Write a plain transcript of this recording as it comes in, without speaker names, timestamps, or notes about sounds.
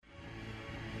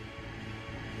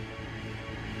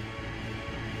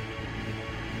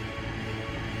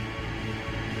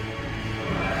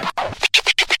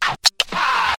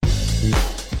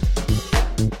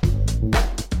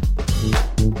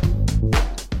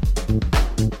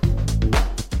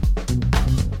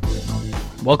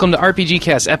Welcome to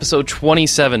RPGCast, episode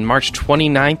 27. March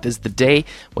 29th is the day.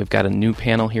 We've got a new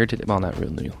panel here today. Well, not real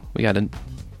new. We got a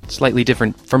slightly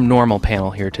different from normal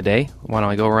panel here today. Why don't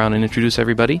I go around and introduce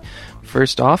everybody?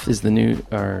 First off is the new,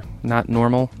 or not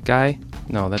normal guy.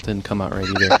 No, that didn't come out right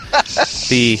either.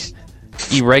 The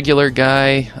irregular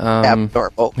guy.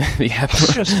 Abnormal.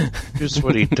 Just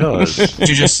what he does. Did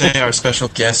you just say our special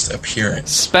guest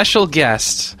appearance? Special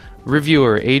guest,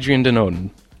 reviewer, Adrian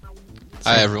Denoden.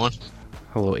 Hi, everyone.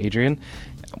 Hello, Adrian.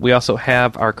 We also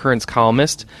have our current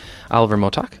columnist, Oliver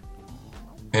Motok.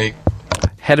 Hey.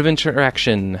 Head of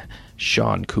Interaction,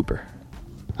 Sean Cooper.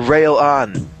 Rail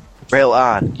on,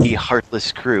 ye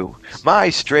heartless crew. My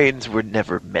strains were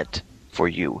never meant for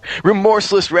you.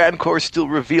 Remorseless rancor still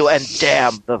reveal, and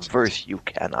damn the verse you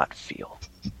cannot feel.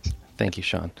 Thank you,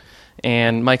 Sean.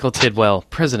 And Michael Tidwell,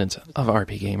 president of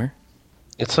RP Gamer.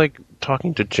 It's like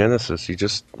talking to Genesis. He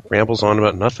just rambles on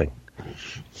about nothing.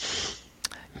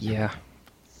 Yeah.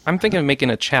 I'm thinking of making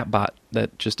a chatbot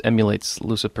that just emulates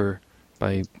Lucifer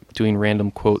by doing random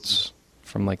quotes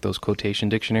from like those quotation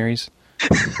dictionaries.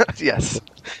 Yes.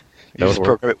 You just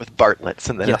program it with Bartlett's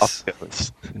and then off it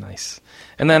goes. Nice.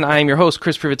 And then I'm your host,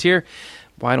 Chris Privateer.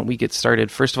 Why don't we get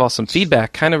started? First of all, some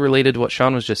feedback kind of related to what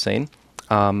Sean was just saying.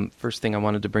 First thing I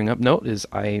wanted to bring up note is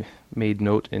I made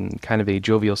note in kind of a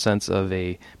jovial sense of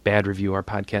a bad review our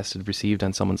podcast had received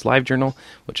on someone's live journal,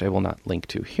 which I will not link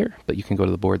to here, but you can go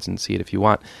to the boards and see it if you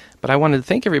want. But I wanted to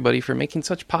thank everybody for making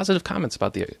such positive comments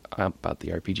about the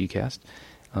RPG cast.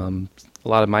 A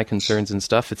lot of my concerns and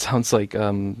stuff, it sounds like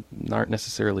aren't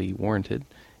necessarily warranted,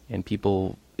 and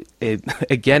people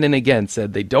again and again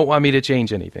said they don't want me to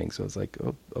change anything. So it's like,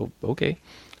 oh, okay,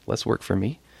 less work for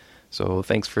me. So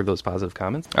thanks for those positive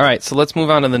comments. All right, so let's move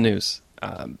on to the news.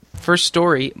 First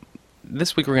story.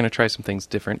 This week we're going to try some things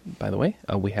different, by the way.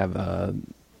 We have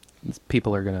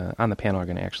people are going to, on the panel, are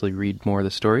going to actually read more of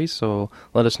the stories. So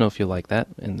let us know if you like that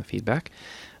in the feedback.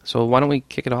 So why don't we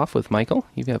kick it off with Michael?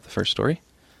 You have the first story.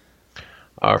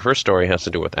 Our first story has to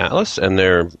do with Atlas and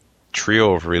their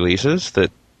trio of releases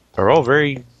that are all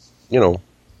very,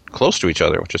 close to each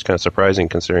other, which is kind of surprising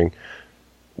considering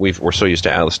we're so used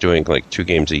to Atlas doing like 2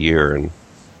 games a year, and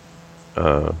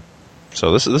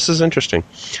so this is interesting.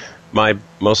 My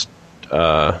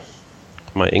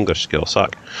English skills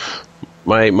suck.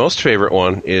 My most favorite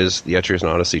one is the Etrian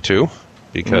Odyssey 2,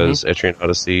 because Etrian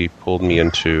Odyssey pulled me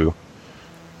into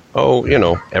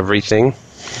everything.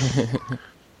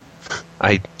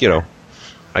 I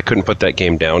couldn't put that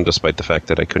game down despite the fact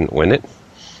that I couldn't win it.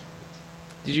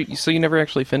 So you never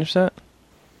actually finished that?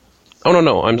 Oh,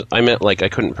 no. I meant like I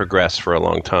couldn't progress for a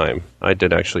long time. I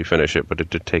did actually finish it, but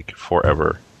it did take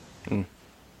forever.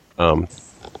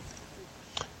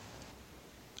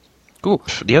 Cool.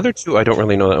 The other 2 I don't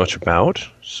really know that much about,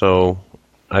 so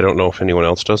I don't know if anyone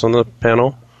else does on the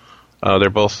panel.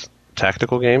 They're both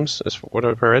tactical games, is what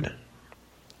I've heard.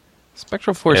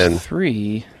 Spectral Force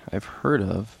 3 I've heard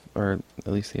of, or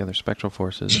at least the other Spectral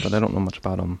Forces, but I don't know much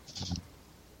about them.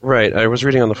 Right. I was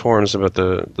reading on the forums about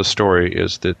the story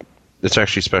is that it's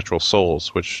actually Spectral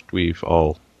Souls, which we've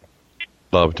all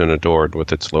loved and adored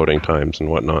with its loading times and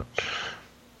whatnot.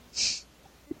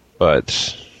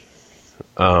 But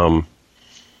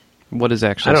what is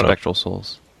actually Spectral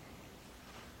Souls?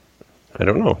 I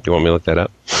don't know. Do you want me to look that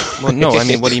up? Well, no. I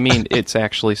mean, what do you mean it's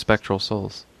actually Spectral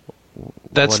Souls?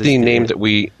 That's the name that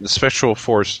the Spectral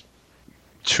Force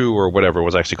 2 or whatever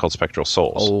was actually called Spectral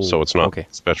Souls. So it's not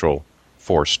Spectral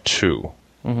Force 2,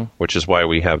 which is why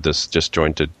we have this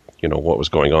disjointed, what was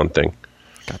going on thing.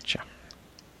 Gotcha.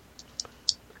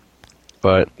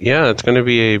 But, yeah, it's going to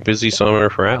be a busy summer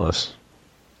for Atlas.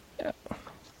 Yeah.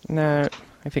 Nah,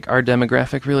 I think our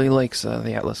demographic really likes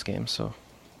the Atlas games, so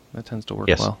that tends to work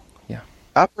well. Yeah.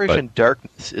 Operation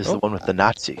Darkness is the one with the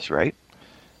Nazis, right?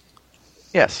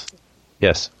 Yes.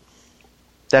 Yes.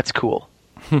 That's cool.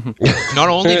 Not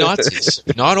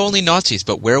only Nazis,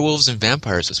 but werewolves and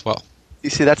vampires as well. You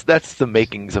see, that's the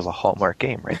makings of a Hallmark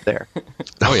game right there.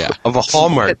 Oh yeah, of a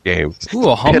Hallmark game. Ooh,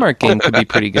 a Hallmark game could be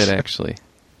pretty good, actually.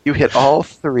 You hit all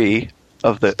 3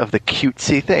 of the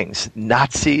cutesy things: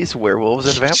 Nazis, werewolves,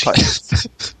 and vampires.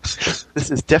 This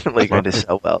is definitely going to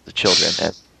sell well to children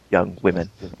and young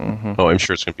women. Oh, I'm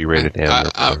sure it's going to be rated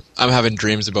M. I'm having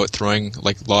dreams about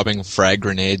lobbing frag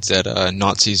grenades at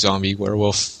Nazi zombie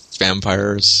werewolf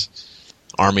vampires,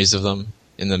 armies of them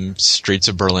in the streets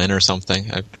of Berlin or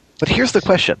something. But here's the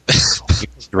question.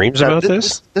 Dreams about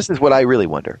this? This is what I really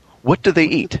wonder. What do they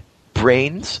eat?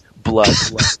 Brains, blood,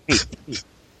 meat?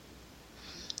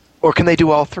 Or can they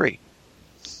do all 3?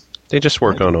 They just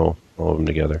work on all of them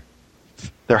together.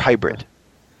 They're hybrid.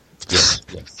 Yes.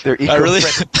 They're eco-friendly.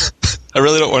 I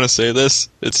really don't want to say this.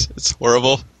 It's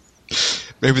horrible.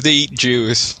 Maybe they eat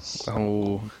Jews.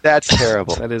 Oh, That's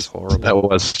terrible. that is horrible. That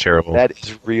was terrible. That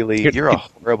is really. You're a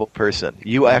horrible person.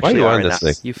 You Why actually are are you on this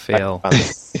not. thing? You fail.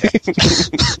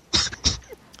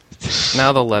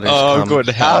 Now the letters Oh, come. I'm going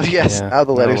to Oh hell. yes, Yeah, now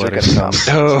the letters are going to come.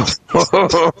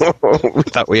 Oh, we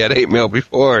thought we had 8 mail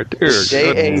before. Dear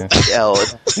goodness.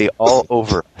 JATL be all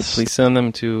over us. Please send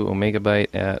them to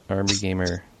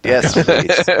omegabyte@rmbgamer. Yes,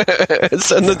 please.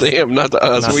 Send it to him, not to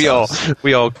us. Not to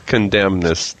We all condemn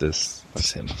this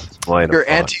That's him. line of Your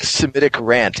thought. anti-Semitic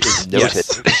rant is noted.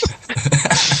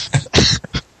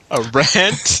 A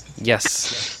rant?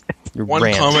 Yes. Your One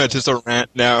rant. comment is a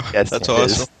rant now. Yes, That's it is.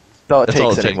 awesome. That's all it That's takes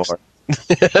all it anymore.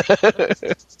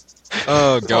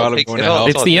 Oh, God, I'm takes- going to it all- hell.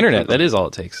 It's the internet. That is all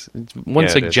it takes. It's one Yeah, it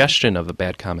is. suggestion of a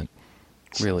bad comment.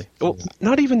 Really. Well,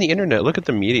 not even the internet. Look at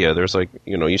the media. There's like,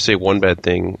 you say one bad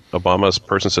thing, Obama's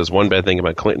person says one bad thing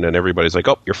about Clinton, and everybody's like,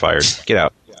 oh, you're fired. Get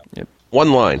out. Yep.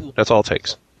 One line. That's all it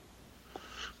takes.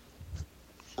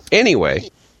 Anyway,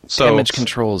 so Damage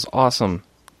control is awesome.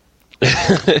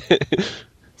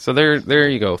 So there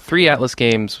you go. 3 Atlas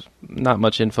games. Not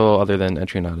much info other than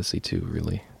Entry and Odyssey 2,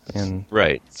 really. And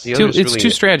right. The two, others it's really- 2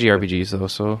 strategy RPGs though,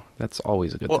 so that's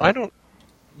always a good Well, thing. I don't.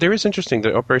 There is interesting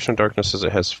that Operation Darkness says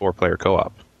it has 4-player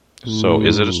co-op. So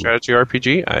is it a Ooh. strategy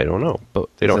RPG? I don't know. But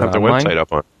They is don't it have their online? website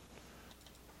up on.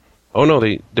 Oh no,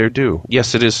 they're due.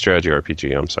 Yes, it is strategy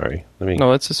RPG. I'm sorry.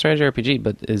 No, it's a strategy RPG,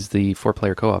 but is the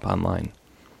 4-player co-op online?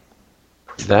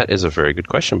 That is a very good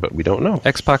question, but we don't know.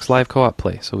 Xbox Live co-op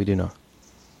play, so we do know.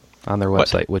 On their What?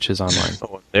 website, which is online.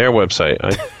 Oh, their website.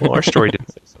 Well, our story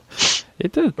didn't say so.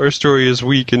 It did. Our story is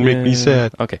weak and make me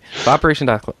sad. Okay. So Operation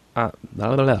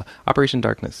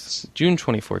Darkness, June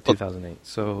 24th, 2008.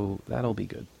 So that'll be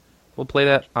good. We'll play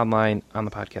that online on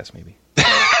the podcast, maybe.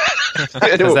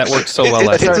 Because that worked so well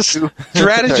last It's time. a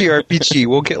strategy RPG.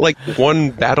 We'll get like one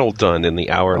battle done in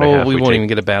the hour and a half. We won't take. even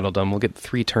get a battle done. We'll get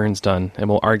 3 turns done, and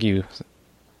we'll argue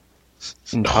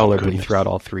intolerably goodness. throughout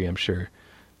all 3, I'm sure.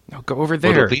 No, go over Well,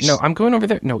 there. at least- No, I'm going over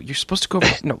there. No, you're supposed to go over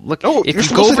No, look, No, if you're you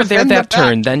go supposed to over there defend the that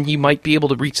turn, back. then you might be able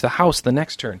to reach the house the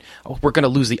next turn. Oh, we're going to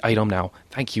lose the item now.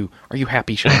 Thank you. Are you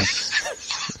happy, Sean?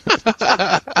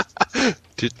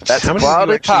 That's how many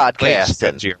quality of you actually play podcasting.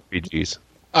 strategy RPGs?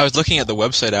 I was looking at the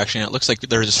website, actually, and it looks like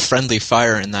there's friendly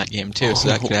fire in that game, too, so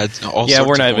that could add all Yeah, sorts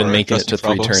we're of not even more making it to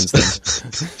 3 interesting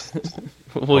turns then.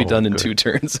 We'll be done in good. 2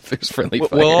 turns if there's friendly fire.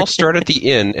 We'll all start at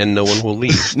the inn, and no one will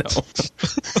leave. No.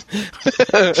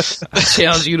 I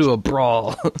challenge you to a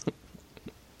brawl.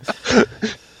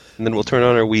 And then we'll turn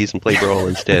on our Wii's and play Brawl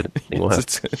instead. And we'll have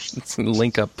It's a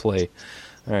link-up play.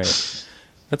 All right.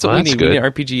 That's Well, what that's we need. We need good.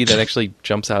 an RPG that actually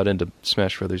jumps out into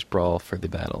Smash Brothers Brawl for the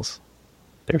battles.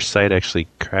 Their site actually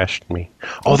crashed me.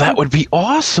 Oh, that would be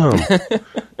awesome!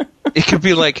 It could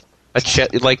be like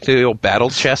like the old battle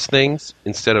chess things.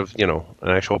 Instead of an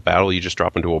actual battle, you just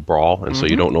drop into a brawl, and so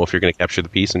you don't know if you're going to capture the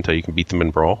piece until you can beat them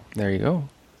in brawl. There you go.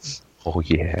 Oh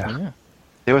yeah. Yeah.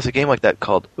 There was a game like that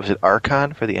called, was it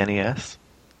Archon for the NES?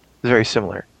 It was very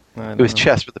similar. I It was don't know.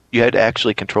 chess, but you had to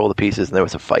actually control the pieces, and there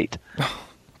was a fight.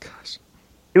 Gosh.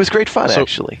 It was great fun, So-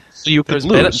 actually. So you could There's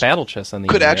lose. battle chess on the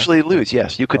Could NES. actually lose,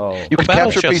 yes. You could Oh. you could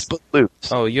Battle capture a chess- piece but lose.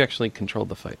 Oh, you actually controlled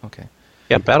the fight. Okay.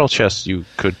 Yeah, battle chess. You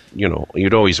could,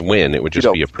 you'd always win. It would just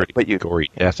don't, be a pretty but you- gory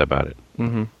death about it.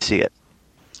 Mm-hmm. See it.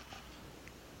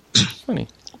 Funny.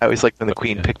 I always liked when the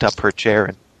queen picked up her chair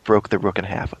and broke the rook in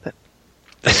half with it.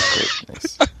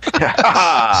 Nice.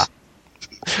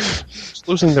 Just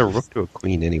losing their rook to a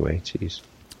queen anyway. Jeez.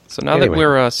 So now that Anyway.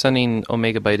 we're sending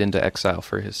Omega Byte into exile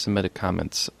for his Semitic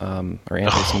comments, or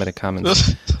anti-Semitic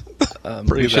comments,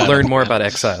 we should learn more about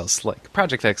exiles, like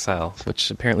Project Exile,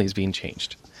 which apparently is being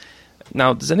changed.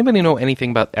 Now, does anybody know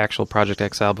anything about actual Project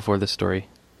Exile before this story?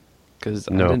 Because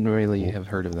No. I didn't really have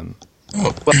heard of them.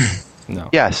 Oh, No.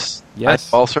 Yes.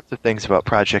 Yes. I know all sorts of things about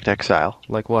Project Exile.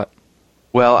 Like what?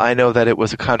 Well, I know that it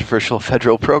was a controversial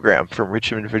federal program from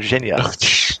Richmond, Virginia,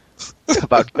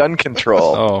 about gun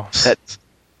control Oh, that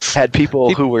had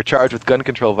people who were charged with gun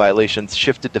control violations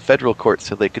shifted to federal court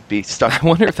so they could be stuck I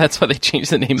wonder if that's why they changed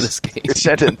the name of this game. their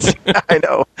sentence. I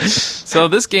know. So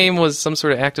this game was some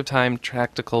sort of active time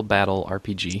tactical battle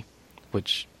RPG,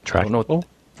 which I don't know what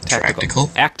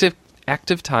Tactical?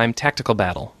 active time tactical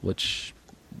battle. Which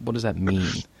what does that mean?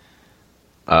 Is Is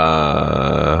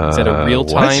that a real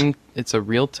time? It's a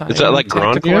real time. Is that like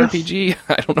tactical Grandia? RPG?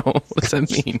 I don't know. What does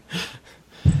that mean?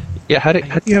 Yeah, how do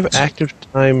you have active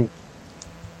time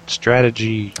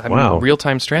strategy? I mean, Wow. real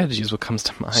time strategy is what comes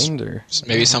to mind, or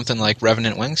Maybe something like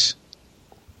Revenant Wings?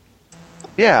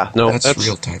 Yeah. No, that's that's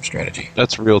real-time strategy.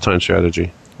 That's real-time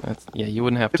strategy. yeah, you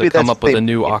wouldn't have Maybe to come that's up with the a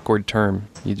new thing. awkward term.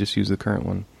 You just use the current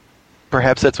one.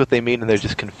 Perhaps that's what they mean, and they're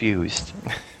just confused.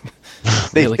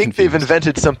 They Really think confused. they've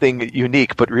invented something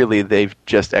unique, but really they've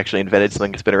just actually invented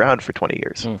something that's been around for 20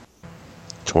 years.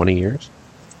 20 years?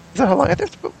 Is that how long? I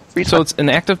think it's So it's an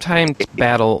active time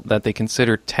battle that they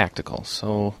consider tactical.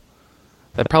 So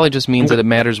that probably just means that it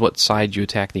matters what side you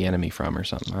attack the enemy from or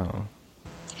something. I don't know.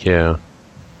 Yeah.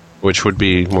 Which would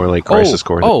be more like Crisis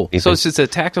Core. Oh, so it's a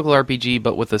tactical RPG,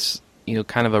 but with this,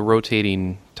 kind of a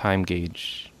rotating time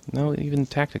gauge. No, even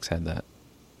Tactics had that.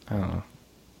 I don't know.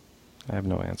 I have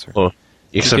no answer. Well,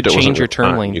 except could it wasn't change your real turn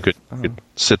time. length. You could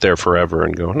sit there forever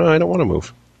and go, no, I don't want to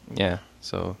move. Yeah,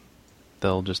 so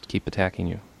they'll just keep attacking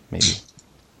you, maybe.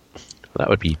 That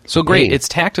would be So great, pain. it's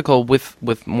tactical with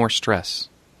more stress.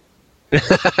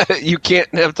 You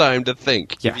can't have time to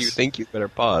think. Yes. If you think, you better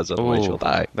pause, otherwise you'll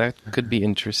die. That could be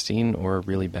interesting or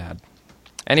really bad.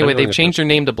 Anyway, Depending on they've the changed their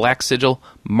name to Black Sigil,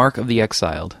 Mark of the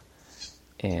Exiled.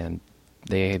 And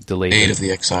they delayed Blade it. of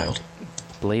the Exiled.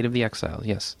 Blade of the Exiled,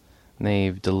 yes. And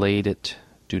they've delayed it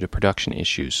due to production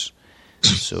issues.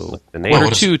 So, The name. quarter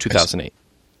What is- 2, 2008.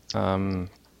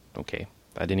 Okay.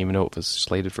 I didn't even know it was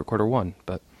slated for quarter 1,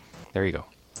 but there you go.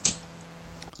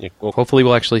 Yeah, well, Hopefully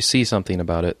we'll actually see something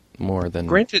about it more than...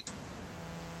 granted,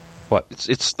 What?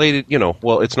 it's slated,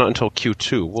 it's not until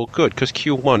Q2. Well, good, because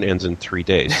Q1 ends in 3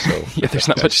 days. So Yeah, there's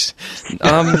not much...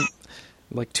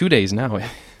 like 2 days now.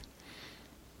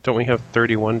 Don't we have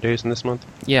 31 days in this month?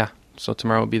 Yeah, so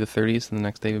tomorrow would be the 30th, and the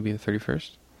next day would be the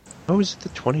 31st. Oh, is it the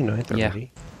 29th Yeah,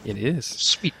 already? it is.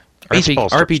 Sweet. Baseball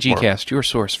starts tomorrow. RPGCast, your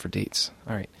source for dates.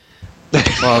 All right.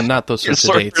 Well, not those Your sorts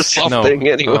of source dates. for something,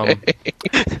 anyway.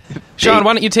 Sean,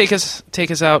 why don't you take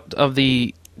us out of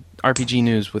the RPG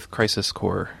news with Crisis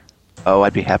Core? Oh,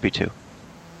 I'd be happy to.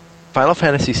 Final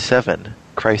Fantasy VII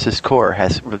Crisis Core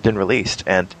has been released,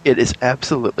 and it is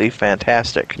absolutely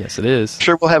fantastic. Yes, it is.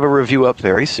 Sure, we'll have a review up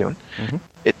very soon. Mhm.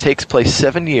 It takes place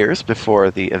 7 years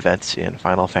before the events in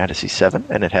Final Fantasy VII,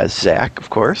 and it has Zack, of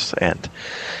course, and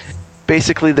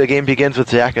basically the game begins with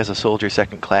Zack as a soldier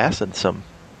second class, and some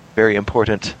very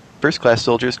important first-class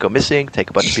soldiers go missing, take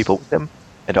a bunch of people with him,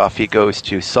 and off he goes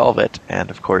to solve it, and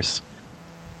of course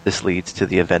this leads to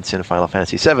the events in Final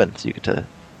Fantasy VII, so you get to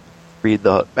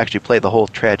actually play the whole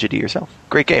tragedy yourself.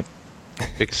 Great game.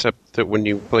 Except that when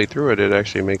you play through it, it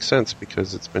actually makes sense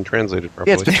because it's been translated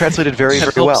properly. Yeah, it's been translated very,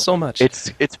 That very well. helps so much.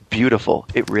 It's beautiful.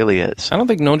 It really is. I don't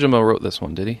think Nojima wrote this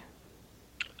one, did he?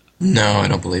 No, I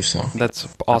don't believe so. That's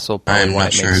also probably I'm why not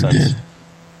it sure makes who sense. did.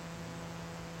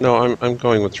 No, I'm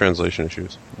going with translation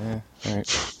issues. Yeah, all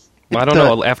right. Well, I don't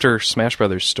know. After Smash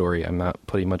Brothers' story, I'm not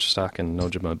putting much stock in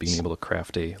Nojima being able to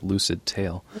craft a lucid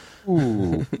tale.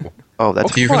 Ooh. Oh,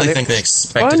 that's Do you fun. really think they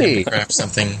expected him funny. to craft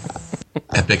something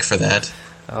epic for that?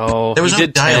 Oh, There was he no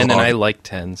did 10, and dialogue. I like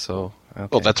 10, so... Okay.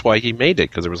 Well, that's why he made it,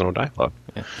 because there was no dialogue.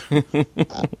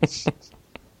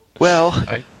 Well,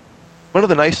 I- one of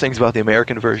the nice things about the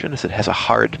American version is it has a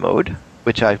hard mode,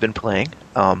 which I've been playing.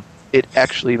 It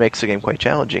actually makes the game quite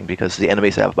challenging because the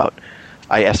enemies have about,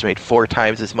 I estimate, 4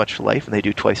 times as much life and they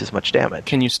do twice as much damage.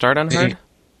 Can you start on hard?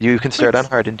 You can start on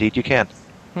hard, indeed you can.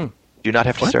 Hmm. Do not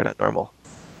have to What? start on normal.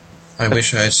 I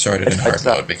wish I had started in hard It's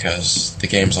not- mode because the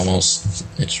game's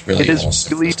it's really It is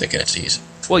almost really- simplistic at its ease.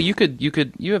 Well, you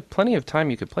have plenty of time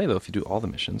you could play, though, if you do all the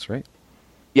missions, right?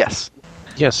 Yes.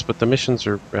 Yes, but the missions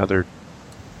are rather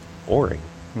boring.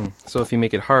 So if you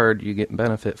make it hard, you get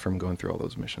benefit from going through all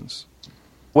those missions.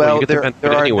 Well, you get the there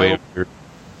benefit are anyway. no, if you're-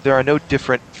 there are no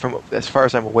different, from as far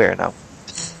as I'm aware now.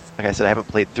 Like I said, I haven't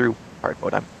played through hard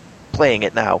mode. I'm playing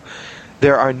it now.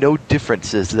 There are no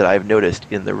differences that I've noticed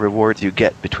in the rewards you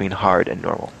get between hard and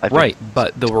normal. I've been- Right,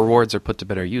 but the rewards are put to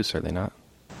better use, are they not?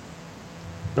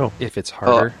 No. If it's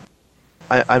harder.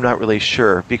 I'm not really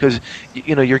sure because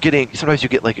you're getting sometimes you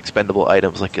get like expendable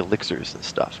items like elixirs and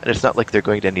stuff, and it's not like they're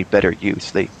going to any better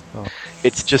use. Oh.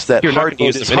 It's just that You're not hard going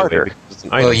mode to use is them anyway harder. because it's an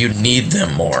Well, item. you need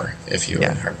them more if you're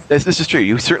in hard mode. This is true.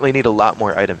 You certainly need a lot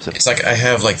more items. It's like I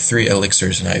have like 3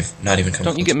 elixirs and I've not even come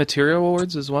Don't you close. get material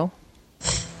rewards as well?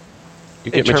 You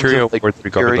in get terms material of, like, worth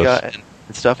regardless. materia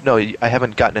and stuff. No, I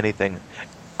haven't gotten anything.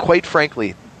 Quite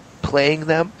frankly, playing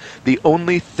them, the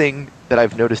only thing that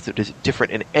I've noticed that is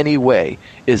different in any way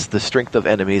is the strength of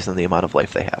enemies and the amount of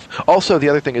life they have. Also, the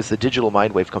other thing is the digital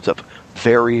mind wave comes up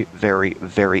very, very,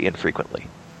 very infrequently.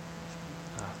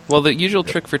 Well, the usual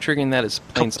trick for triggering that is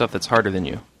playing stuff that's harder than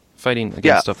you. Fighting against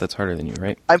Yeah. stuff that's harder than you,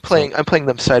 right? I'm playing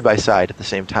them side by side at the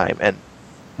same time, and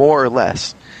more or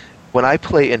less, when I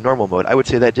play in normal mode, I would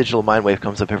say that digital mind wave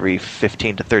comes up every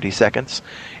 15 to 30 seconds.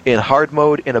 In hard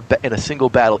mode, in a single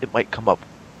battle, it might come up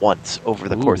once over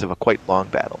the course Ooh. of a quite long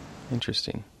battle.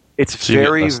 Interesting. It's So you get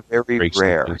very, less very breaks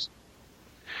rare. and things.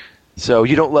 So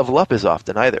you don't level up as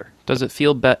often either. Does it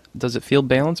feel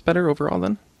balanced better overall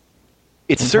then?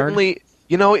 It's In certainly,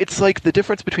 it's like the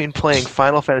difference between playing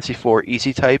Final Fantasy IV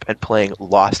Easy Type and playing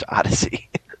Lost Odyssey.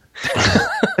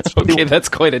 Okay, that's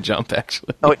quite a jump,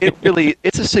 actually. No,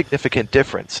 it's a significant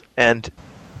difference. And,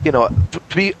 to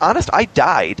be honest, I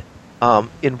died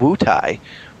in Wutai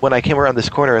when I came around this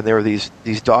corner and there were these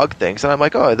dog things. And I'm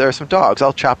like, oh, there are some dogs.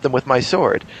 I'll chop them with my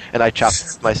sword. And I chopped them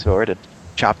with my sword and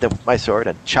chopped them with my sword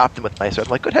and chopped them with my sword.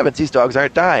 I'm like, good heavens, these dogs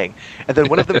aren't dying. And then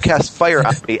one of them cast fire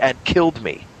on me and killed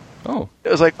me. Oh. It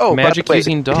was like, oh, magic by the way,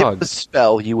 using if you hit the dogs.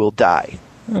 spell, you will die.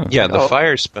 Yeah, the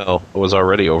fire spell was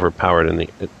already overpowered in the.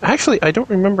 Actually, I don't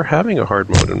remember having a hard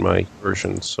mode in my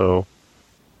version, so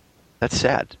That's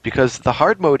sad because the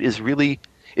hard mode is really.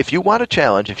 If you want a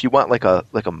challenge, if you want like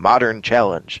a modern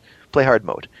challenge, play hard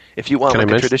mode. If you want Can I like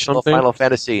a mention traditional something? Final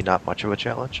Fantasy, not much of a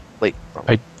challenge.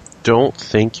 I don't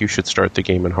think you should start the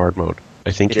game in hard mode.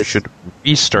 I think you should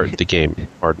restart the game in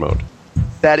hard mode.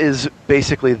 That is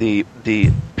basically the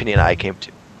opinion I came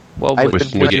to. Well, I've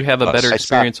would been you have a better I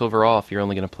experience overall if you're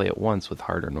only going to play it once with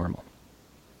hard or normal?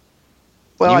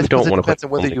 Well, You I suppose don't it wanna depends play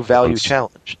on whether only you value once.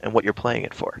 challenge and what you're playing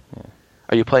it for.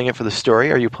 Are you playing it for the story?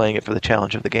 Or are you playing it for the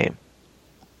challenge of the game?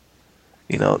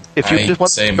 If you I just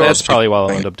want say the story, most That's probably why I'll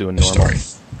people end up doing the normal.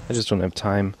 story. I just don't have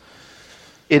time.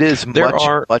 it is There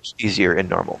are- much easier in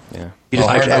normal. Yeah. You Well, just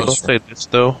hard I have will to say this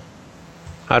though.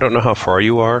 I don't know how far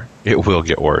you are. It will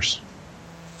get worse.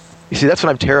 You see, that's what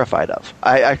I'm terrified of.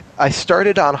 I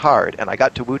started on hard, and I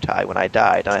got to Wutai when I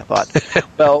died, and I thought,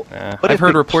 well, what I've if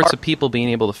heard the reports hard- of people being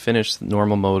able to finish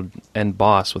normal mode and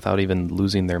boss without even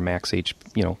losing their max HP.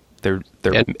 Their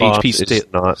And boss HP is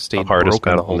not the stayed hardest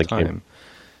broken the battle whole in the time. game.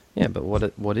 Yeah, but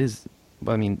what is?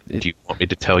 I mean, Do you want me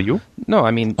to tell you? no.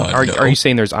 I mean, No. are you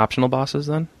saying there's optional bosses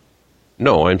then?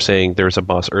 No, I'm saying there's a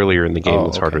boss earlier in the game Oh,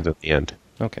 that's okay. harder than the end.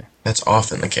 Okay. That's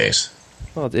often the case.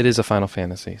 Well, it is a Final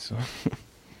Fantasy, so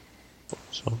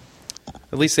So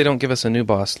at least they don't give us a new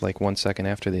boss like 1 second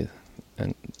after the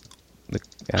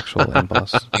actual end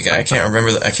boss. Like, I can't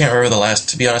remember the last.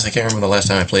 To be honest, I can't remember the last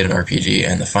time I played an RPG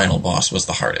and the final boss was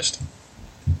the hardest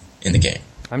in the game.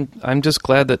 I'm just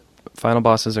glad that final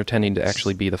bosses are tending to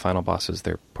actually be the final bosses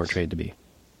they're portrayed to be.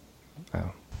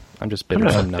 I'm just bitter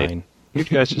I'm not from 9. you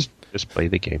guys just play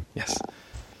the game. Yes.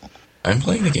 I'm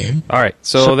playing the game. All right,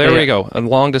 so So, there yeah. we go. A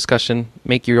long discussion.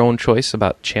 Make your own choice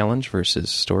about challenge versus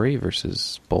story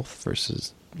versus both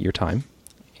versus your time.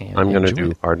 And I'm going to enjoy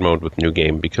do it. hard mode with new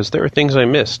game because there are things I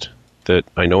missed that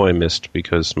I know I missed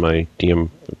because my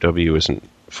DMW isn't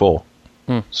full.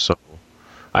 So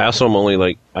I also am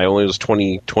I only was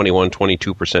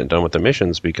 22% done with the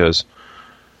missions because,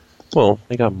 well,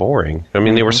 they got boring. I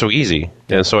mean, they were so easy.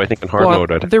 And so I think in hard Well,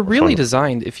 mode I'd have they're more really fun.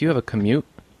 designed. If you have a commute,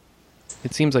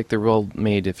 it seems like they're well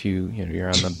made. If you're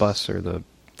on the bus or the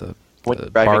When you're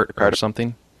driving BART the car or to-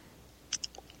 something.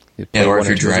 You Yeah, play or one if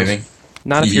you're two of those. driving.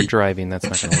 Not if you're Ye- driving. That's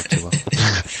not going to work too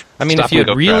well. I mean, Stop if you and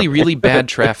had go really, traffic. really bad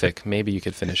traffic, maybe you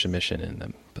could finish a mission in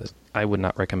them. But I would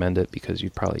not recommend it because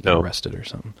you'd probably get No. arrested or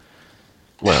something.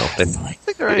 Well, I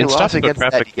think there are any in laws stop and go against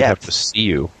traffic, that they have yet. to see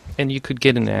you. And you could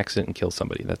get in an accident and kill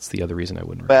somebody. That's the other reason I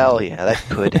wouldn't recommend Well, it. yeah, that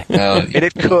could. Well, and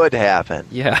it could happen.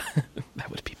 Yeah, that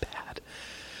would be bad.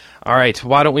 All right,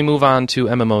 why don't we move on to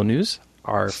MMO news,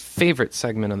 our favorite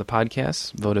segment of the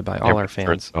podcast, voted by all our Turn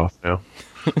fans. it off now.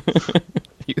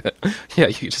 Yeah,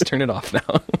 you can just turn it off now.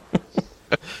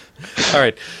 All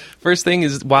right, first thing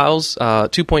is WoW's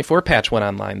 2.4 patch went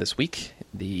online this week.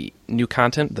 The new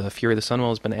content, the Fury of the Sunwell,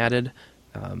 has been added.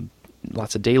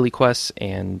 Lots of daily quests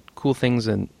and cool things.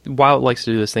 And WoW likes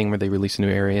to do this thing where they release a new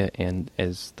area, and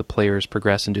as the players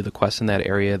progress and do the quests in that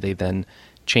area, they then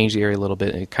change the area a little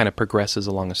bit, and it kind of progresses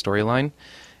along a storyline.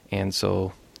 And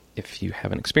so if you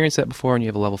haven't experienced that before and you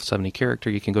have a level 70 character,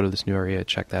 you can go to this new area,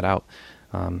 check that out.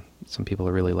 Some people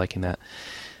are really liking that.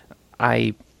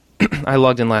 I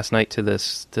logged in last night to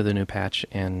the new patch,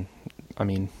 and I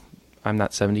mean, I'm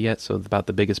not 70 yet, so about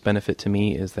the biggest benefit to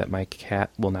me is that my cat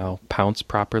will now pounce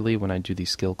properly when I do the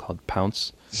skill called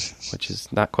Pounce, which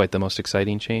is not quite the most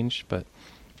exciting change, but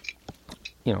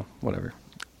whatever.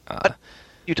 What are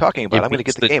you talking about? I'm going to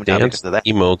get the game now because of that.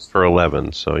 Emotes for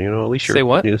 11, so at least you're Say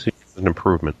what? It's an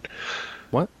improvement.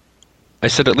 What? I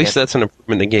said at least that's an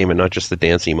improvement in the game and not just the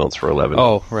dance emotes for 11.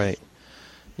 Oh, right.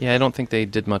 Yeah, I don't think they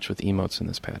did much with emotes in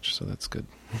this patch, so that's good.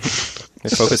 They're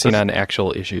focusing on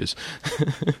actual issues.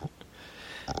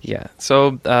 Yeah,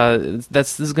 so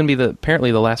this is going to be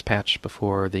apparently the last patch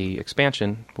before the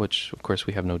expansion, which of course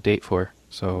we have no date for.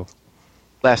 So,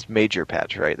 Last major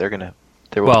patch, right? There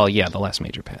will the last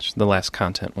major patch, the last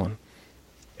content one.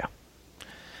 Yeah.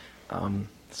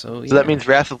 So So that means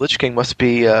Wrath of Lich King must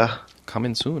be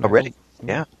coming soon. I already. hope.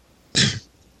 Yeah.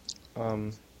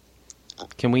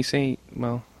 Can we say?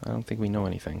 Well, I don't think we know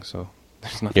anything, so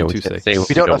there's nothing we to can't say. what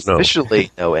We don't know.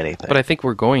 officially know anything. But I think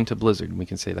we're going to Blizzard. We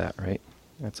can say that, right?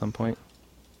 At some point.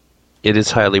 It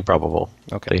is highly probable.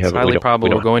 Okay, it's highly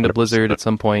probable we're going to Blizzard at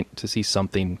some point to see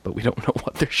something, but we don't know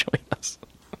what they're showing us.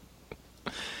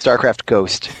 StarCraft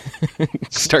Ghost.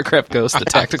 StarCraft Ghost, the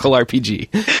tactical RPG.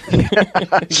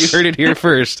 You heard it here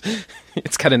first.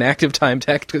 It's got an active time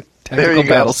tactical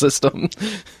battle system.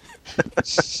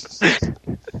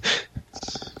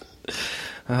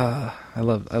 I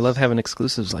love having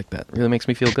exclusives like that. It really makes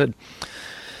me feel good.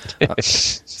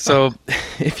 So,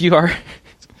 if you are...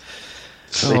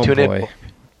 Oh boy.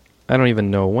 I don't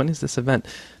even know. When is this event?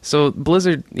 So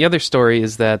Blizzard, the other story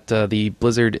is that the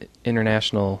Blizzard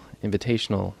International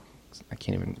Invitational, I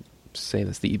can't even say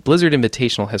this, the Blizzard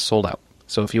Invitational has sold out.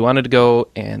 So if you wanted to go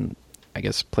and, I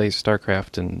guess, play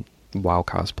StarCraft and WoW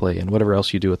cosplay and whatever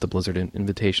else you do at the Blizzard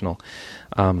Invitational,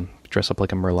 dress up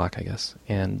like a Murloc, I guess,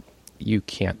 and you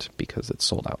can't because it's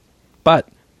sold out. But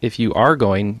if you are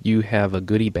going, you have a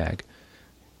goodie bag.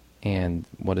 And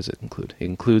what does it include? It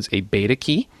includes a beta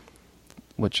key,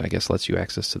 which I guess lets you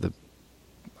access to the,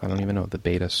 I don't even know, the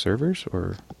beta servers?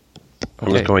 Or I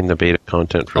was going the beta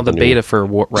content for the beta for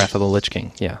Wrath of the Lich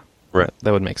King, yeah. Right.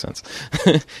 That would make sense.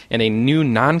 And a new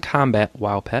non-combat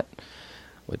WoW pet,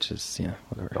 which is, yeah,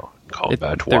 whatever.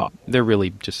 Combat WoW. They're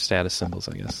really just status symbols,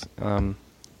 I guess.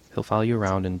 He'll follow you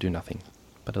around and do nothing.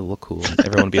 But it'll look cool. And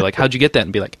everyone will be like, how'd you get that?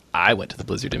 And be like, I went to the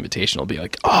Blizzard Invitational. Be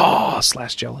like, oh,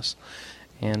 /jealous.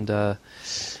 And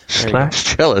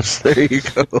 /jealous. There you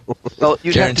go. Well,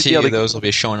 you guarantee you those will be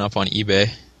showing up on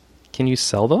eBay. Can you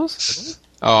sell those?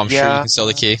 Oh, I'm sure you can sell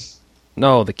the key.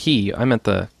 No, the key. I meant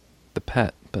the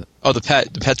pet. But the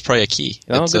pet. The pet's probably a key.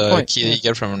 Oh, it's good a point. key that you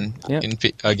get from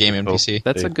a game NPC.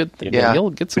 That's a good thing. Yeah.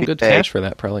 You'll get some good cash for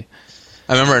that, probably.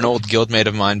 I remember an old guildmate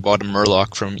of mine bought a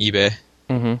Murloc from eBay.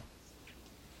 Mm-hmm.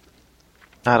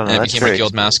 I don't know. And it became a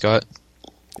guild mascot.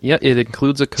 Yeah, it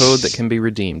includes a code that can be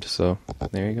redeemed. So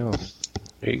there you go.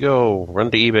 There you go.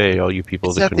 Run to eBay, all you people.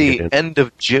 It's at the end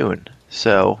of June,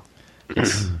 so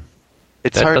it's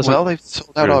hard. Well, they've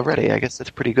sold out already. I guess that's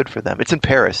pretty good for them. It's in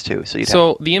Paris too,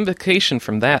 so the implication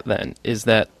from that then is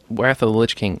that Wrath of the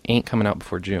Lich King ain't coming out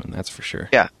before June. That's for sure.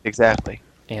 Yeah, exactly.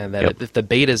 And that if the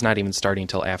beta is not even starting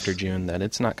until after June, that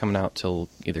it's not coming out till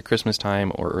either Christmas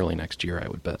time or early next year, I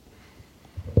would bet.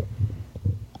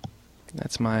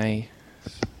 That's my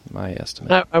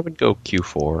estimate. I would go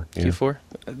Q4. Yeah. Q4?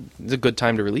 It's a good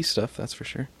time to release stuff, that's for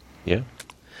sure. Yeah.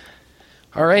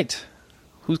 All right.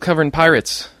 Who's covering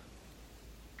pirates?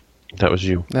 That was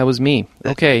you. That was me.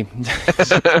 Okay.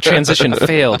 Transition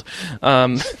failed.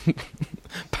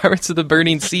 Pirates of the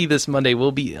Burning Sea this Monday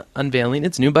will be unveiling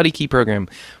its new Buddy Key program,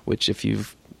 which if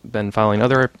you've been following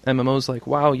other MMOs like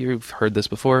WoW, you've heard this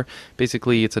before.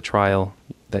 Basically, it's a trial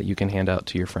that you can hand out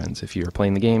to your friends. If you're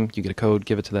playing the game, you get a code,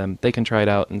 give it to them. They can try it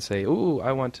out and say, ooh,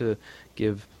 I want to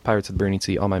give Pirates of the Burning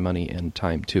Sea all my money and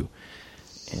time too.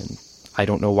 And I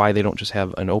don't know why they don't just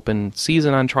have an open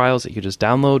season on trials that you just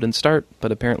download and start,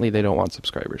 but apparently they don't want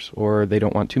subscribers, or they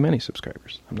don't want too many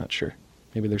subscribers. I'm not sure.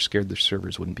 Maybe they're scared their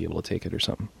servers wouldn't be able to take it or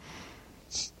something.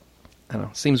 I don't know.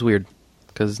 Seems weird,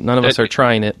 because none of us are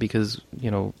trying it, because,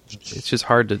 it's just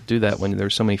hard to do that when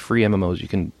there's so many free MMOs you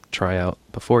can try out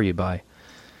before you buy.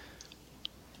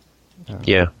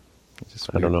 Yeah.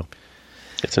 I don't know.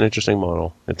 It's an interesting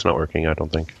model. It's not working, I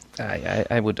don't think.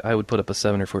 I would put up a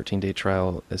 7 or 14-day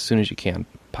trial as soon as you can,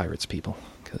 pirates people,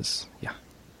 because, yeah.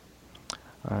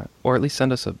 Or at least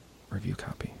send us a review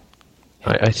copy.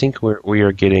 I think we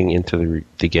are getting into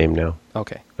the game now.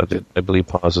 Okay. I believe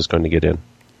Paz is going to get in.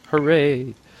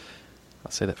 Hooray!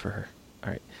 I'll say that for her. All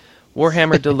right.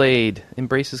 Warhammer delayed.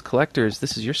 Embraces collectors.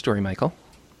 This is your story, Michael.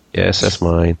 Yes, that's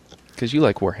mine. Because you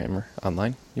like Warhammer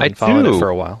Online. You've been following it for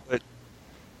a while. But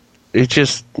it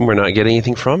just, we're not getting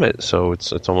anything from it, so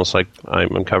it's almost like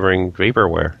I'm uncovering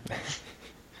vaporware.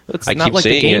 It's not like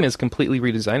the game has completely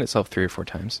redesigned itself 3 or 4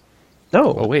 times.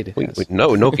 No. Oh, wait, it has.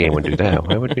 No game would do that.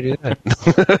 Why would we do that?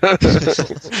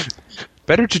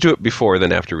 Better to do it before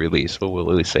than after release. We'll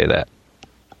really say that.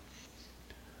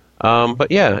 But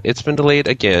yeah, it's been delayed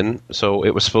again, so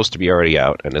it was supposed to be already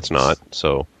out, and it's not.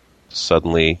 So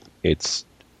suddenly it's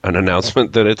an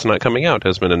announcement that it's not coming out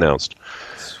has been announced.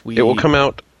 Sweet. It will come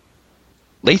out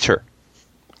later.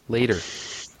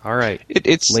 All right.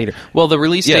 It's later. Well, the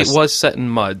release date was set in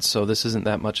mud, so this isn't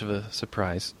that much of a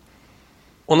surprise.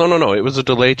 Well, no. It was a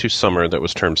delay to summer that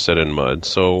was termed set in mud.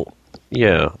 So,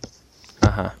 yeah.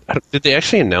 Uh-huh. Did they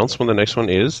actually announce when the next one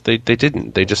is? They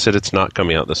didn't. They just said it's not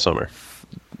coming out this summer.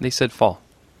 They said fall.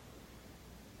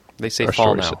 They say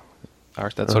fall now.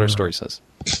 That's what our story says.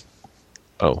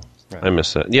 Oh. Right. I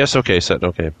missed that. Yes, okay, set,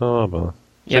 okay. Blah, blah.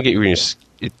 Yep. I get you,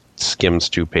 it skims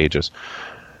 2 pages.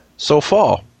 So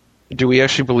fall. Do we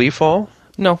actually believe fall?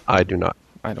 No, I do not.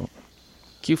 I don't.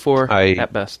 Q4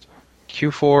 at best.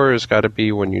 Q4 has got to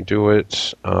be when you do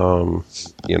it.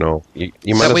 You know, you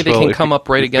might That way as they well, can if come you- up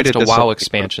right if you against did a this WoW all-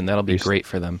 expansion. That'll be great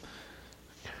for them.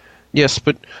 Yes,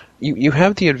 but you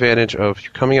have the advantage of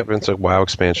coming up against a WoW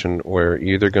expansion where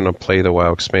you're either going to play the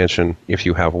WoW expansion if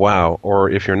you have WoW, or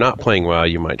if you're not playing WoW,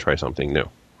 you might try something new.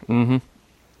 Mm-hmm.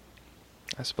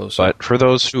 I suppose so. But for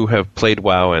those who have played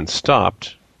WoW and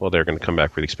stopped, well, they're going to come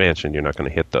back for the expansion. You're not going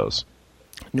to hit those.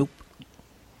 Nope.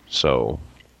 So,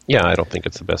 yeah, I don't think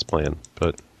it's the best plan.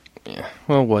 But Yeah.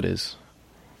 Well, what is?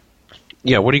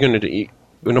 yeah, what are you going to do?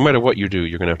 No matter what you do,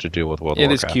 you're going to have to deal with World of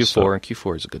It is Warcraft. Q4, so and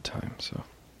Q4 is a good time. So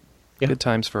Yeah. good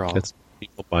times for all. that's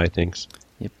people buy things.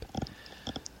 Yep.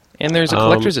 And there's a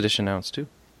collector's edition announced too,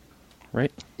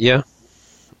 right? Yeah.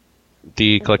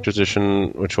 The collector's edition,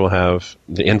 which will have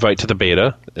the invite to the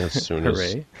beta as soon as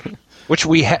Hooray! which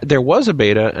there was a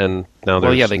beta, and now there's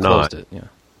Well, yeah, they not. closed it. Yeah,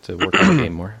 to work on the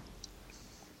game more.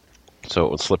 So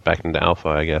it would slip back into alpha,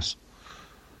 I guess.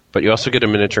 But you also get a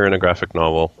miniature and a graphic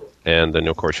novel, and then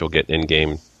of course you'll get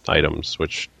in-game items,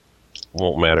 which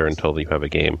won't matter until you have a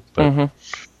game. But Mm-hmm.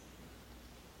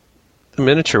 the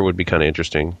miniature would be kind of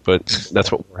interesting, but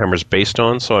that's what Warhammer's based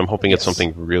on. So I'm hoping it's Yes.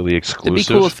 something really It'd exclusive.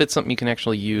 be cool if it's something you can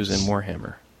actually use in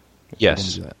Warhammer. If you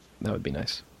Yes. can do that. That would be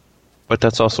nice. But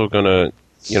that's also going to,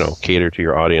 cater to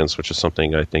your audience, which is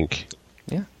something I think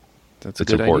Yeah, that's a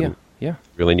it's good important. idea.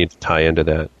 Really need to tie into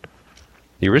that.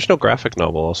 The original graphic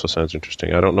novel also sounds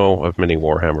interesting. I don't know of many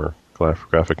Warhammer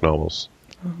graphic novels.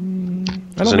 I don't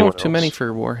know anyone of too many else?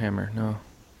 for Warhammer. No.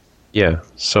 Yeah,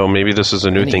 so maybe this is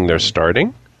a new thing they're Anything.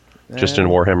 starting, just in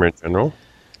Warhammer in general.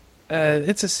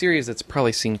 It's a series that's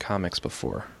probably seen comics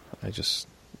before. I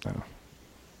don't know.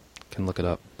 Can look it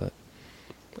up, but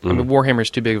I mean, Warhammer's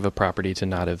too big of a property to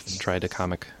not have tried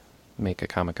to make a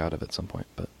comic out of at some point.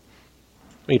 But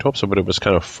You'd hope so, but it was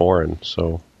kind of foreign,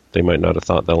 so they might not have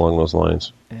thought that along those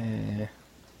lines.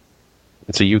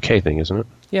 It's a UK thing, isn't it?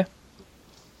 yeah,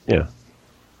 Yeah.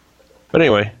 But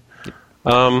anyway,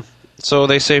 so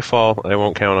they say fall. I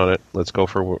won't count on it. Let's go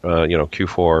for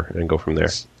Q4 and go from there.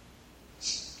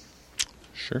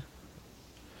 sure.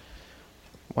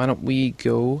 Why don't we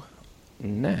go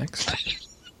next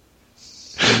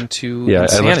into Yeah,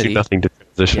 Insanity? I left you nothing to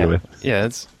transition with. Yeah,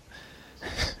 it's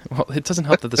well. It doesn't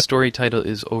help that the story title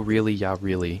is "Oh Really, Yeah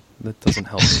Really." That doesn't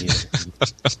help me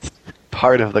either.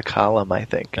 Part of the column, I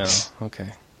think. Oh,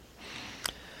 okay.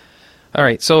 All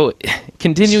right, so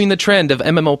continuing the trend of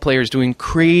MMO players doing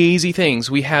crazy things,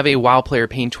 we have a WoW player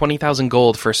paying 20,000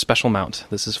 gold for a special mount.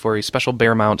 This is for a special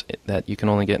bear mount that you can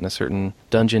only get in a certain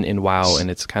dungeon in WoW,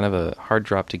 and it's kind of a hard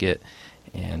drop to get.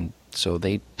 And so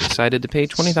they decided to pay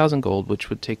 20,000 gold, which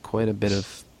would take quite a bit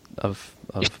of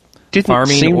Didn't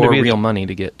farming seem to or be- real money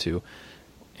to get to.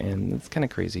 And it's kind of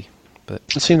crazy. But It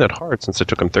doesn't seem that hard since it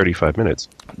took them 35 minutes.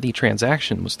 the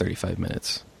transaction was 35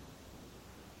 minutes.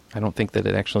 I don't think that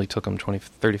it actually took them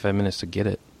 35 minutes to get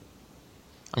it.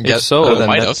 I'm If guessing so, then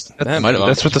might that's- have. that- Might have.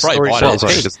 That's what the Probably story bought sounds it.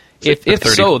 like. Hey, It's if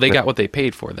 30 so, they minutes. got what they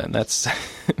paid for. Then that's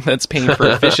paying for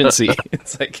efficiency.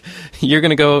 It's like you're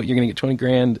gonna get 20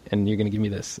 grand, and you're gonna give me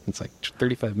this. It's like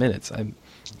 35 minutes.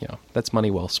 That's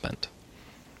money well spent.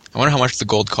 I wonder how much the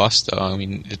gold cost, though. I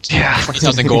mean, Yeah.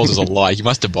 20,000 gold is a lot. You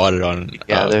must have bought it on.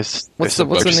 Yeah, there's What's some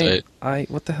the website. name?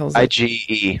 What the hell is that?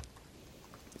 IGE.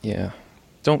 Yeah,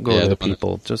 don't go Yeah, there, the one that-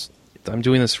 people. Just I'm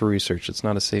doing this for research. It's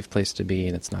not a safe place to be,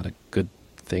 and it's not a good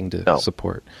thing to No.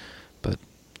 support. But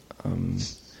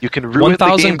You can ruin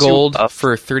 1,000 the gold gold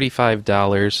for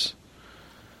 $35.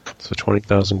 So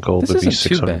 20,000 gold This would be isn't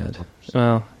too 600. bad.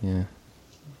 Well, yeah.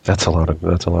 That's a lot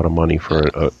of money for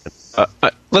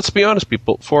let's be honest,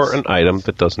 people, for an item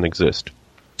that doesn't exist.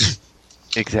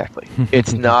 Exactly.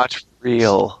 It's not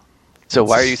real. So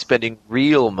why are you spending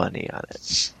real money on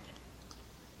it?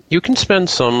 You can spend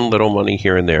some little money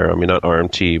here and there. I mean, not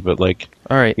RMT, but like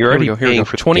All right, You're here we already go. Here we paying go.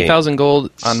 for the 20,000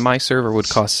 gold on my server would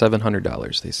cost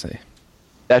 $700. They say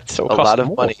That's So it a costs lot of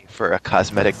more. money for a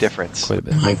cosmetic difference. quite a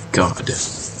bit. My God.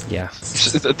 Yeah,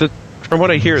 from what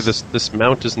I hear, this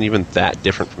mount isn't even that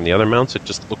different from the other mounts. It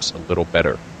just looks a little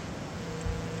better.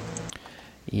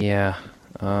 yeah.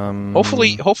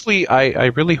 Hopefully, I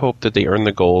really hope that they earn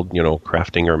the gold,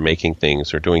 crafting or making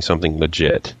things or doing something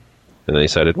legit. And they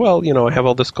decided, well, I have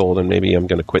all this gold and maybe I'm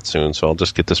going to quit soon, so I'll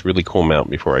just get this really cool mount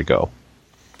before I go.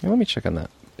 Yeah, let me check on that.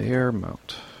 Bear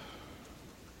mount.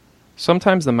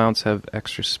 Sometimes the mounts have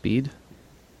extra speed,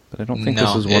 but I don't think no,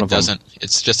 this is one it of them. doesn't.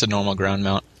 It's just a normal ground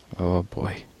mount. Oh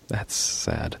boy, that's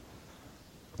sad.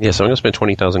 Yeah, so I'm going to spend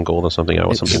 20,000 gold on something. I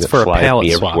want something It's that for a flies pallet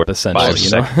me swap, everywhere. essentially. You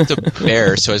know? It's a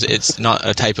bear, so it's not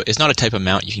a type of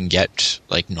mount you can get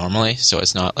like normally. So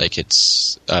it's not like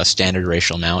it's a standard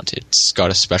racial mount. It's got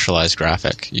a specialized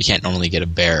graphic. You can't normally get a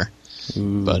bear,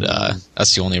 but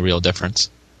that's the only real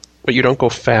difference. But you don't go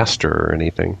faster or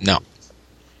anything. No.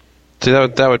 See,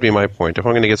 that would be my point. If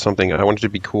I'm going to get something, I want it to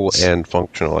be cool and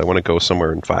functional. I want to go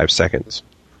somewhere in 5 seconds.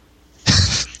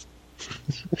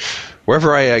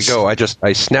 Wherever I go,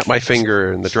 I snap my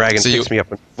finger and the dragon picks me up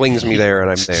and flings me there,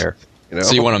 and I'm there. You know?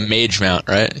 So you want a mage mount,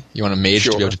 right? You want a mage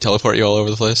to be able to teleport you all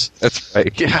over the place? That's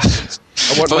right. Yeah. If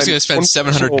I was going to spend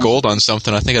 700 gold on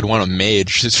something, I think I'd want a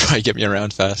mage to try to get me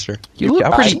around faster. You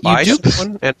look pretty.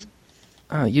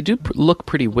 You do look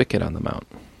pretty wicked on the mount.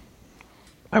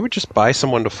 I would just buy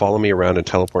someone to follow me around and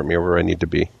teleport me where I need to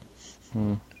be.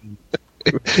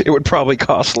 It would probably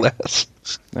cost less.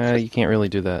 You can't really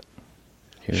do that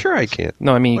here. Sure I can.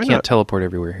 No, I mean, you Why can't not? teleport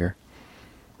everywhere here.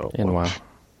 Oh, WoW.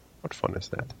 What fun is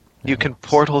that? You can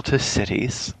portal to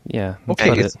cities. Yeah. Okay,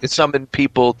 but It's summon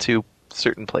people to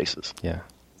certain places. yeah.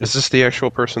 Is this the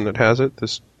actual person that has it?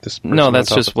 This person No, on that's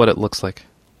top just what it looks like.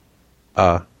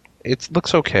 It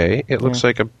looks okay. It looks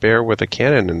like a bear with a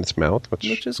cannon in its mouth,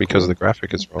 Which is because cool. the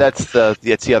graphic is wrong. It's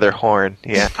the other horn.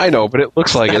 Yeah. I know, but it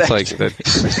looks like it's like that.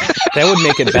 That would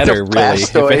make it better, really,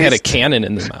 if it had a Blastoise. cannon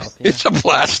in the mouth. Yeah. It's a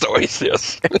Blastoise,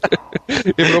 yes.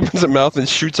 If it opens its mouth and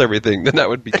shoots everything, then that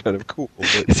would be kind of cool.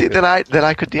 But, See, then I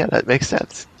could. Yeah, that makes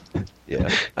sense. yeah.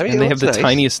 I mean, And they it have the looks nice.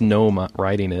 tiniest gnome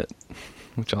riding it,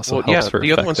 which also Well, helps yeah, for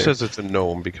the other effect one there. says it's a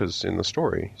gnome because in the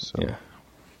story. So. Yeah.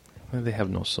 Well, they have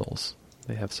no souls.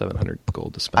 They have 700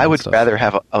 gold to spend. I on would stuff. rather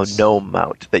have a gnome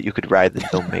mount that you could ride than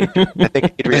gnome mage. I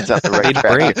think Adrian's on the right They'd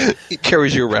track. break. He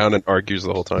carries you around and argues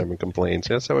the whole time and complains.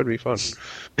 Yes, that would be fun.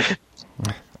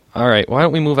 All right, why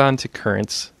don't we move on to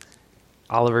currents?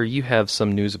 Oliver, you have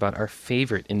some news about our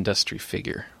favorite industry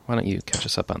figure. Why don't you catch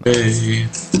us up on that? Hey.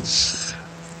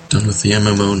 Done with the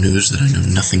MMO news that I know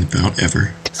nothing about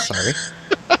ever. Sorry.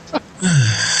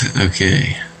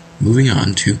 Okay, moving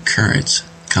on to currents.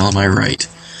 Column I write.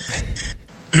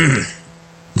 In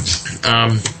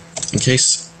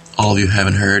case all of you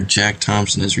haven't heard, Jack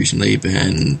Thompson has recently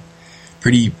been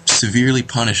pretty severely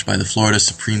punished by the Florida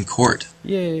Supreme Court.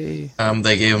 Yay.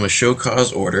 They gave him a show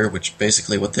cause order, which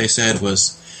basically what they said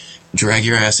was, drag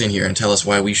your ass in here and tell us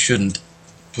why we shouldn't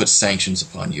put sanctions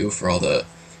upon you for all the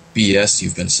BS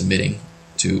you've been submitting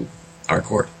to our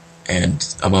court. And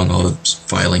among all the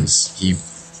filings, he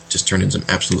just turned in some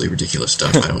absolutely ridiculous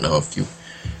stuff. I don't know if you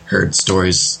heard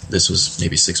stories, this was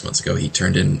maybe 6 months ago, he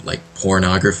turned in like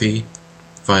pornography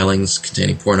filings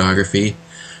containing pornography.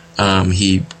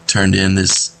 He turned in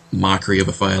this mockery of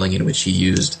a filing in which he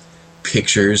used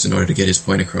pictures in order to get his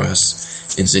point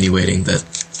across, insinuating that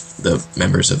the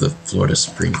members of the Florida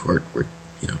Supreme Court were,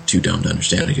 too dumb to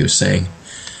understand what he was saying.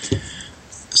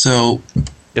 So,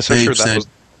 Yes, I'm they sure that said, was.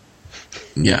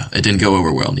 yeah, it didn't go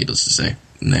over well, needless to say.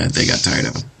 And they got tired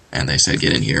of him. And they said,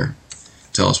 get in here,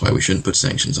 tell us why we shouldn't put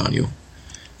sanctions on you.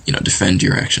 Defend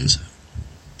your actions.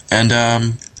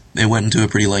 And they went into a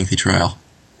pretty lengthy trial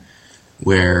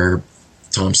where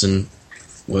Thompson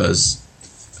was,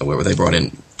 where they brought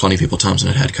in plenty of people Thompson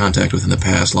had contact with in the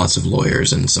past, lots of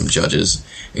lawyers and some judges,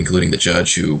 including the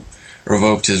judge who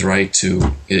revoked his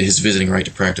visiting right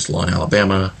to practice law in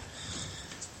Alabama.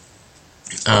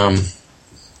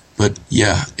 But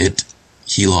yeah,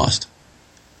 he lost.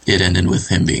 It ended with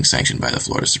him being sanctioned by the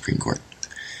Florida Supreme Court.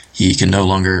 He can no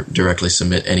longer directly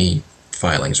submit any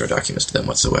filings or documents to them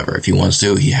whatsoever. If he wants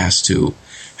to, he has to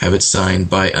have it signed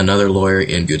by another lawyer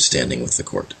in good standing with the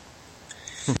court.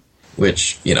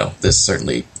 Which, this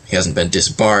certainly, he hasn't been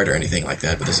disbarred or anything like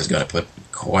that, but this is going to put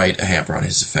quite a hamper on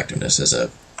his effectiveness as a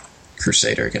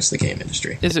crusader against the game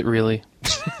industry. Is it really?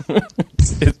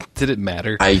 Did it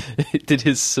matter? Did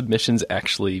his submissions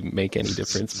actually make any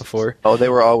difference before? Oh, they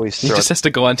were always He thrown. just has to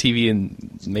go on TV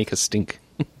and make a stink.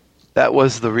 That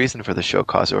was the reason for the show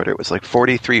cause order. It was like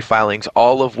 43 filings,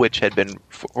 all of which had been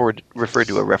referred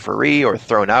to a referee or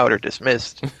thrown out or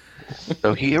dismissed.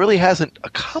 So he really hasn't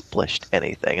accomplished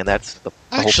anything, and that's the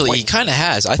whole Actually, point. he kind of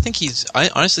has. I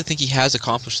honestly think he has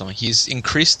accomplished something. He's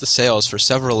increased the sales for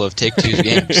several of Take-Two's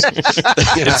games.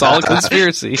 It's all a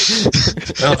conspiracy.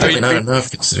 Well, probably not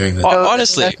enough considering that.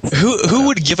 Honestly, who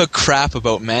would give a crap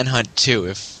about Manhunt 2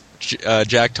 if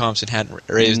Jack Thompson hadn't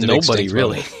raised a big Nobody, stink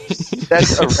really. about it?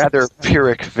 That's a rather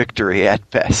Pyrrhic victory at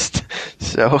best.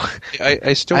 So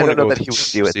I still I want to don't know go that he would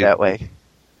through do it see that way.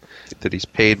 That he's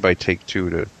paid by Take-Two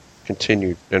to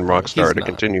continue, and Rockstar He's to not.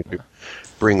 continue to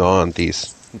bring on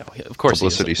these No, of course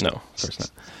publicity. he isn't. No, of course not.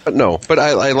 But no, but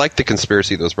I like the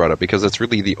conspiracy that was brought up because that's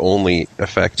really the only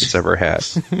effect it's ever had.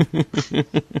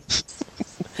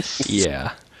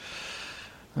 Yeah.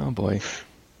 Oh boy.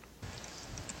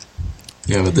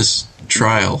 Yeah, but this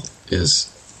trial is...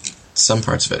 Some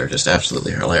parts of it are just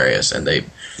absolutely hilarious, and they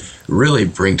really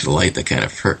bring to light the kind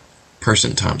of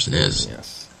person Thompson is.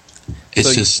 Yes. It's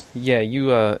So, just... Yeah,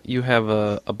 you have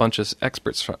a bunch of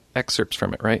excerpts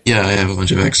from it, right? Yeah, I have a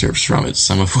bunch of excerpts from it,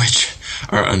 some of which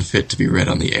are unfit to be read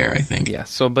on the air, I think. Yeah.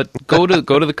 So, but go to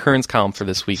the Kearns column for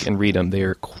this week and read them. They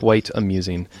are quite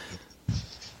amusing.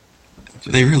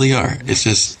 They really are. It's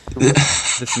just...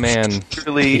 This man,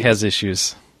 Really- he has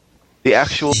issues. The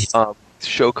actual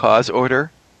show cause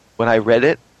order, when I read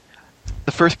it,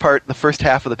 the first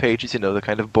half of the page is, the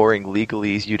kind of boring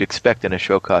legalese you'd expect in a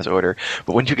show cause order.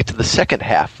 But when you get to the second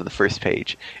half of the first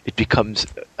page, it becomes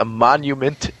a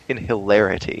monument in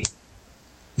hilarity.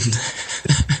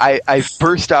 I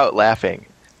burst out laughing,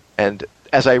 and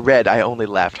as I read, I only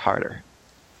laughed harder.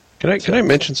 Can I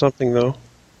mention something though?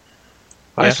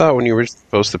 I Yeah. thought when you originally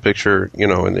posted the picture,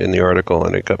 in the article,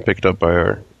 and it got picked up by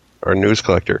our news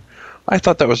collector, I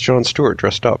thought that was Jon Stewart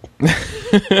dressed up.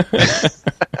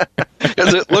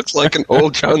 Because it looks like an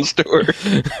old Jon Stewart.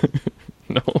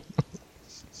 No.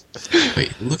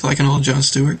 Wait, look like an old Jon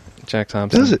Stewart? Jack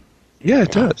Thompson. Does it? Yeah,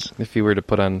 it does. If he were to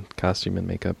put on costume and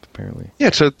makeup, apparently. Yeah,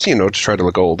 so to try to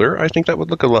look older, I think that would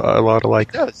look a lot alike.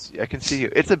 It does. I can see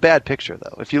you. It's a bad picture,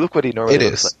 though. If you look what he normally It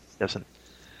looks is. like, he doesn't.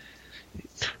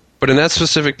 But in that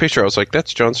specific picture, I was like,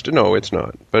 "That's Jon Stewart." No, it's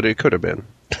not, but it could have been.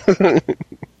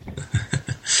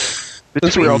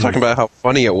 Since we were all talking about how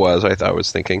funny it was, I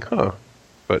was thinking,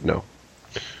 but no.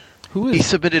 Who He is?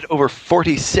 submitted over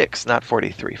 46, not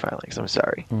 43 filings. I'm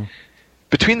sorry.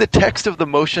 Between the text of the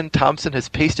motion, Thompson has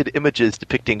pasted images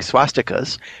depicting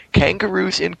swastikas,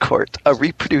 kangaroos in court, a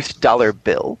reproduced dollar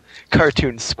bill,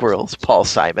 cartoon squirrels, Paul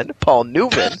Simon, Paul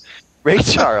Newman, Ray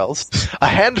Charles, a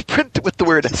handprint with the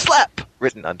word slap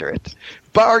written under it,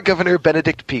 Bar Governor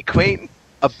Benedict P. Quain,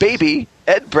 a baby,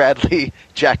 Ed Bradley,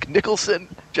 Jack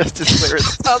Nicholson, Justice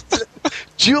Clarence Thompson,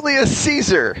 Julius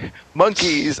Caesar,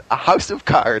 monkeys, a house of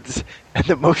cards, and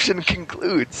the motion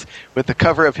concludes with the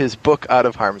cover of his book Out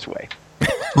of Harm's Way.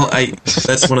 Well,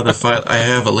 that's one of the I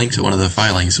have a link to one of the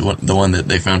filings, the one that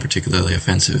they found particularly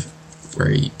offensive, where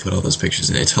he put all those pictures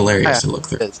in. It's hilarious to look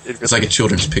through. It's like a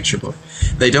children's picture book.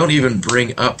 They don't even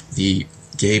bring up the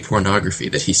gay pornography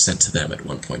that he sent to them at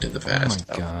one point in the Oh past.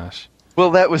 my gosh.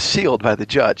 Well, that was sealed by the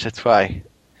judge. That's why.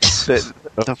 So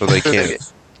they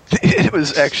can't. It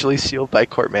was actually sealed by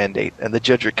court mandate, and the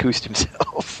judge recused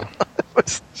himself.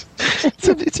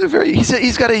 It's a very.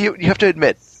 He's got a. You have to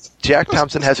admit, Jack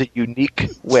Thompson has a unique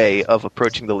way of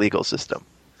approaching the legal system.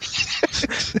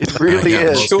 It really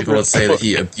is. Most people would say that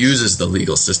he abuses the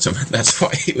legal system, and that's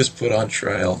why he was put on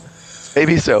trial.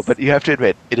 Maybe so, but you have to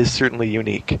admit, it is certainly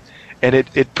unique. And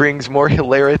it brings more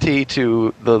hilarity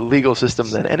to the legal system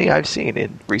than any I've seen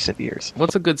in recent years.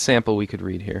 What's a good sample we could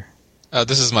read here?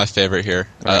 This is my favorite here.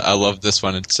 I love this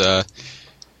one. It's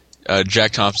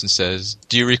Jack Thompson says,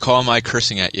 "Do you recall my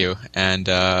cursing at you?" And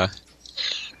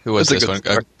who was That's a this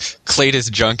good one? Cletus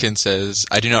Junkin says,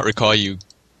 "I do not recall you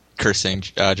cursing."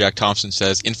 Jack Thompson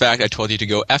says, "In fact, I told you to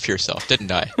go F yourself,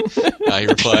 didn't I?" He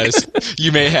replies,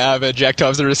 "You may have." And Jack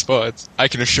Thompson responds, "I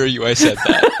can assure you I said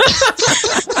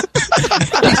that."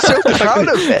 He's so proud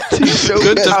of it. He's so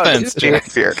Good proud of defense, it.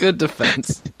 Jack. Good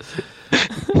defense.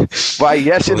 Why,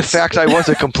 yes, in fact, I was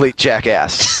a complete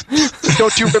jackass.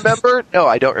 Don't you remember? No,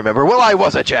 I don't remember. Well, I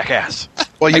was a jackass.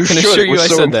 Well, I you can should. assure It you was I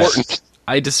so said important. that.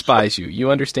 I despise you. You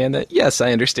understand that? Yes,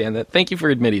 I understand that. Thank you for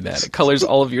admitting that. It colors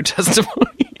all of your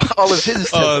testimony. All of his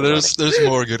Oh, testimony. there's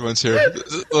more good ones here.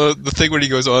 The thing when he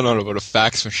goes on about a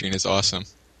fax machine is awesome.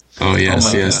 Oh, yes,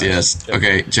 Oh my yes, God. yes.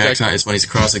 Okay, Jackson is when he's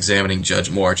cross-examining Judge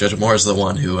Moore. Judge Moore is the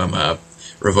one who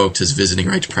revoked his visiting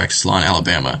right to practice law in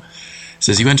Alabama.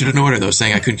 Says, "You entered an order, though,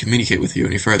 saying I couldn't communicate with you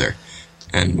any further."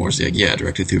 And Moore's like, "Yeah,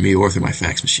 directed through me or through my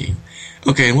fax machine."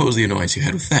 "Okay, and what was the annoyance you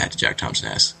had with that?" Jack Thompson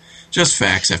asks. "Just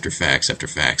fax after fax after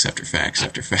fax after fax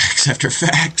after fax after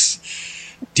fax."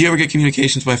 "Do you ever get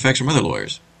communications by fax from other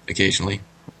lawyers?" "Occasionally."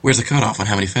 "Where's the cutoff on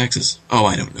how many faxes?" "Oh,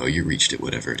 I don't know. You reached it,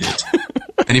 whatever it is."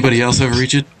 "Anybody else ever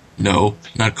reach it?" "No,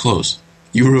 not close.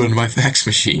 You ruined my fax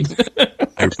machine."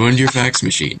 "I ruined your fax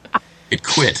machine. It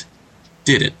quit."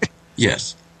 "Did it?"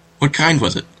 "Yes." "What kind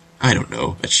was it?" "I don't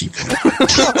know. A cheap one."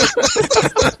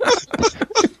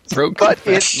 Broke But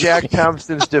in Jack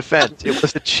Thompson's defense, it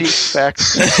was a cheap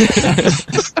fax.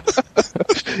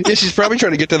 Yeah, she's probably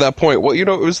trying to get to that point. Well, it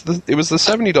was the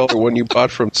 $70 one you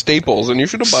bought from Staples, and you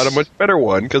should have bought a much better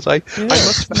one because I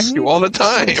must fax you all the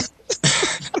time.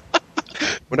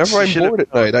 Whenever I'm bored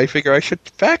at night, I figure I should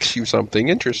fax you something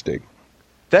interesting.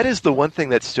 That is the one thing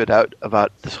that stood out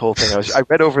about this whole thing. I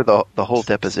read over the whole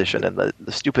deposition and the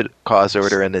stupid cause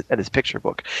order and his picture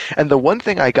book. And the one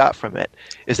thing I got from it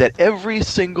is that every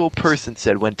single person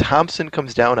said when Thompson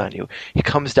comes down on you, he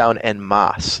comes down en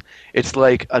masse. It's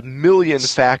like 1 million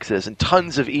faxes and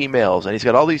tons of emails, and he's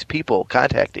got all these people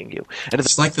contacting you. And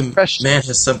It's like the man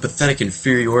has some pathetic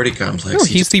inferiority complex. No,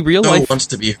 he's the real life. Wants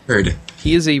to be heard.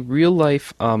 He is a real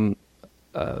life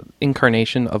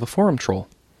incarnation of a forum troll.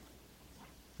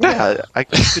 Yeah, I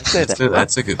could say that.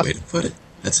 That's a good way to put it.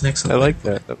 That's an excellent. I way like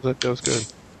to put that. That was good.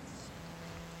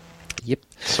 Yep.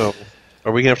 So,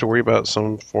 are we gonna have to worry about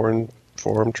some forum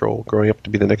troll growing up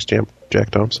to be the next Jack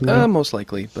Thompson? Most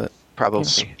likely, but Probably.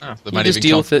 you just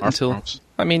deal with it until.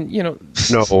 I mean, No,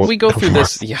 we go through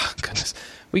this. Yeah, goodness,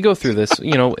 we go through this.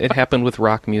 It happened with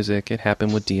rock music. It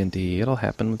happened with D&D. It'll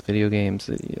happen with video games.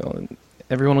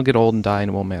 Everyone will get old and die, and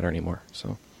it won't matter anymore.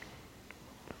 So,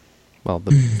 well,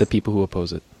 the people who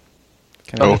oppose it.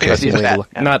 Kind of Okay, depressing way to that. look.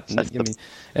 Yeah, Not, that's the-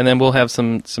 and then we'll have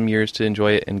some years to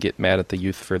enjoy it and get mad at the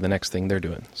youth for the next thing they're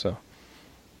doing. So,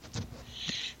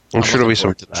 I'm sure there'll be some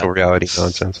looking forward to that. virtual reality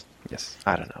nonsense. yes.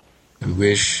 I don't know. I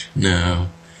wish. No.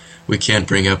 We can't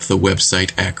bring up the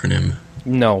website acronym.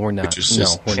 No, we're not. Which is No,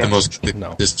 just we're the not. most.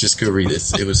 No. Just go read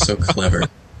it. It was so clever.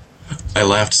 I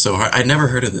laughed so hard. I'd never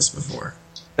heard of this before.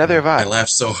 Neither have I I. laughed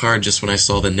so hard just when I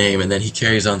saw the name, and then he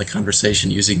carries on the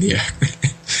conversation using the acronym.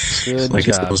 Good Like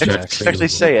it's job, the most Jack. Jack. Actually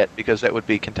say it, because that would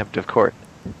be contempt of court.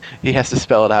 He has to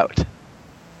spell it out.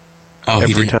 Oh,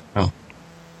 he Every didn't. time. Oh.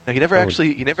 No, he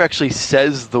never actually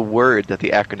says the word that the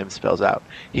acronym spells out.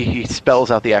 He spells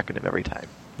out the acronym every time.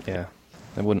 Yeah,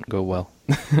 that wouldn't go well.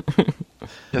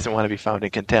 Doesn't want to be found in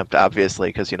contempt, obviously,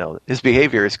 because his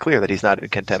behavior is clear that he's not in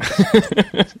contempt.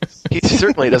 He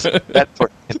certainly doesn't do that for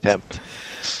contempt.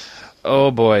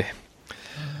 Oh boy.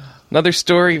 Another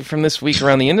story from this week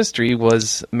around the industry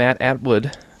was Matt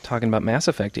Atwood talking about Mass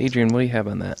Effect. Adrian, what do you have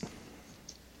on that?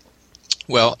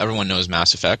 Well, everyone knows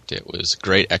Mass Effect. It was a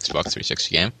great Xbox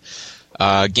 360 game.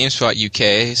 GameSpot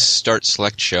UK Start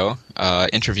Select Show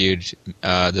interviewed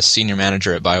the senior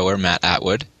manager at BioWare, Matt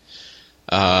Atwood,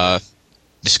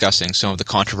 discussing some of the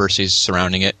controversies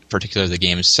surrounding it, particularly the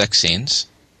game's sex scenes,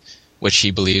 which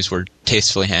he believes were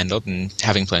tastefully handled, and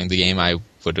having played the game, I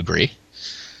would agree.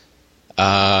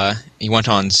 He went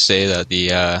on to say that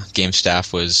the game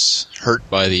staff was hurt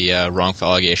by the wrongful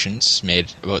allegations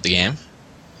made about the game,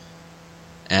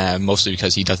 mostly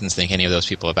because he doesn't think any of those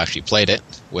people have actually played it,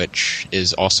 which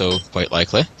is also quite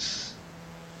likely.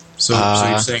 So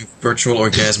you're saying virtual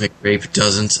orgasmic rape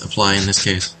doesn't apply in this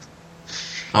case?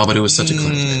 Oh, but it was such a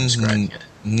clever way of describing it.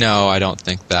 No, I don't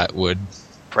think that would.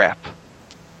 Crap.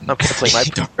 I'm canceling my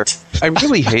paper. I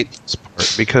really hate this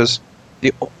part because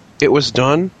it was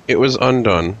done, it was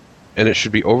undone, and it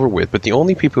should be over with. But the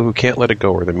only people who can't let it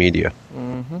go are the media.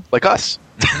 Like us.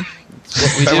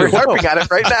 We We're do. harping on it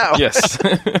right now. Yes.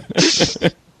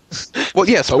 Well,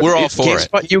 yes, But we're all for it.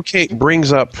 GameSpot UK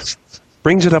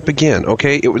brings it up again.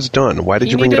 Okay, it was done. Why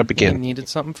did you bring it up He again? needed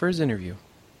something for his interview.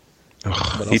 What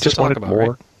He else just to talk wanted about, more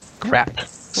right? crap.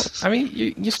 I mean,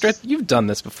 you've done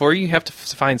this before. You have to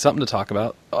find something to talk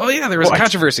about. Oh yeah, there was a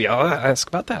controversy. I'll ask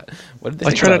about that. What did they I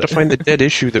think try not about to it? find the dead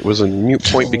issue that was a mute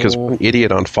point because one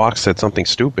idiot on Fox said something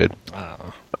stupid.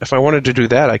 If I wanted to do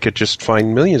that, I could just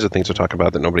find millions of things to talk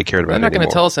about that nobody cared about They're not going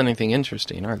anymore. to tell us anything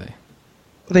interesting, are they?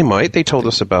 They might. They told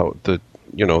us about the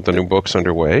new books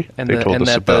underway. And They told us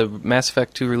that the about Mass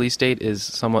Effect 2 release date is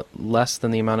somewhat less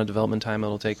than the amount of development time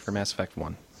it'll take for Mass Effect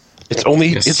 1.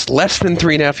 it's less than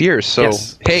 3.5 years. So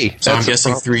Yes. hey, So I'm that's a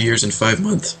guessing problem. 3 years and 5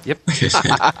 months. Yep. Okay.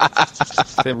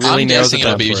 It really I'm nails guessing it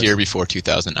it'll down be for here us. before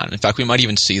 2009. In fact, we might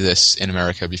even see this in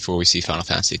America before we see Final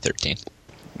Fantasy 13.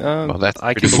 Well, that's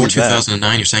I can pretty Before believe that.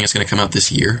 2009, you're saying it's going to come out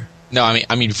this year? No,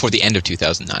 I mean before the end of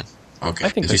 2009. Okay. I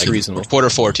think If you that's said- reasonable. Quarter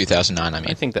 4 2009, I I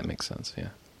mean. think that makes sense, yeah.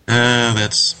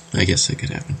 I guess it could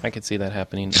happen. I could see that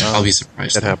happening. I'll be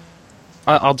surprised. that though. happened.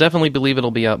 I'll definitely believe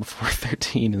it'll be out before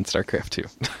 13 in StarCraft 2.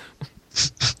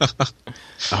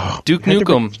 Oh, Duke had to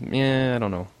be- Nukem. Yeah, I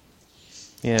don't know.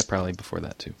 Yeah, probably before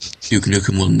that, too. Duke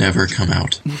Nukem will never come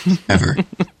out. Ever.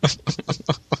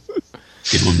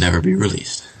 It will never be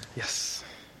released. Yes.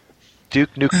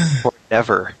 Duke Nukem for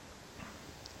never.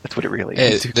 That's what it really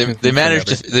is. They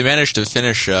managed to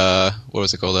finish what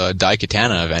was it called,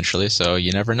 Daikatana eventually, so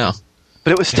you never know.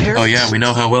 But it was terrible. Oh yeah, we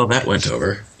know how well that went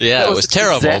over. Yeah, That it was was a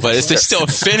terrible, disaster. but they still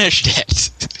finished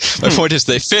it. My point is,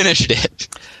 they finished it.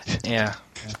 Yeah.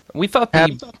 We thought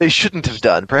Perhaps they shouldn't have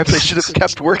done. Perhaps they should have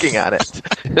kept working on it.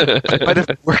 It might have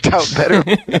worked out better.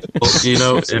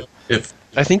 Well, if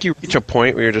I think you reach a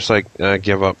point where you're just like,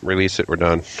 give up, release it, we're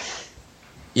done.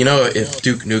 if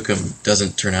Duke Nukem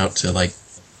doesn't turn out to like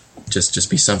just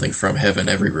be something from heaven,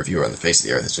 every reviewer on the face of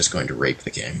the earth is just going to rape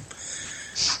the game.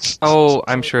 Oh,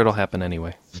 I'm sure it'll happen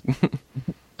anyway.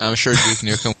 I'm sure Duke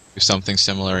Nukem will do something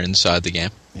similar inside the game.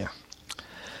 Yeah.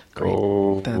 Great.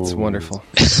 Oh. That's wonderful.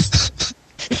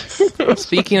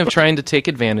 Speaking of trying to take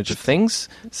advantage of things,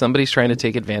 somebody's trying to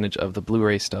take advantage of the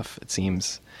Blu-ray stuff, it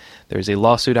seems. There's a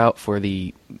lawsuit out for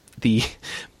a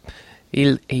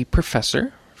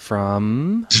professor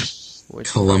from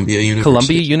Columbia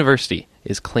University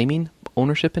is claiming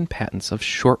ownership and patents of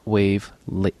shortwave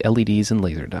LEDs and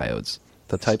laser diodes,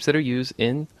 the types that are used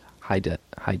in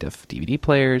high-def DVD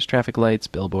players, traffic lights,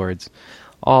 billboards,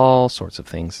 all sorts of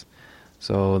things.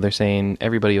 So they're saying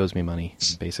everybody owes me money,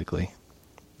 basically.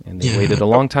 And they waited a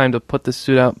long time to put this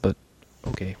suit out, but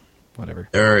okay, whatever.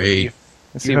 Let's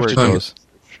see where it goes.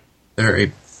 There are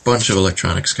a bunch of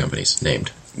electronics companies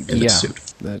named in this suit.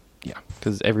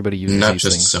 Because everybody uses not these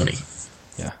just things. Sony.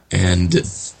 Yeah. And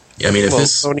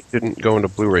Sony didn't go into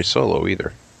Blu-ray solo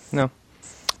either. No.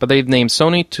 But they've named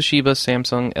Sony, Toshiba,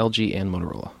 Samsung, LG, and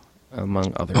Motorola,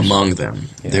 among others. Among them.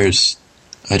 Yeah.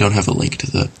 I don't have a link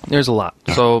to the... There's a lot.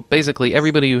 So basically,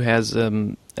 everybody who has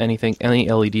any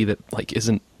LED that like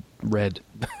isn't red,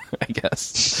 I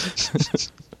guess.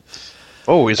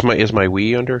 Oh, is my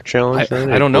Wii under challenge?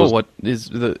 I don't know. What is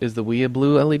the Wii a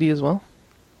blue LED as well?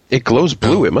 It glows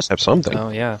blue. It must have something. Oh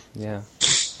yeah.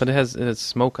 But it has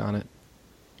smoke on it.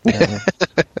 Yeah.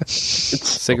 It's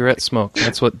cigarette smoke.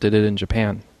 That's what did it in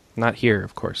Japan. Not here,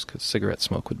 of course, because cigarette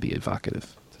smoke would be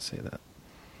evocative to say that.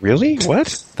 Really?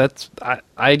 What?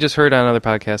 I just heard on another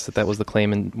podcast that was the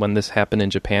claim when this happened in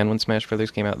Japan when Smash Brothers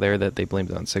came out there, that they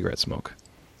blamed it on cigarette smoke.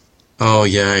 Oh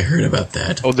yeah, I heard about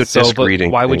that. Oh, the disc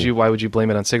reading. Why would you blame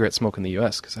it on cigarette smoke in the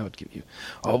U.S.? Because that would give you.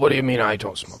 Oh, what do you mean I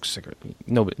don't smoke cigarette?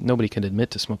 Nobody can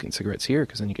admit to smoking cigarettes here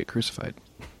because then you get crucified.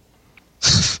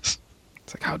 It's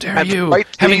like, how dare you?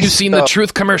 Haven't you seen the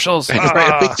Truth commercials? Those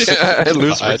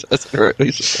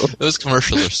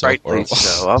commercials are so horrible.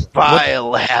 So, a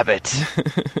vile habit.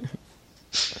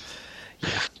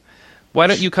 Why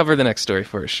don't you cover the next story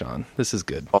for us, Sean? This is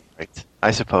good. All right. I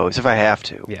suppose, if I have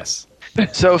to. Yes.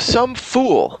 So, some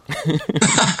fool. Begin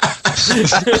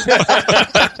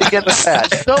with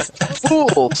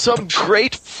that. Some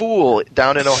great fool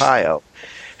down in Ohio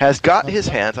has got his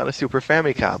hands on a Super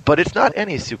Famicom, but it's not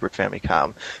any Super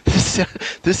Famicom.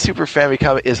 This Super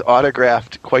Famicom is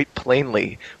autographed quite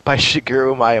plainly by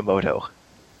Shigeru Miyamoto.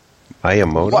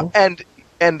 Miyamoto?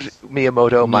 And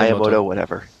Miyamoto,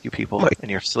 whatever, you people and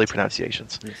your silly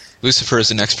pronunciations. Yes. Lucifer is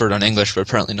an expert on English, but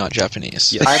apparently not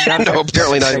Japanese. Yes. I'm not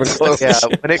apparently not even close. Yeah,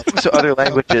 when it comes to other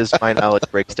languages, my knowledge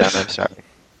breaks down. I'm sorry.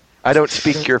 I don't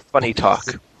speak your funny talk.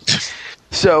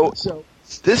 So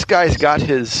this guy's got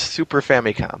his Super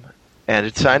Famicom, and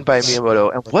it's signed by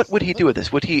Miyamoto. And what would he do with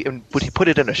this? Would he put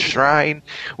it in a shrine?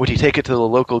 Would he take it to the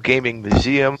local gaming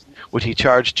museum? Would he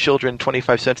charge children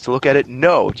 25 cents to look at it?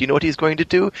 No. Do you know what he's going to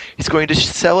do? He's going to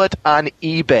sell it on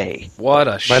eBay. What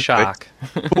a shock.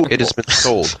 It has been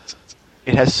sold.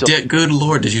 It has sold. Yeah, good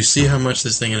lord, did you see how much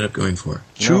this thing ended up going for?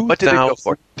 No. What did it go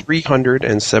for?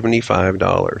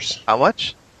 $2,375. How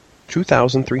much?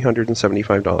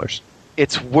 $2,375.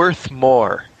 It's worth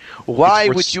more. Why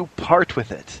would you part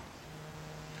with it?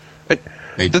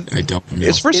 I don't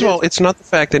know. First of all, it's not the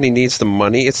fact that he needs the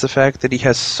money, it's the fact that he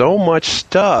has so much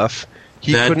stuff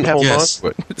he couldn't hold on to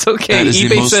it. It's okay. That is eBay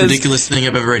the most says, ridiculous thing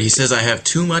I've ever read. He says, I have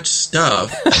too much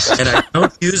stuff, and I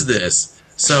don't use this.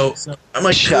 So, I'm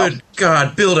like, good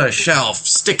God, build a shelf.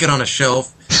 Stick it on a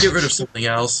shelf. Get rid of something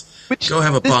else. Go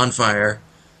have a bonfire.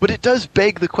 But it does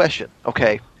beg the question,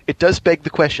 okay? It does beg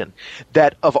the question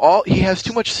that he has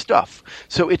too much stuff.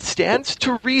 So it stands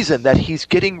to reason that he's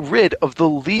getting rid of the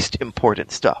least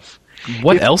important stuff.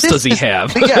 What else does he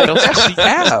have? Yeah,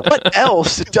 what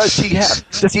else does he have?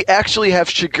 Does he actually have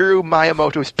Shigeru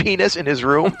Miyamoto's penis in his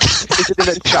room? Is it in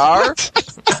a jar?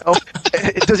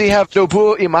 Does he have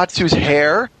Nobuo Uematsu's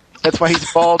hair? That's why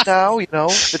he's bald now,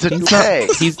 It's a toupee.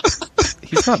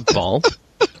 He's not bald.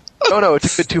 No,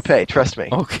 it's a good toupee, trust me.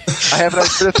 Okay. I have it on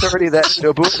good authority that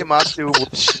Nobuo Uematsu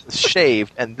was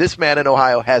shaved, and this man in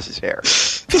Ohio has his hair.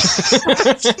 So,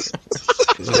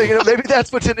 maybe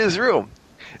that's what's in his room.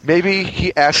 Maybe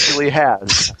he actually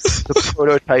has the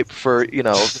prototype for,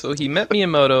 So he met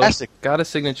Miyamoto, got a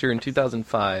signature in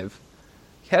 2005,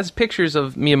 has pictures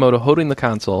of Miyamoto holding the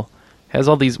console, has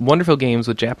all these wonderful games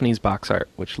with Japanese box art,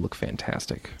 which look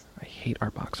fantastic. I hate our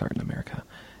box art in America.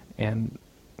 And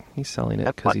he's selling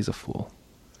it because he's a fool.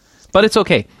 But it's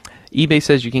okay. eBay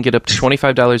says you can get up to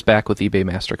 $25 back with eBay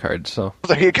MasterCard. So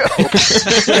there you go. You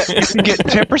can get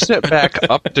 10% back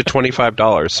up to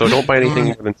 $25, so don't buy anything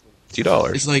more than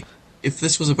 $50. It's like, if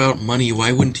this was about money,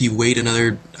 why wouldn't he wait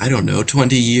another, I don't know,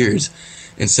 20 years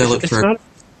and sell it for...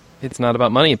 It's not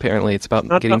about money, apparently. It's about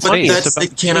getting But space. that's,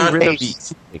 it cannot be.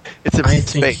 It's about I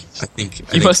space.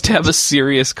 think You must have a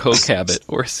serious coke habit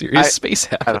or a serious space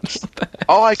habit.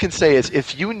 All I can say is,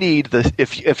 if you need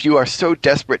if you are so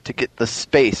desperate to get the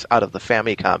space out of the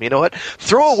Famicom, you know what?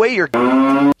 Throw away your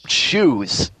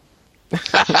shoes.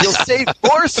 You'll save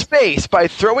more space by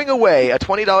throwing away a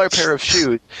 $20 pair of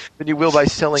shoes than you will by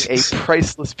selling a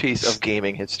priceless piece of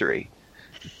gaming history.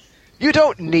 You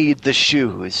don't need the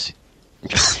shoes.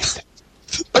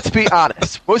 Let's be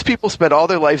honest. Most people spend all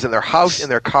their lives in their house, in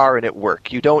their car, and at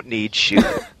work. You don't need shoes.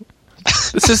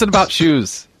 This isn't about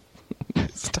shoes.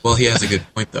 Well, he has a good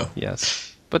point, though.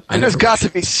 Yes. But And there's got to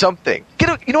be something. You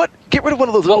know what? Get rid of one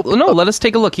of those well, little... no, let us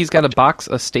take a look. He's got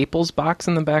a Staples box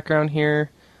in the background here.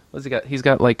 What's he got? He's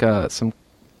got like some...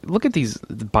 Look at these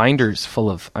binders full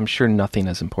of, I'm sure, nothing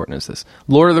as important as this.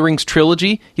 Lord of the Rings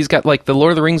trilogy. He's got like the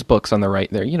Lord of the Rings books on the right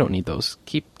there. You don't need those.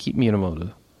 Keep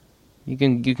Miyamoto. You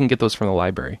can get those from the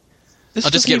library.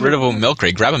 I'll just get rid of a milk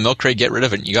crate. Grab a milk crate, get rid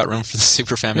of it, and you got room for the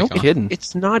Super Famicom. No kidding.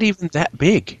 It's not even that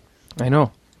big. I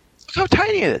know. Look how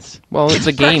tiny it is. Well,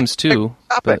 the games too.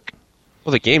 But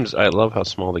Well, the games, I love how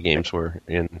small the games were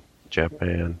in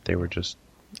Japan. They were just...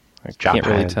 I can't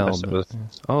really tell. It was-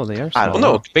 Oh, they are I small. don't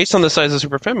Well, no, based on the size of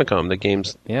Super Famicom, the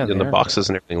games Yeah, and they the are. boxes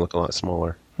and everything look a lot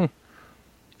smaller.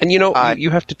 And you know, you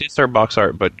have to diss our box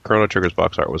art, but Chrono Trigger's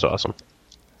box art was awesome.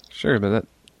 Sure, but that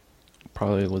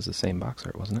probably was the same box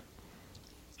art, wasn't it?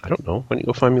 I don't know. Why don't you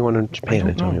go find me one in I Japan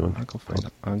and don't tell me know. one? I'll go find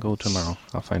out. I'll go tomorrow.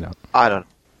 I'll find out. I don't know.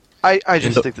 I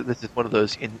just So- think that this is one of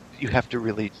those... you have to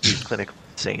really be clinically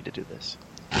insane to do this.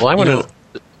 Well, I want You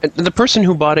to... The person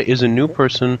who bought it is a new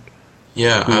person.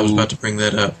 Yeah, I was about to bring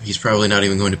that up. He's probably not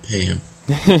even going to pay him.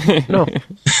 No.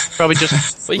 Probably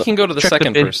just... But you can go to the check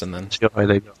second bid, person then. see how high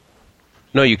they go.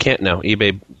 No, you can't now.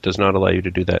 eBay does not allow you to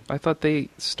do that. I thought they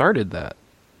started that.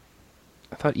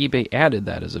 I thought eBay added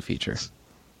that as a feature.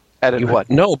 Added what?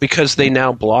 No, because they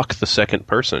now block the second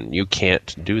person. You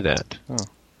can't do that.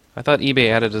 I thought eBay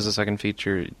added as a second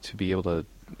feature to be able to,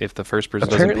 if the first person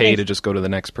doesn't Apparently- pay, to just go to the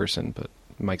next person. But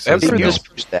Mike says Every no. this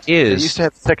They is... used to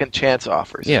have second chance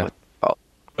offers. Yeah.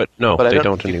 But no, But I they don't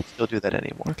don't think you anymore. can still do that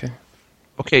anymore. Okay.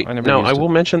 Okay, I never now used I it. will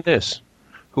mention this.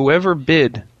 Whoever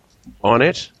bid on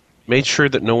it made sure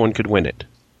that no one could win it.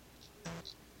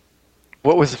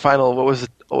 What was the final... What was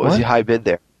What? the high bid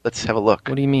there? Let's have a look.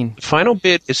 What do you mean? The final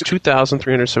bid is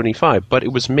 $2,375, but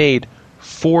it was made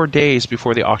 4 days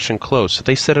before the auction closed. So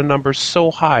they set a number so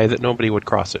high that nobody would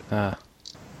cross it.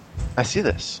 I see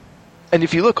this. And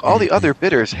if you look, all the other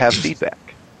bidders have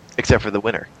feedback, except for the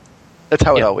winner. That's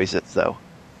how it Yeah. always is, though.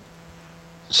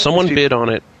 Someone If you- bid on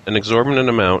it an exorbitant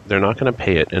amount, they're not going to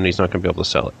pay it, and he's not going to be able to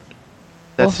sell it.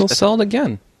 Well, That's, he'll sell it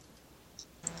again.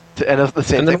 and the same And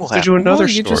thing then will we'll do happen. another Well,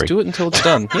 you just story. do it until it's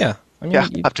done. Yeah. I mean, Yeah,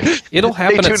 it'll Stay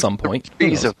happen tuned at some for point. Who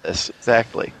degrees knows? of this,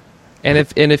 exactly. And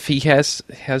if he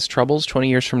has troubles 20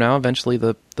 years from now, eventually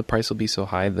the price will be so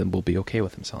high that we'll be okay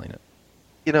with him selling it.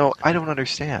 You know, I don't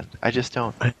understand. I just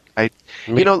don't.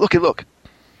 You know, look.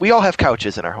 We all have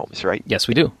couches in our homes, right? Yes,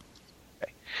 we do.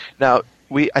 Now,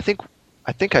 I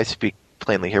think I speak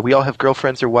plainly here. We all have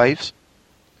girlfriends or wives.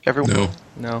 Everyone? No.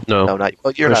 No. No, No, not.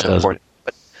 Well, you're Chris not doesn't. important,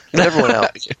 but everyone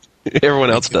else. Everyone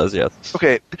else does, yes.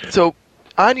 Okay, so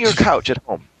on your couch at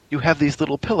home, you have these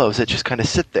little pillows that just kind of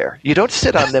sit there. You don't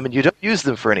sit on them and you don't use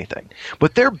them for anything,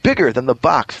 but they're bigger than the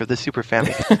box for the Super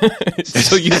Famicom.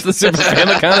 So use the Super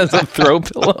Famicom as a throw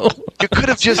pillow. You could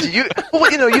have just used.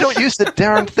 Well, you know, you don't use the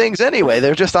darn things anyway.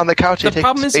 They're just on the couch. The They take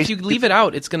problem is space. if you leave it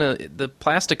out, the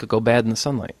plastic could go bad in the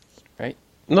sunlight, right?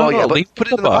 No, yeah, but leave put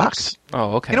it in the box.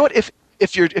 Oh, okay. You know what?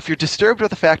 If you're disturbed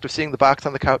with the fact of seeing the box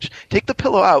on the couch, take the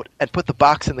pillow out and put the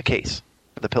box in the case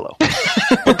for the pillow.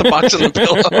 Put the box in the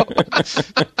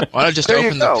pillow. Why not just There you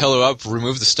open the go. pillow up,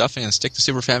 remove the stuffing, and stick the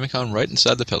Super Famicom right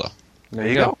inside the pillow? There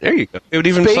you go. There you go. It would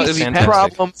even Space it'd be fantastic.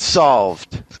 problem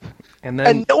solved. And then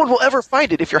And no one will ever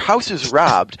find it. If your house is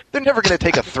robbed, they're never going to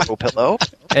take a throw pillow.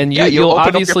 and Yeah, you'll you'll open up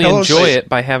your obviously pillow enjoy safe. it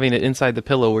by having it inside the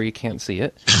pillow where you can't see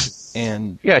it.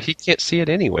 And Yeah, he can't see it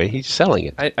anyway. He's selling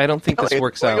it. I don't think No, this it's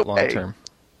works going out long away. term.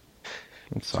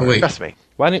 I'm Oh, sorry. wait. Trust me.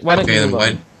 Why don't Okay, you then move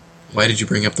on? why did you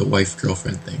bring up the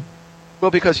wife-girlfriend thing? Well,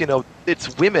 because, you know,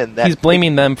 it's women that... He's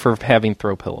blaming them for having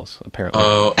throw pillows, apparently.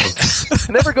 Oh, okay.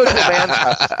 Never go to a man's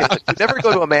house. Never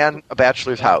go to a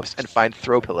bachelor's house and find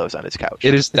throw pillows on his couch.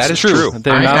 That is It's true.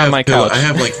 They're I not have on my pill- couch. I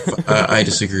have like I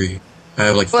disagree. I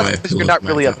have like Well, 5 that's because pillows you're not on my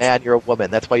really a couch. man, you're a woman.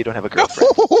 That's why you don't have a girlfriend.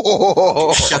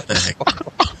 Shut the heck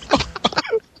up.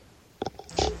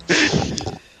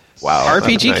 Wow.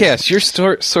 RPGCast, your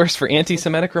source for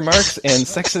anti-Semitic remarks and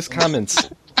sexist comments.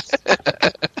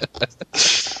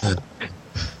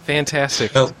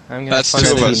 Fantastic. Well, I'm gonna That's have fun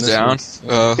two of editing us this down.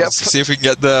 one. Yep. Let's see if we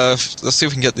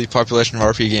can get the population of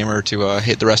RP Gamer to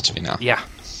hate the rest of you now. Yeah.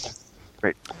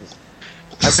 Great.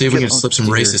 Let's see if we can Oh, slip some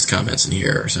dear. racist comments in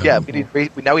here or something. Yeah, we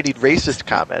need now we need racist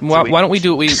comments. Why don't we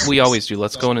do what we always do?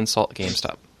 Let's go and insult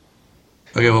GameStop.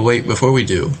 Okay, well, wait, before we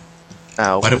do,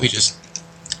 Now, why don't we just...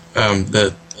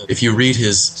 if you read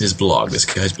his blog, this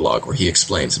guy's blog, where he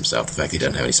explains himself, the fact he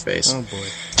doesn't have any space, Oh boy.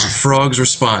 Frog's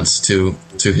response to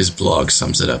his blog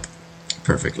sums it up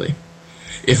perfectly.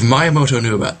 If Miyamoto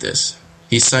knew about this,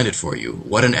 he signed it for you.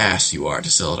 What an ass you are to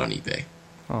sell it on eBay.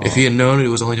 Aw. If he had known it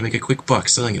was only to make a quick buck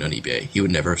selling it on eBay, he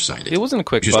would never have signed it. It wasn't a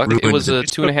quick Just buck. It ruined was a it.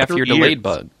 2.5-year delayed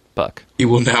buck. He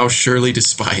will now surely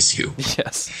despise you.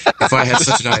 Yes. If I had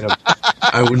such an item,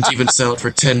 I wouldn't even sell it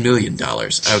for $10 million.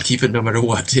 I would keep it no matter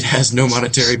what. It has no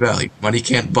monetary value. Money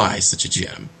can't buy such a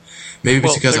gem. Maybe it's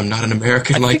Well, because I'm not an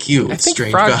American like you. I It's think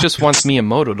strange Frog value. just wants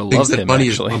Miyamoto to love Thinks that him, money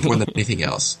actually. is more important than anything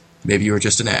else. Maybe you were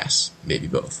just an ass. Maybe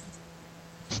both.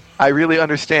 I really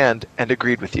understand and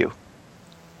agreed with you.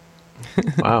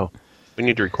 Wow. We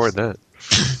need to record that.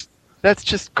 That's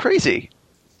just crazy.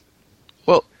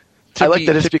 Well, I like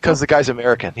that it's because the guy's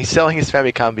American. He's selling his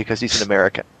Famicom because he's an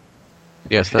American.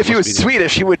 Yes, that If he must was be the-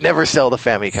 Swedish, he would never sell the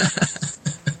Famicom.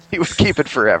 He would keep it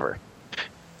forever.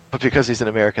 But because he's an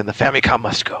American, the Famicom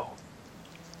must go.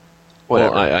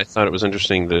 Whatever. Well, I thought it was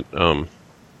interesting that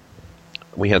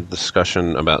we had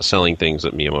discussion about selling things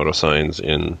that Miyamoto signs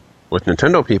in with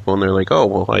Nintendo people, and they're like, "Oh,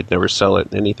 well, I'd never sell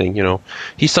it anything." You know,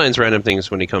 he signs random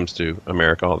things when he comes to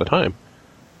America all the time.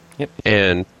 Yep.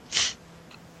 And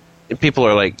people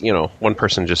are like, you know, one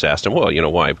person just asked him, "Well, you know,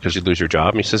 why? Because you lose your job?"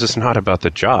 And he says, "It's not about the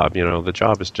job. You know, the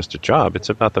job is just a job. It's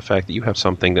about the fact that you have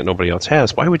something that nobody else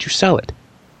has. Why would you sell it?"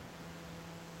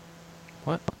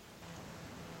 What?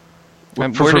 For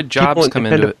Where did people jobs in come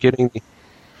Nintendo into it?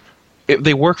 If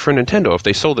they work for Nintendo. If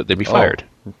they sold it, they'd be fired.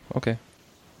 Okay.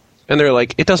 And they're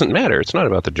like, it doesn't matter. It's not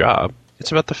about the job.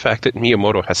 It's about the fact that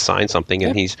Miyamoto has signed something and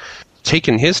Yep. he's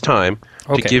taken his time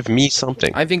Okay. to give me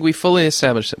something. I think we fully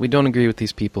established that we don't agree with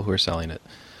these people who are selling it.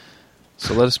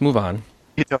 So let us move on.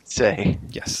 You don't say.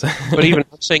 Yes. But even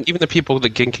I'm saying, even the people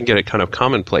that can get it kind of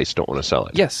commonplace don't want to sell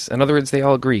it. Yes. In other words, they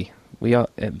all agree. They Yes.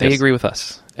 agree with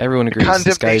us. Everyone agrees.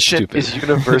 This guy is Condemnation stupid. is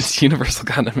universal. It's universal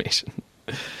condemnation.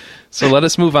 So let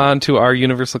us move on to our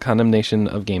universal condemnation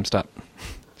of GameStop.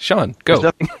 Sean, There's go.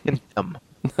 nothing in them.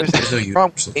 There's There's no nothing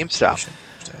wrong with universal GameStop.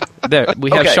 There,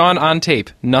 we have Okay. Sean on tape.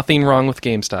 Nothing wrong with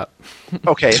GameStop.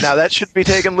 Okay, now that should be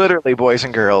taken literally, boys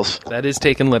and girls. That is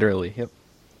taken literally. Yep.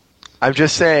 I'm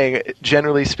just saying,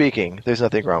 generally speaking, there's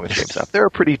nothing wrong with GameStop. They're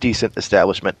a pretty decent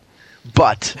establishment,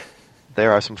 but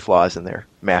there are some flaws in their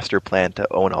master plan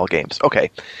to own all games. Okay,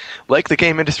 like the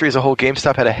game industry as a whole,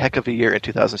 GameStop had a heck of a year in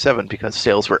 2007 because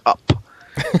sales were up.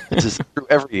 This is true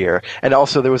every year. And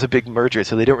also there was a big merger,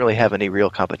 so they don't really have any real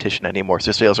competition anymore,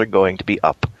 so sales are going to be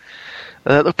up.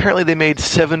 Apparently they made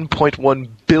 $7.1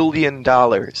 billion.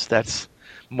 That's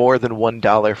more than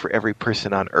 $1 for every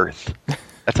person on Earth.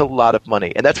 That's a lot of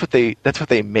money, and that's what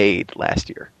they made last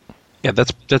year. Yeah,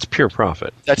 that's pure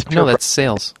profit. That's pure No, that's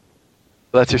sales.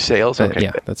 that's your sales. Okay,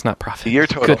 Yeah, that's not profit. The year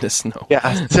total. Goodness, no. yeah,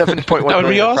 7.1. That would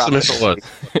be million awesome profit.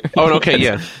 if it was. Oh, okay,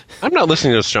 yeah. I'm not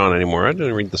listening to Sean anymore. I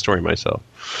didn't read the story myself.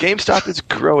 GameStop is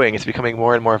growing. It's becoming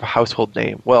more and more of a household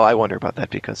name. Well, I wonder about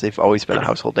that because they've always been a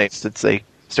household name since they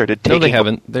started No, taking. they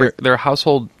haven't. They're a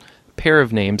household pair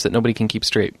of names that nobody can keep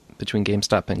straight between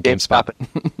GameStop and GameSpot.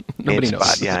 Nobody GameSpot,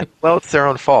 knows. yeah. Well, it's their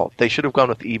own fault. They should have gone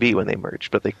with EB when they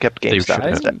merged, but they kept They GameStop should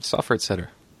have. instead. Software Etc.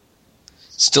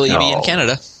 Still EB in No.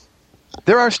 Canada.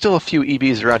 There are still a few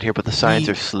EBs around here, but the signs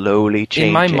are slowly changing.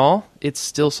 In my mall, it's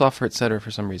still Software Etc.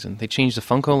 for some reason. They changed the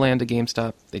Funko Land to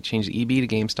GameStop. They changed the EB to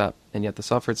GameStop, and yet the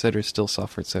Software Etc. is still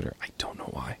Software Etc. I don't know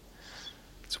why.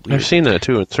 It's weird. I've seen that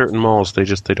too in certain malls. They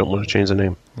don't want to change the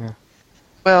name.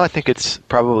 Well, I think it's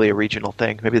probably a regional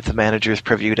thing. Maybe it's the manager's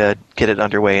preview to get it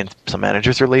underway, and some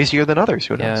managers are lazier than others.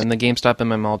 Who knows? Yeah, and the GameStop in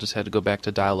my mall just had to go back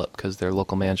to dial-up because their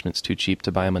local management's too cheap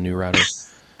to buy them a new router.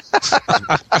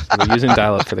 We're using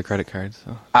dial-up for the credit card.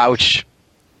 So. Ouch.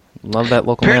 Love that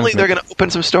local Apparently, they're management. going to open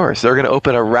some stores. They're going to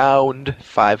open around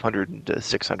 500 to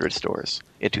 600 stores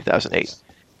in 2008.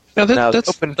 Now, Now, they that's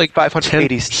opened like 580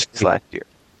 10 stores last year.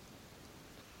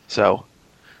 So,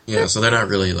 Yeah, so they're not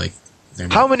really like... They're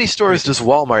not, how many stores does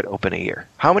Walmart open a year?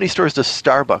 How many stores does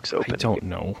Starbucks open I a don't year?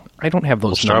 know. I don't have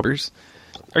those Well, numbers.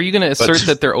 Are you going to assert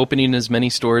that they're opening as many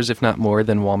stores, if not more,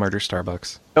 than Walmart or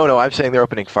Starbucks? No, I'm saying they're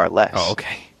opening far less. Oh,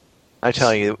 okay. I'm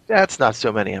telling you, that's not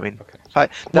so many. I mean, Okay.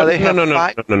 now they have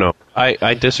no. five.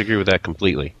 I disagree with that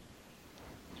completely.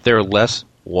 There are less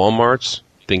Walmarts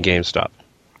than GameStop.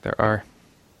 There are.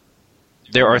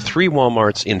 There are 3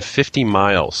 Walmarts in 50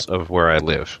 miles of where I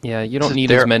live. Yeah, you don't need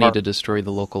There as many are to destroy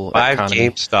the local 5 economy.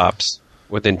 GameStops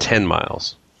within 10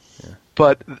 miles.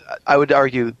 But I would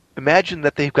argue, imagine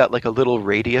that they've got like a little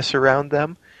radius around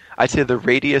them. I'd say the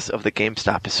radius of the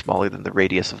GameStop is smaller than the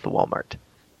radius of the Walmart.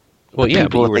 Well, The yeah, people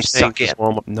but you that were they saying suck in. this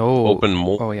Walmart No. open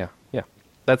more. Oh, yeah. Yeah.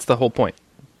 That's the whole point.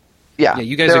 Yeah, Yeah,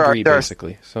 you guys there agree, there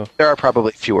basically. So There are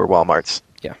probably fewer Walmarts.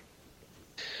 yeah.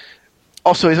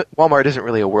 Also, Walmart isn't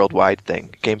really a worldwide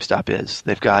thing. GameStop is.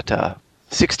 They've got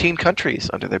 16 countries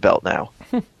under their belt now,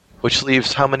 which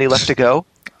leaves how many left to go?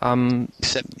 70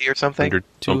 or something? 100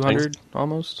 something. 200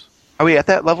 almost. Are we at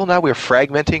that level now? We're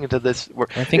fragmenting into this.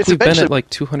 I think we've been at like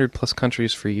 200 plus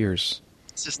countries for years.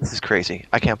 This is crazy.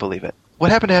 I can't believe it.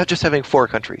 What happened to just having 4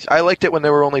 countries? I liked it when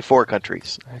there were only 4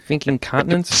 countries. I think in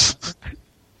continents.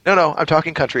 No, I'm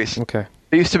talking countries. Okay.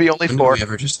 There used to be only When 4. do we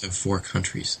ever just have 4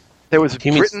 countries? There was He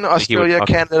means Britain, like he would Australia, talk-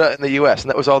 Canada, and the U.S., and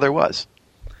that was all there was.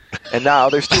 And now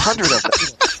there's 200 of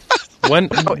them. When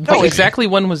no, exactly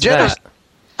when was Genos-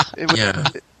 that? It was, Yeah.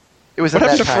 it was What at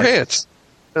happened that to time. France?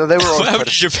 No, they were all What part happened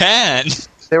to of, Japan?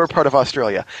 they were part of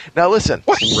Australia. Now listen,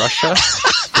 Russia?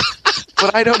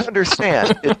 what I don't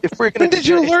understand if we're going When did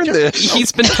you learn this?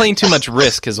 He's been playing too much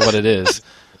Risk, is what it is.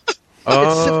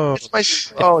 Oh,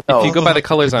 oh no! If you go by the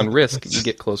colors on Risk, you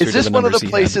get closer Is to this the one of numbers the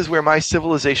he places where my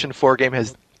Civilization 4 game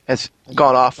has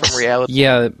gone off from reality?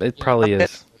 Yeah, it probably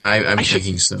is. I'm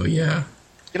thinking so, yeah.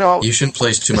 You know, You shouldn't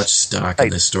place too much stock in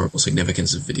the historical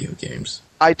significance of video games.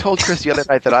 I told Chris the other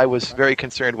night that I was very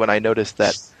concerned when I noticed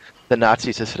that the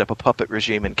Nazis had set up a puppet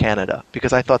regime in Canada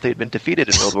because I thought they'd been defeated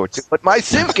in World War II. But my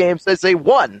Civ game says they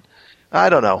won. I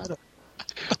don't know.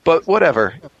 But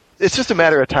whatever. It's just a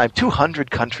matter of time.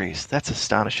 200 countries. That's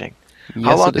astonishing. How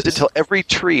Yes, long it is it is. till every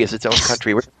tree is its own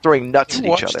country? We're throwing nuts at you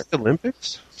each watched other. the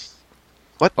Olympics?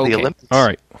 What? Okay. The Olympics? All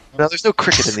right. No, there's no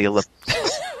cricket in the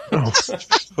Olympics.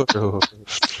 Well,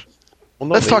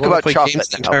 no, Let's they talk wanna about play chocolate games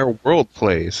the now. entire world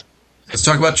plays. Let's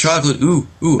talk about chocolate. Ooh,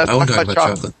 Let's I want to talk talk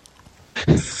about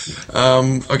about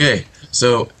chocolate. Okay,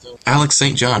 so Alex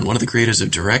St. John, one of the creators of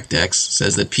DirectX,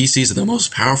 says that PCs are the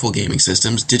most powerful gaming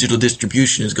systems. Digital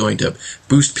distribution is going to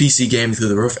boost PC gaming through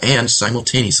the roof and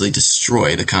simultaneously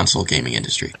destroy the console gaming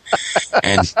industry.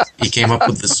 And he came up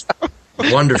with this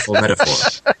wonderful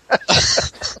metaphor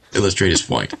to illustrate his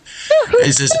point.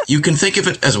 He says, you can think of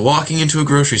it as walking into a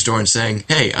grocery store and saying,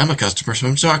 hey, I'm a customer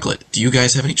from chocolate. Do you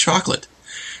guys have any chocolate?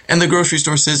 And the grocery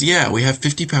store says, yeah, we have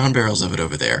 50-pound barrels of it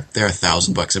over there. They're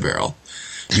 $1,000 a barrel.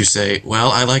 You say,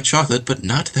 well, I like chocolate, but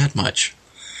not that much.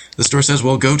 The store says,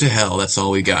 well, go to hell. That's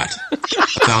all we got.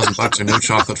 $1,000 or no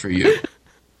chocolate for you.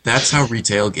 That's how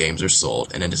retail games are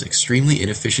sold, and it is an extremely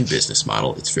inefficient business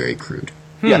model. It's very crude.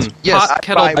 Yes. Hot I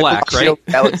kettle buy black, Mario right?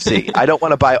 Galaxy. I don't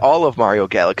want to buy all of Mario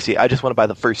Galaxy. I just want to buy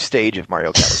the first stage of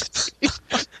Mario Galaxy.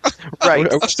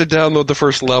 Right. I wish to download the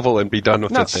first level and be done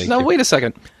with No, it. Thank no, you. wait a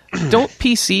second. Don't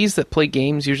PCs that play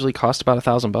games usually cost about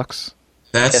 $1,000?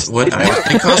 That's Yes, what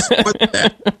it costs more than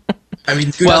that. I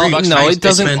mean, good Well, grief, no, I it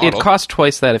doesn't. spent- It costs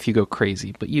twice that if you go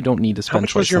crazy, but you don't need to How spend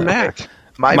much twice was your that. Mac?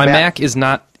 My Mac is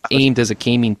not aimed as a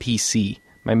gaming PC.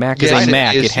 My Mac is Yes, a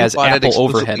Mac. is. It has You bought it Apple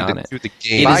exclusively overhead on to it. do the It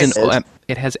game. Mine is an. is.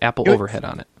 It has Apple You- overhead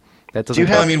on it. That doesn't. you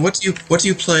Well, have- I mean, what do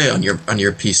you play on your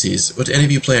PCs? What do any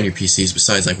of you play on your PCs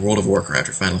besides like World of Warcraft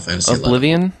or Final Fantasy XI?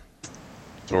 Oblivion,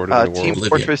 Sword of the Team World.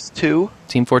 Fortress 2.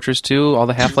 Team Fortress 2, all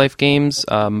the Half-Life games,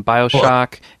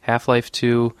 BioShock, Half-Life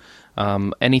 2,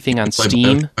 anything on Play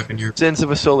Steam. BioShock on your- Sins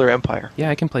of a Solar Empire. Yeah,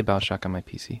 I can play BioShock on my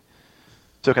PC.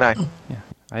 So can I.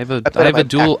 I have a I put I it have on a my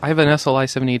dual. Mac. I have an SLI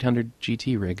 7800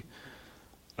 GT rig.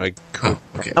 I could.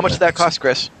 Oh, okay. How much did that cost,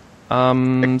 Chris?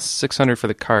 600 for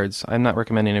the cards. I'm not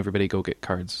recommending everybody go get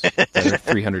cards. They're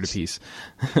 300 apiece.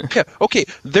 Yeah, okay.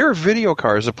 Their video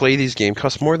cards to play these games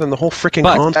cost more than the whole freaking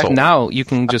But console. now you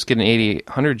can just get an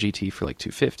 8800 GT for like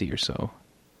 250 or so.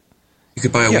 You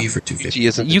could buy a Yeah, Wii for $250. GT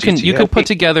isn't the You can GT. could put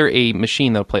together a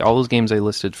machine that'll play all those games I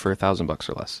listed for $1,000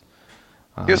 or less.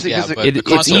 Here's the, Yeah, here's the- but it- the it's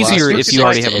console easier lasts if you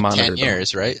already 6 have a to monitor, 10 though.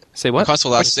 years, right? Say what?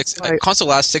 Console lasts six. Right. Console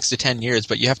lasts 6 to 10 years,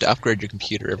 but you have to upgrade your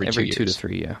computer every 2 years. 2 to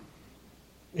 3, yeah.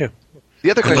 Yeah.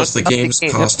 the other question Unless the is, how many games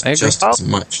cost I agree. just as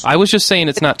much. I was just saying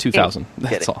it's not 2,000.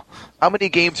 That's Get it. all. How many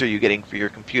games are you getting for your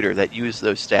computer that use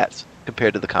those stats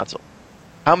compared to the console?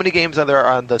 How many games are there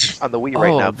on the Wii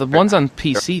right now? The ones on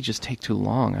PC just take too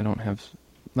long. I don't have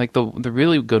like the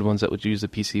really good ones that would use the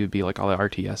PC would be like all the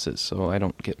RTSs, so I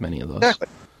don't get many of those. Exactly.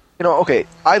 You know, okay,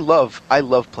 I love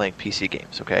playing PC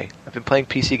games, okay? I've been playing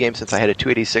PC games since I had a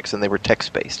 286 and they were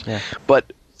text-based. Yeah.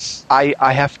 But I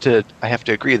have to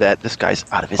agree that this guy's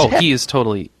out of his Oh, head. he is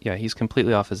totally he's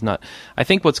completely off his nut. I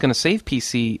think what's going to save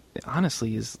PC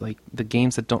honestly is like the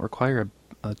games that don't require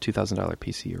a $2,000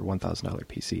 PC or $1,000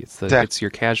 PC. It's Exactly. it's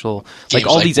your casual, Games like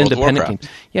all like these World of independent Warcraft.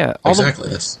 games. Yeah, all Exactly. the,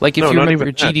 That's like if you not remember even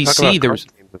that. Talk GDC, about there was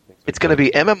card games and things It's like going to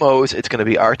that. be MMOs, it's going to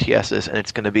be RTSs, and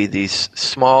it's going to be these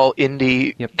small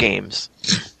indie Yep. games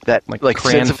that like Sins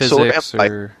Cran of Solar Physics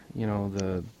Empire. or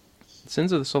the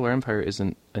Sins of the Solar Empire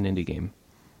isn't an indie game.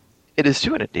 It is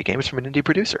too an indie game. It's from an indie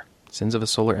producer. Sins of a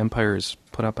Solar Empire is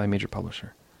put out by a major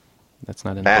publisher. That's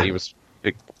not an Ah. indie.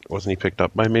 Wasn't he picked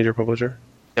up by a major publisher?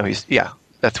 No,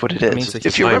 that's what it is. I mean, it's a- if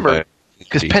you Signed remember, by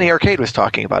because indie. Penny Arcade was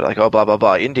talking about it, like, oh, blah, blah,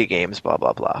 blah, indie games, blah,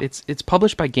 blah, blah. It's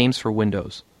published by Games for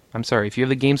Windows. I'm sorry, if you have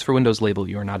the Games for Windows label,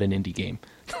 you are not an indie game.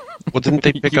 Well, didn't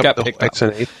they pick You up got the picked up.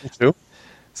 XNA thing too?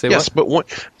 Say Yes, what?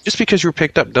 but just because you were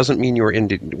picked up doesn't mean you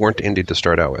weren't indie to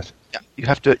start out with. Yeah, you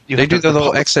have to. They do the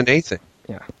little XNA thing.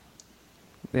 Yeah.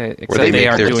 Yeah, where except they make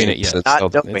aren't their doing it games yet. and sell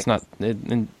Not them. It's not.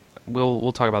 And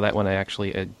we'll talk about that when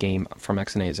a game from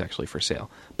XNA is actually for sale.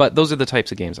 But those are the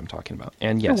types of games I'm talking about.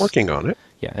 And They're yes, working on it.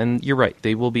 yeah, and you're right.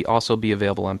 They will also be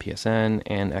available on PSN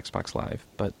and Xbox Live.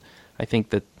 But I think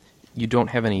that you don't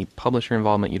have any publisher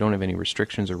involvement. You don't have any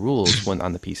restrictions or rules when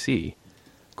on the PC.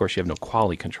 Of course, you have no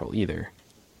quality control either.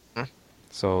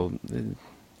 So.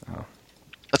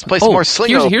 Let's play some more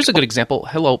Slingo. Here's a good example.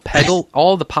 Hello, Peggle.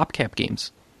 All the PopCap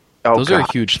games. Oh, Those are a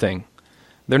God. huge thing.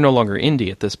 They're no longer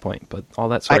indie at this point, but all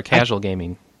that sort of I- casual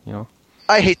gaming, you know.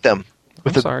 I hate them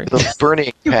with I'm sorry. the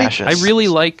burning passion. I really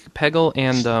like Peggle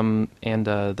and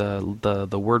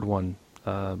the word one,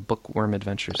 Bookworm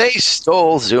Adventures. They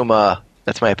stole Zuma.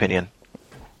 That's my opinion.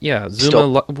 Yeah,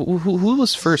 Still- Zuma. Who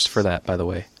was first for that, by the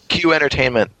way? Q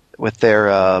Entertainment with their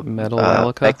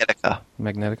Metallica? Magnetica.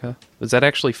 Magnetica. Was that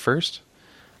actually first?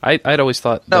 I'd always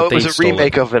thought No, that it they was a stole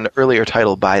remake of an earlier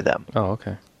title by them. Oh,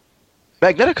 okay.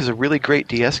 Magnetica is a really great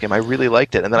DS game. I really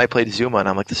liked it, and then I played Zuma, and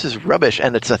I'm like, this is rubbish,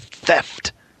 and it's a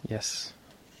theft. Yes.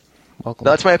 Welcome.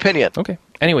 That's my opinion. Okay.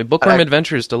 Anyway, Bookworm I-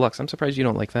 Adventures Deluxe. I'm surprised you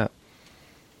don't like that.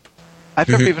 I've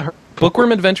never even heard.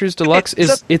 Bookworm Adventures Deluxe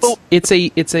It's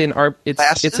an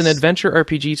Fastest? adventure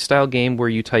RPG style game where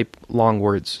you type long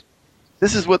words.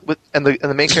 This is what and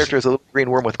the main character is a little green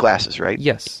worm with glasses, right?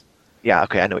 Yes. Yeah.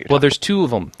 Okay, I know what you're Well, talking there's two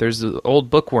of them. There's the old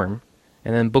Bookworm,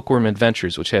 and then Bookworm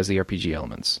Adventures, which has the RPG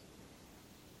elements. about.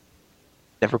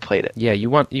 Never played it. Yeah, you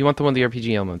want the one with the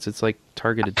RPG elements. It's like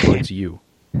targeted towards you.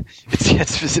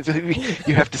 It's specifically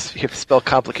you have to spell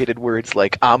complicated words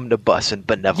like omnibus and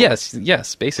benevolent.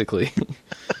 Yes, basically.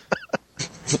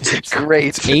 Great.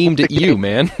 It's aimed at you,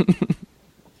 man.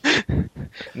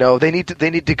 No, they need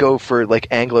to go for like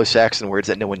Anglo-Saxon words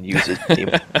that no one uses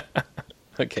anymore.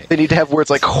 Okay. They need to have words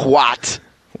like what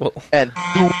Well, and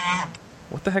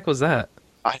what the heck was that?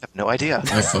 I have no idea.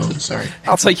 my phone. Sorry.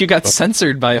 It's like you got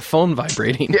censored by a phone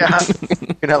vibrating. Yeah,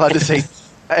 you're not allowed to say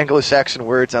Anglo-Saxon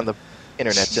words on the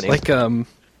internet anymore. Like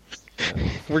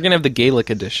we're gonna have the Gaelic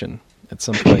edition at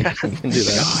some point. We can do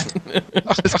that.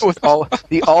 Let's go with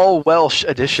the all Welsh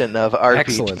edition of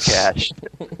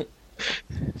RPGCast.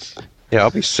 Yeah,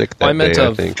 I'll be sick that Well, I meant day, I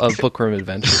of think. Bookworm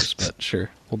Adventures, but sure,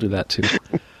 we'll do that too.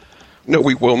 No,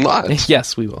 we will not.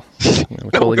 Yes, we will. Yeah, we're No,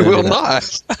 totally we gonna will do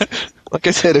that. not. Like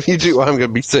I said, if you do, I'm going to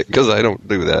be sick because I don't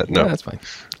do that. No, Yeah, that's fine.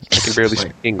 I can barely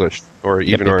speak English, or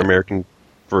even our American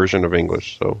version of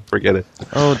English, so forget it.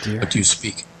 Oh dear. What do you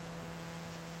speak?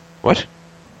 What?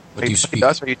 What do you speak?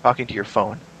 That's when you're talking to your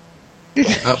phone.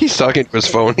 He's talking to his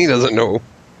phone. He doesn't know.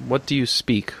 What do you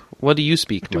speak? What do you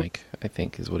speak, Mike? I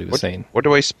think is what he was saying. What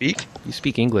do I speak? You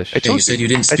speak English. I Yeah, you said you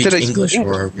didn't speak I speak English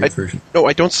or our I- version. No,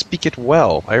 I don't speak it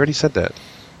well. I already said that.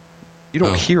 You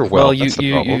don't Oh. hear well. Well, you, That's the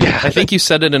you, problem. I think you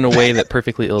said it in a way that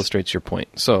perfectly illustrates your point.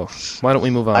 So why don't we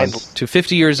move on to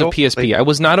 50 years of Oh, PSP? wait. I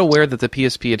was not aware that the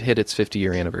PSP had hit its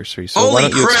 50-year anniversary. So Holy why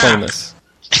don't you crap! explain this?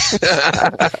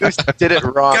 Who did it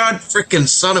wrong? God freaking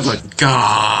son of a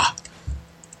gah!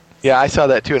 Yeah, I saw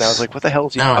that too, and I was like, "What the hell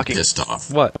is he Now I'm talking?" pissed off.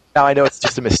 What? Now I know it's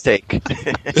just a mistake.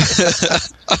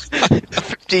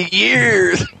 50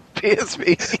 years,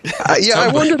 PSP. Yeah, I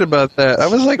wondered about that. I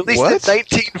was like, Released what? in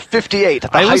 1958.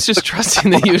 at the I height was just of-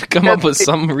 trusting that you'd come up with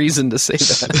some reason to say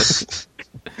that.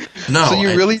 No. So you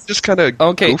I- really just kind of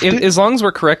Okay, as long as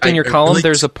we're correct in I your column, really-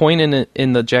 there's a point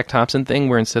in the Jack Thompson thing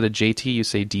where instead of JT, you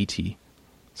say DT.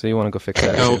 So you want to go fix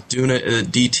that? No,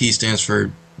 DT stands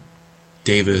for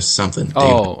Davis something.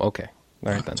 Oh, okay.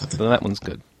 All right then. Something. So that one's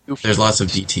good. There's lots of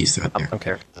DTs throughout there.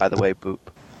 Okay. By the way, boop.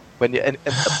 When you and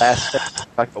the last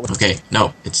talk about what Okay,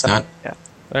 no, it's not. Yeah.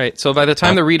 All right. So by the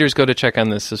time the readers go to check on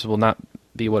this, this will not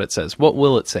be what it says. What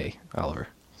will it say, Oliver?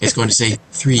 It's going to say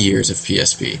 3 years of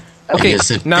PSP. Okay. It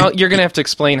is a- Now you're going to have to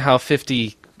explain how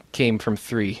 50 came from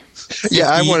 3. Yeah,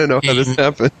 I want to know how this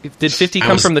happened. Did 50 I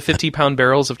come was- from the 50-pound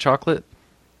barrels of chocolate?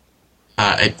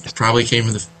 It probably came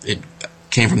from the.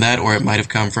 came from that, or it might have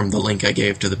come from the link I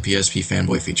gave to the PSP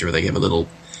fanboy feature, where they gave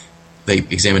they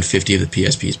examined 50 of the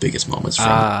PSP's biggest moments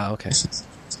from okay. So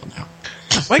now,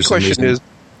 My question is,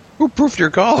 who proved your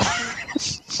call?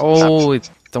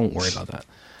 Don't worry about that.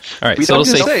 All right, We so don't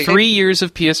it'll just say say 3 years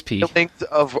of PSP. The length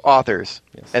of authors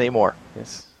anymore.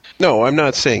 Yes. No, I'm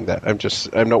not saying that.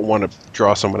 I don't want to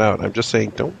draw someone out. I'm just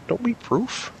saying, don't we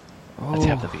proof? Let's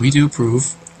have the video. we do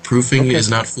proof. Proofing is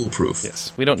not foolproof.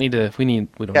 Yes, we don't need to. We don't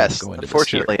need to Yes, go into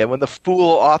unfortunately. And when the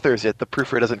fool authors it, the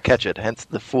proofer doesn't catch it, hence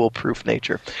the foolproof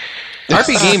nature. this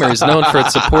here. RP Gamer is known for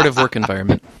its supportive work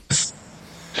environment.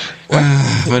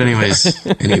 But anyways,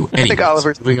 I think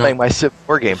Oliver's been playing my Civ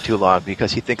 4 game too long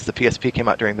because he thinks the PSP came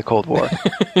out during the Cold War.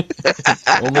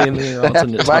 Only in the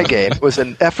alternate My time. game was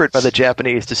an effort by the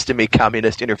Japanese to stymie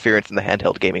communist interference in the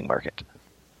handheld gaming market.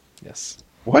 Yes.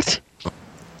 What?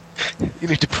 You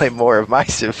need to play more of my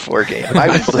Civ 4 game. I'm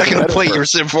not going to play your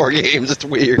Civ 4 games. It's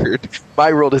weird.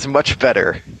 My world is much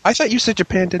better. I thought you said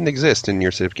Japan didn't exist in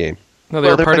your Civ game. No,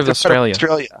 they're part of they're Australia.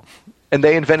 And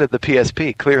they invented the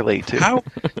PSP, clearly, to How?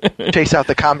 chase out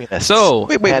the communists. So,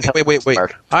 Wait.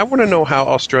 I want to know how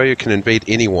Australia can invade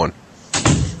anyone.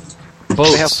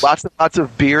 boats. They have lots and lots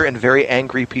of beer and very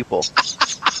angry people.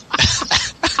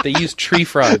 They use tree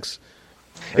frogs.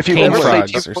 If you've cane ever played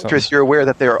frogs Team or something. Fortress, you're aware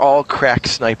that they are all crack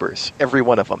snipers, every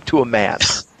one of them, to a man.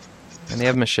 And they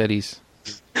have machetes.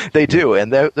 They do,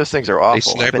 and those things are awful.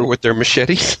 They sniper with their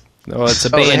machetes. No, it's a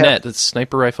Oh, they have- bayonet. It's a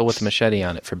sniper rifle with a machete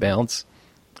on it for balance.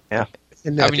 Yeah.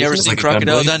 Have you never Isn't seen like a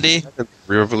Crocodile gunblade? Dundee? it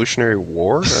Revolutionary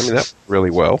War? I mean, that really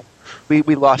well. We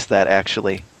lost that,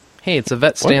 actually. Hey, it's a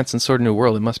vet stance in Sword New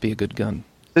World. It must be a good gun.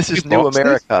 This is We New lost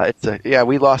America.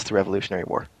 We lost the Revolutionary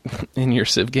War. In your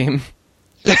Civ game.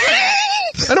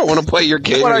 I don't want to play your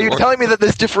game What, are you anymore. telling me that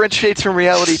this differentiates from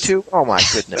reality, too? Oh, my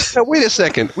goodness. Now, wait a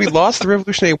second. We lost the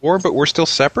Revolutionary War, but we're still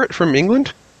separate from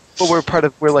England? Well,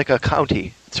 we're like a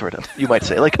county, sort of, you might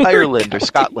say. Like Ireland or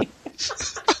Scotland.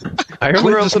 Ireland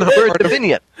We're is not a part of...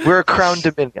 dominion. We're a crown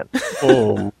dominion.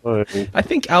 Oh, my. I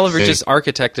think Oliver Okay. just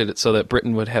architected it so that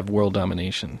Britain would have world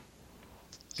domination.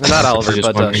 Well, not Oliver, I just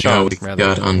but wondering how Sean, we rather.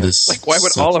 got on this. Like, why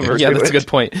would subject. Oliver Yeah, do that's a it? good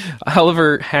point.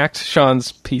 Oliver hacked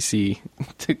Sean's PC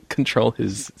to control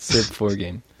his Civ 4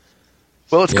 game.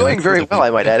 Well, it's Yeah, going that's very something. well,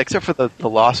 I might add, except for the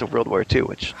loss of World War II,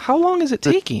 which How long is it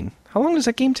taking? How long does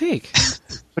that game take?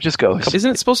 just goes.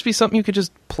 Isn't it supposed to be something you could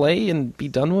just play and be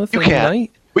done with You in a can.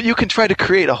 night? But you can try to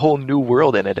create a whole new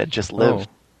world in it and just live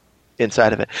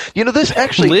inside of it. You know, this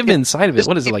actually... Live inside of it.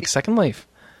 What is it, like Second Life?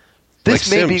 This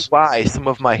like may be Sims. why some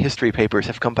of my history papers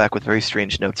have come back with very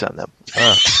strange notes on them.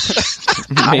 I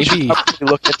should Maybe. probably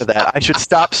look into that. I should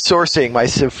stop sourcing my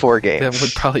Civ 4 game. That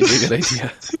would probably be a good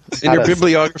idea. In your Not a-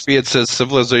 bibliography, it says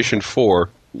Civilization 4,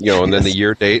 and then the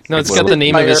year date. No, it's got the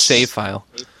name of his save file.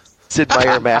 Sid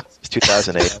Meier Maps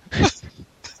 2008.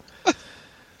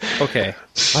 Okay.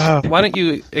 Ah. Why don't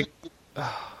you...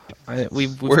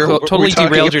 We've What are we totally talking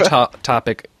derailed your about?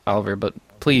 topic, Oliver, but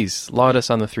please, laud us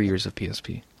on the 3 years of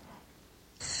PSP.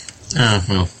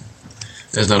 Well,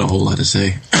 there's not a whole lot to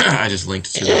say. I just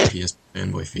linked to the PS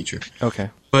fanboy feature. Okay.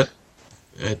 But,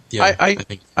 yeah, I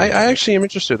think... actually am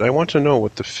interested. I want to know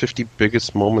what the 50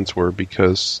 biggest moments were,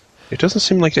 because it doesn't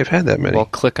seem like they've had that many. Well,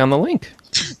 click on the link.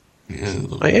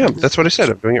 I am. That's what I said.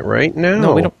 I'm doing it right now.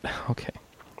 No, we don't... Okay.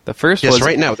 The first Yes, was...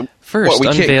 right now. First, What, we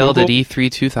can't unveiled at Google?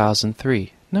 E3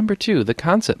 2003. Number 2, the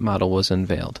concept model was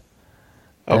unveiled.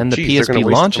 Oh, Then the geez, they're gonna PSP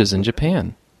waste launches them. in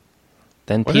Japan.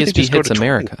 Then Why don't they PSP just go hits to 20?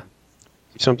 America.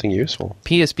 Something useful.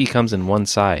 PSP comes in one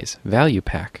size, value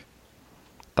pack.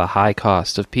 The high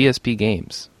cost of PSP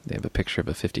games. They have a picture of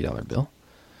a $50 bill.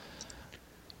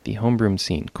 The homebrew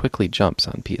scene quickly jumps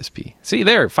on PSP. See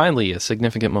there, finally a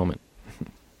significant moment.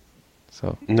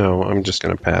 So, No, I'm just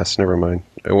going to pass. Never mind.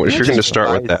 If you're going to just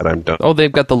start with that, I'm done. oh,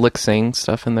 they've got the lick saying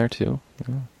stuff in there too.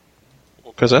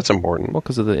 Because that's important. Well,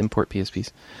 because of the import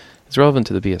PSPs. It's relevant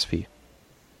to the BSP.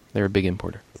 They're a big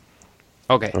importer.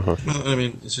 Okay. Uh-huh. Well, I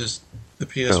mean, it's just the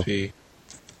PSP.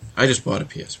 I just bought a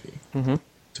PSP Mm-hmm.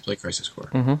 to play Crisis Core.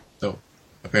 Mm-hmm. So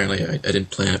apparently, I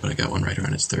didn't plan it, but I got one right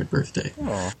around its 3rd birthday.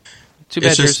 Too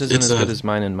bad It's yours just- isn't it's as a- good as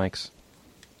mine and Mike's.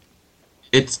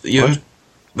 It's you. What?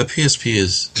 The PSP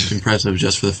is impressive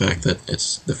just for the fact that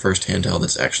it's the first handheld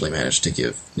that's actually managed to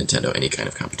give Nintendo any kind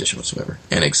of competition whatsoever,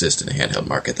 and exist in a handheld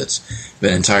market that's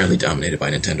been entirely dominated by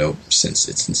Nintendo since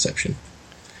its inception.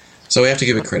 So we have to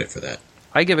give it credit for that.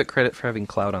 I give it credit for having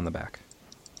cloud on the back.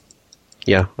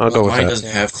 Yeah, I'll go with Mine that.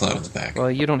 doesn't have cloud on the back.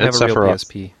 Well, you don't It's have a real Sephiroth.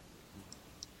 PSP.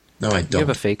 No, I You don't. have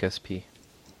a fake SP.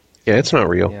 Yeah, it's not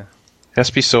real. Yeah.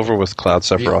 SP Silver with Cloud,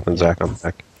 Sephiroth, and Zack on the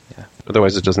back. Yeah.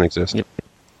 Otherwise, it doesn't exist. Yep.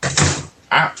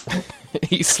 Ah!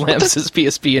 He slams his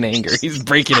PSP in anger. He's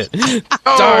breaking it.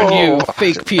 Darn you,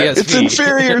 fake PSP. It's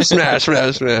inferior. Smash,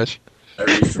 smash, smash. I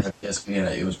reached for my PSP and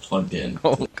it was plugged in.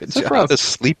 Oh, good job. Zephyros is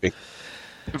sleeping.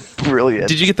 Brilliant.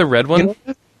 Did you get the red one? You know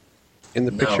what? In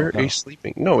the No, picture, no. he's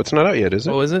sleeping. No, it's not out yet, is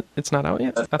it? Oh, is it? It's not out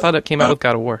yet? I thought it came out with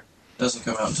God of War. It doesn't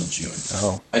come out until June.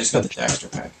 Oh. I just got the Daxter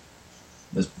pack.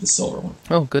 The silver one.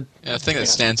 Oh, good. Yeah, the thing that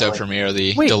stands out for me are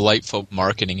the Wait. delightful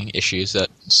marketing issues that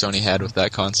Sony had with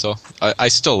that console. I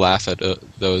still laugh at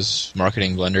those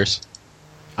marketing blunders.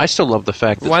 I still love the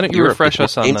fact that Why don't you Europe refresh is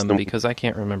us on against them, because I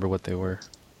can't remember what they were.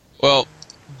 Well,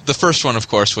 the first one, of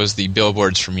course, was the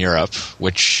billboards from Europe,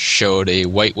 which showed a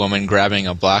white woman grabbing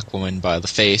a black woman by the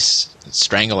face,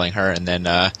 strangling her, and then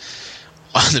on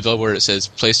the billboard it says,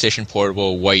 PlayStation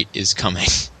Portable White is coming.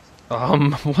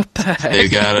 What the heck? They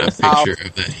got a picture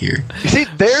of that here. You see,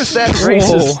 there's that Whoa.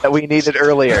 racist that we needed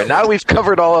earlier. Now we've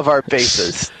covered all of our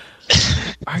bases.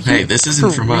 Are you Hey, this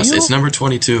isn't for from us. real? It's number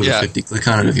 22 of Yeah. 50. Click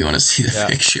on it if you want to see the Yeah.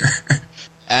 picture.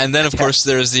 And then, of course,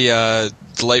 there's the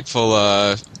delightful,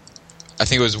 I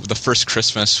think it was the first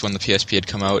Christmas when the PSP had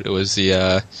come out, it was the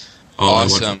All I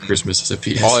awesome. want for Christmas is a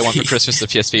PSP. All I Want for Christmas, the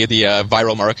PSP, the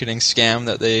viral marketing scam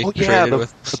that they Oh, yeah, created the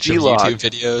with a bunch of G-Log. YouTube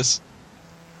videos.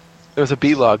 There was a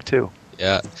B-log, too.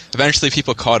 Yeah. Eventually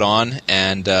people caught on,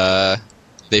 and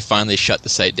they finally shut the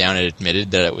site down and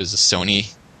admitted that it was a Sony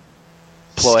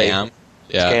Ploy. scam.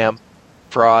 Yeah. Scam.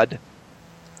 Fraud.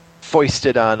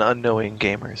 Foisted on unknowing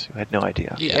gamers who had no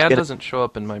idea. The ad It- doesn't show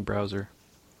up in my browser.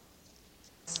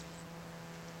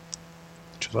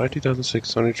 July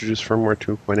 2006, Sony introduced firmware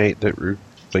 2.8 that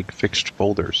fixed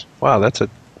folders. Wow, that's a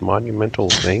monumental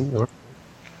thing.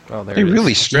 Oh, there They it is.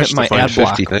 really stretched my the Final ad block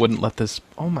 50 thing. wouldn't let this.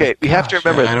 Oh my. Okay, you have to gosh.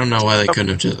 remember. I don't know why they couldn't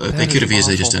have just. They is could have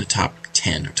easily just awful. done a top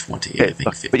 10 or 20. Okay, I think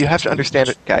 50 but you have to is understand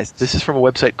much. it, guys. This is from a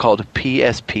website called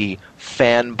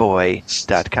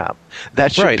pspfanboy.com.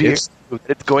 That should Right, be. it's-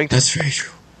 It's going to That's very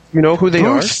true. You know who they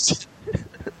are? boost.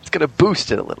 It's going to boost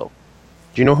it a little.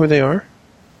 Do you know who they are?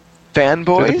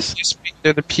 Fanboys?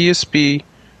 They're the PSP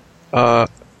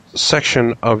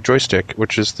section of Joystick,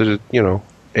 which is the,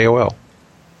 AOL.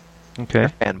 Okay.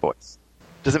 Fanboys.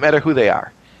 Doesn't matter who they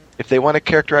are. If they want to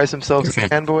characterize themselves as They're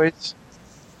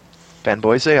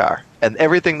fanboys they are. And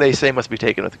everything they say must be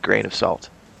taken with a grain of salt.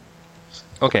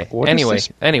 Okay. What is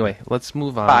Anyway, this? let's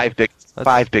move on. Five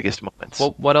Let's- biggest moments.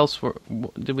 What what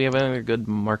did we have any other good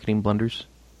marketing blunders?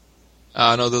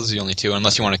 No, those are the only two,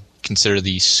 unless you want to consider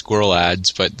the squirrel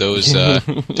ads, but those I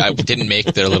didn't make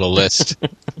their little list.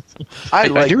 I I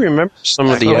like do remember some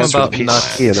of the Talking ads for about the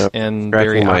nuts PSP, and cracking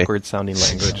very my- awkward sounding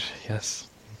language. Yes,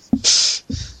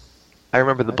 I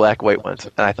remember the black-white ones,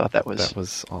 and I thought that that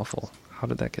was awful. How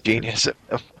did that get genius.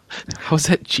 How is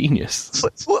that genius?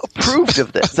 What approved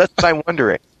of this? That's what I'm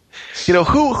wondering.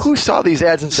 Who saw these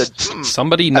ads and said,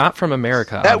 Somebody not from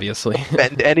America, that obviously.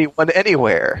 offend anyone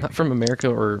anywhere, Not from America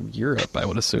or Europe, I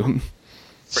would assume.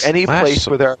 or any Flash place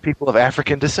some- where there are people of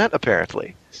African descent,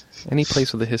 apparently. Any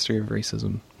place with a history of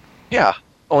racism. Yeah,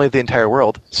 only the entire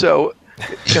world. So,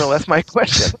 that's my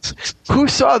question. Who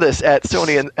saw this at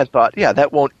Sony and thought,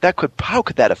 how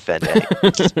could that offend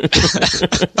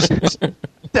anyone?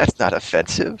 That's not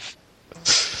offensive.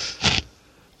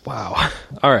 Wow.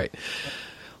 All right.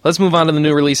 Let's move on to the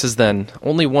new releases then.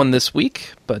 Only one this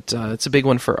week, but it's a big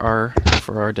one for our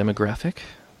demographic.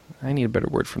 I need a better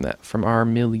word from that. From our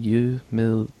milieu,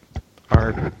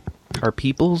 our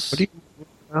peoples. What do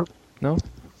you, No.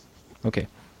 Okay.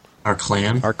 Our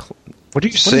clan. Our what do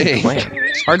you what is say? clan?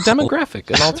 Our demographic,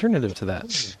 an alternative to that.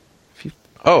 If you,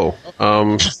 Oh,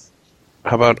 how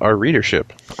about our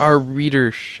readership? our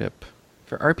readership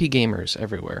for RP gamers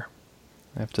everywhere.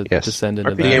 I have to Yes. descend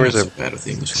into RP that. gamers so are- bad with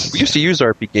the English ones. We used to use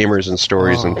RP gamers in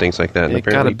stories and Oh, things like that. And It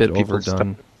got a apparently bit people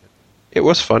overdone. stopped- It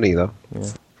was funny though, Yeah.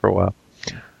 for a while.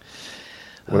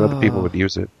 When other people would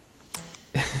use it.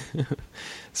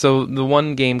 So the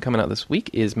one game coming out this week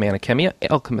is Manichemia,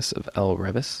 Alchemist of El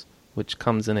Revis, which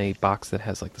comes in a box that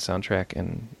has like the soundtrack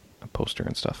and a poster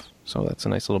and stuff. So that's a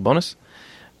nice little bonus.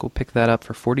 Go pick that up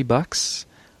for $40,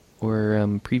 or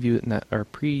preview it or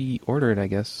pre-order it. I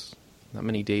guess not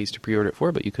many days to pre-order it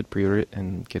for, but you could pre-order it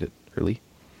and get it early.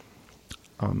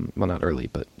 Well, not early,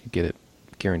 but you get it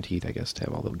guaranteed, I guess, to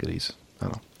have all the goodies. I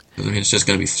don't know. I mean, it's just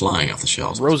going to be flying off the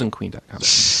shelves. RosenQueen.com.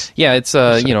 Yeah, it's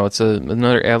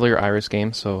another Adler Iris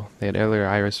game. So they had Adler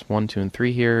Iris 1, 2, and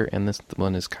 3 here, and this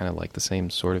one is kind of like the same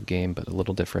sort of game, but a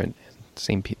little different.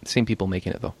 Same people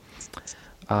making it though.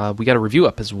 We got a review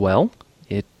up as well.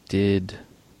 It did.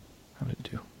 How did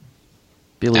it do?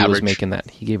 Billy was Average. making that.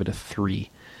 He gave it a 3.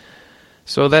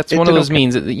 So that's It one of did those okay.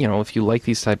 means that if you like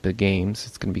these type of games,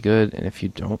 it's going to be good, and if you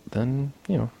don't, then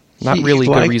not He really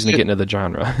good liked reason to it. get into the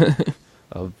genre.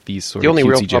 of these sort The of only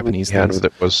real cutesy problem Japanese we had things.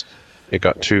 with it was it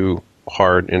got too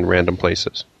hard in random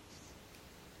places.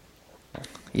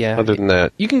 Yeah. Other than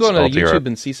that, You can go on salty YouTube art.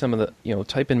 and see some of the,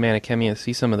 type in Manichemia,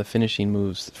 see some of the finishing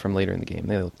moves from later in the game.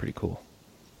 They look pretty cool.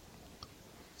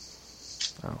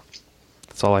 Wow.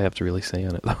 That's all I have to really say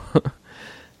on it, though.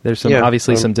 There's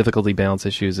some difficulty balance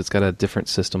issues. It's got a different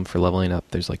system for leveling up.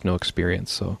 There's no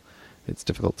experience, so it's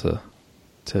difficult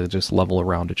to just level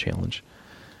around a challenge.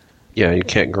 Yeah, you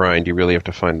can't grind. You really have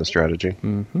to find the strategy.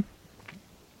 Mm-hmm.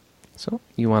 So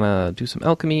you want to do some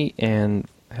alchemy and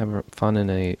have fun in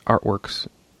a artworks,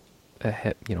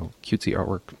 cutesy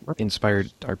artwork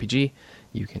inspired RPG.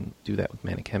 You can do that with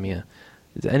Manichemia.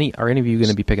 Are any of you going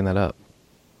to be picking that up?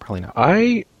 Probably not.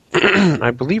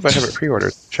 I believe I have it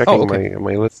pre-ordered. Checking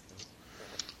my list.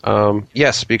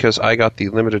 Yes, because I got the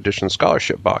limited edition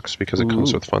scholarship box because it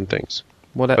comes with fun things.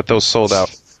 But those sold out.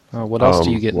 What else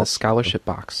do you get in the scholarship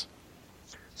box?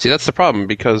 See, that's the problem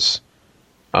because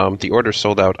the order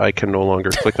sold out. I can no longer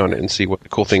click on it and see what the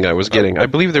cool thing I was getting. I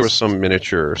believe there was some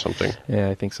miniature or something. Yeah,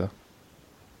 I think so.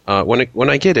 When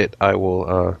I get it, I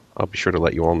will. I'll be sure to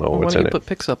let you all know what's in it. Why don't you put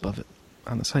pics up of it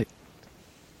on the site?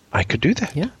 I could do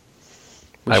that. Yeah.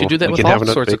 We should do that with all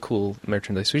sorts of cool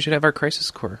merchandise. We should have our Crisis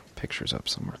Core pictures up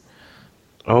somewhere.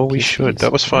 Oh, we should.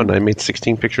 That was fun. I made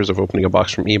 16 pictures of opening a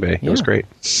box from eBay. It was great.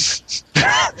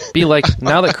 Be like,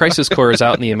 now that Crisis Core is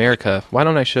out in the America, why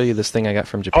don't I show you this thing I got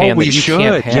from Japan we that you should.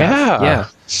 can't have? Yeah.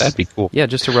 That'd be cool. Yeah,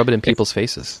 just to rub it in people's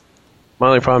faces. My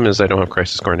only problem is I don't have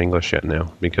Crisis Core in English yet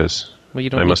now because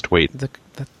I must wait.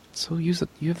 So use it.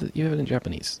 You have it in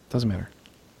Japanese. Doesn't matter.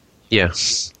 Yeah.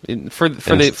 For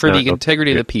the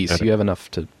integrity of the piece, you have enough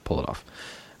to pull it off.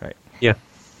 All right. Yeah.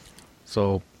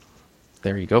 So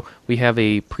there you go. We have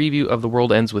a preview of The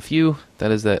World Ends With You.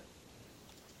 That is that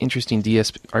interesting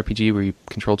DS RPG where you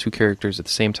control two characters at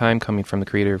the same time, coming from the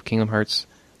creator of Kingdom Hearts.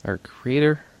 Our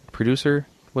producer,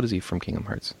 what is he from Kingdom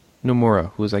Hearts?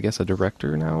 Nomura, who is, I guess, a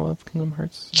director now of Kingdom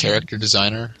Hearts? Character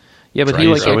designer. Yeah, but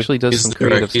he actually does some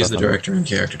creative stuff. He's the director and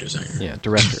character designer. Yeah,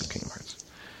 director of Kingdom Hearts.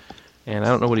 And I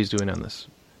don't know what he's doing on this.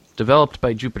 Developed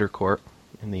by Jupiter Corp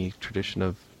in the tradition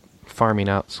of farming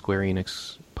out Square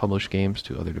Enix published games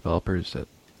to other developers that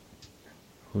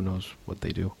who knows what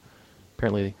they do.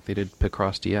 Apparently they did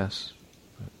Picross DS,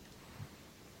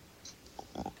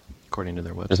 according to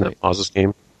their website. Isn't that Oz's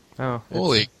game? Oh,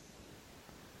 Holy.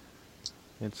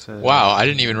 It's wow, I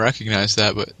didn't even recognize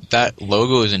that, but that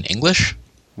logo is in English?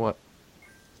 What?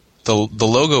 The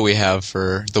logo we have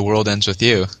for The World Ends With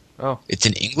You. Oh. It's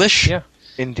in English? Yeah.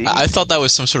 Indeed. I thought that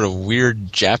was some sort of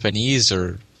weird Japanese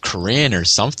or Korean or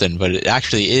something, but it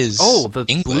actually is the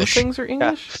English. blue things are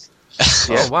English?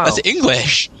 Yeah. Oh, wow. That's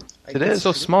English. It It's is.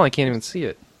 so small I can't even see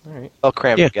it. All right. All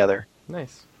crammed together.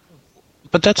 Nice.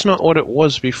 But that's not what it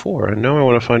was before. And now I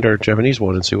want to find our Japanese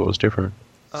one and see what was different.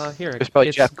 Here, There's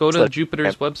probably go to Japanese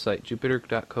Jupiter's website,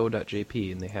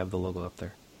 jupiter.co.jp, and they have the logo up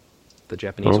there. The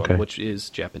Japanese one, which is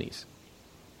Japanese.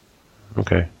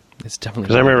 Okay. It's definitely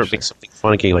Because I remember it being something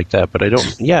funky like that, but I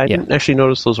don't. Yeah, I didn't actually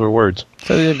notice those were words.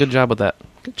 So they did a good job with that.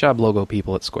 Good job, logo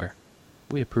people at Square.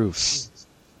 We approve.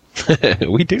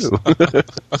 We do. All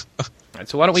right,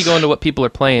 so why don't we go into what people are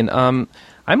playing? I'm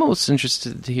most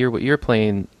interested to hear what you're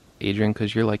playing, Adrian,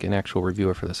 because you're like an actual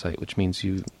reviewer for the site, which means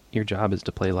your job is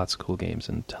to play lots of cool games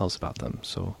and tell us about them.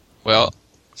 So, Well,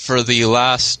 for the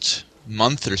last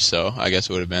month or so, I guess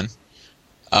it would have been,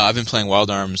 I've been playing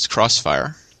Wild Arms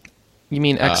Crossfire. you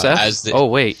mean XF? Oh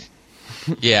wait,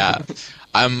 Yeah,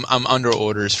 I'm under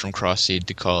orders from Crossseed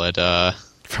to call it.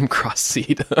 from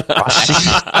Crossseed.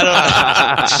 I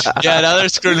don't know. Yeah, now they're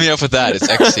screwing me up with that. It's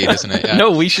Xseed, isn't it? Yeah.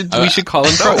 No, we should call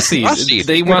them Crossseed. Crossseed.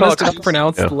 They We want call us it to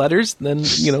pronounce the letters, then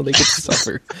they get to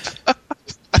suffer.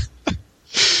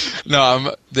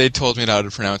 No, they told me how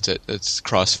to pronounce it. It's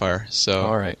Crossfire, so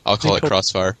All right. I'll call it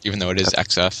Crossfire, even though it is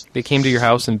XF. They came to your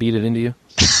house and beat it into you.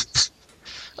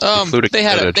 They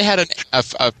had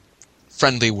a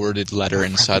friendly worded letter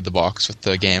inside the box with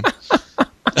the game.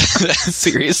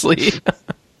 Seriously?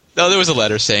 No, there was a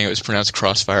letter saying it was pronounced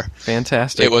Crossfire.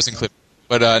 Fantastic. It wasn't clear.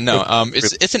 But no,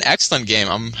 it's an excellent game.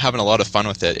 I'm having a lot of fun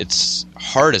with it. It's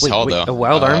hard as hell, though. A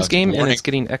Wild Arms game, and warning- it's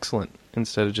getting excellent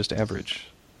instead of just average.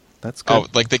 That's good.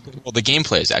 Oh, the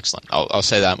gameplay is excellent. I'll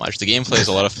say that much. The gameplay is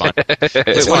a lot of fun. Wait,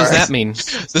 what does that mean?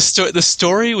 The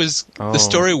story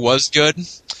was good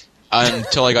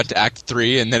until I got to Act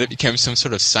 3, and then it became some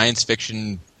sort of science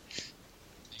fiction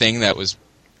thing that was.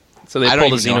 So they I don't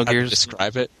pulled a even know how to Xenogears.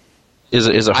 describe it. Is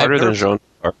it harder than never- Jean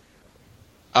d'Arc?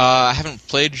 I haven't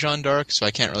played Jean d'Arc, so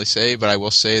I can't really say, but I will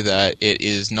say that it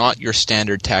is not your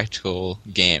standard tactical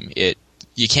game.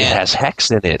 You can't. It has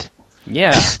hex in it.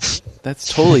 Yeah,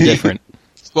 that's totally different.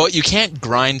 Well, you can't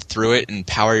grind through it and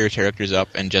power your characters up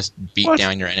and just beat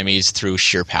down your enemies through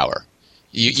sheer power.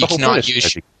 You cannot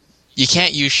use. You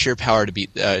can't use sheer power to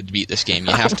beat this game.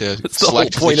 You have to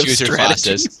select and choose your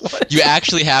classes. You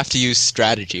actually have to use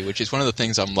strategy, which is one of the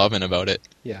things I'm loving about it.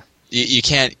 Yeah. You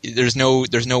can't. There's no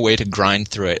way to grind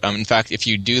through it. In fact, if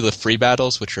you do the free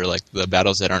battles, which are like the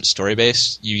battles that aren't story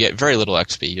based, you get very little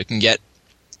XP.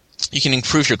 You can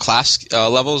improve your class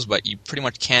levels, but you pretty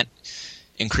much can't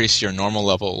increase your normal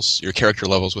levels, your character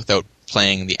levels, without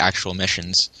playing the actual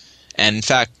missions. And in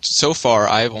fact, so far,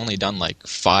 I've only done like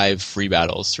 5 free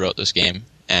battles throughout this game,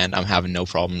 and I'm having no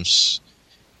problems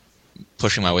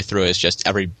pushing my way through it. It's just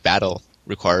every battle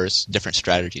requires different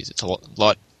strategies. It's a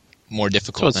lot more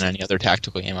difficult than any other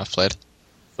tactical game I've played.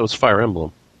 So it's Fire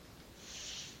Emblem.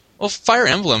 Well, Fire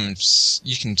Emblems,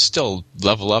 you can still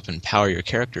level up and power your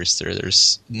characters through.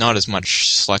 There's not as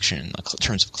much selection in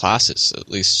terms of classes, at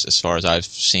least as far as I've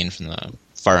seen from the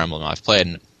Fire Emblem I've played.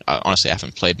 And honestly, I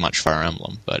haven't played much Fire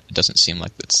Emblem, but it doesn't seem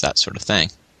like it's that sort of thing.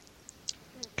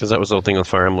 Because that was the whole thing with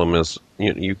Fire Emblem is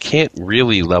you can't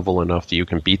really level enough that you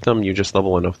can beat them. You just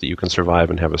level enough that you can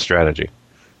survive and have a strategy.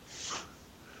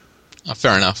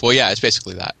 Fair enough. Well, yeah, it's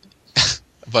basically that.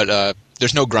 But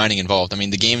there's no grinding involved. I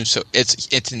mean, the game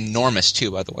it's enormous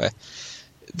too. By the way,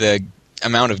 the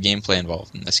amount of gameplay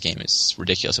involved in this game is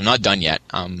ridiculous. I'm not done yet.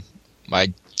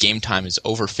 My game time is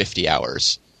over 50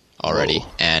 hours already,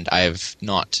 and I've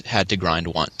not had to grind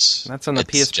once. That's on the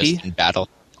PSP? Just in battle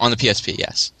on the PSP,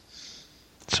 yes.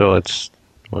 So it's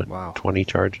what? Wow. 20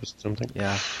 charges, something.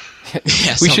 Yeah.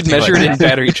 Yeah, We should something measure like it in that.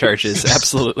 battery charges.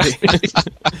 Absolutely.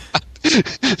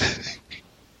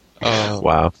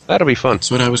 Wow, that'll be fun.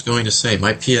 That's what I was going to say.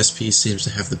 My PSP seems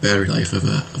to have the battery life of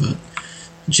a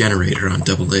generator on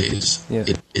double A's. Yeah.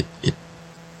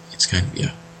 It's kind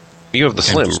of You have the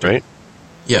Slim, right?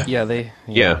 Yeah. Yeah,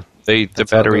 The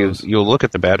That's how it battery. goes. You'll look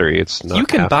at the battery. It's not. You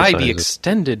can half buy the the size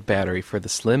extended battery for the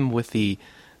Slim with the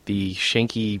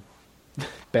shanky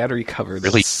battery cover that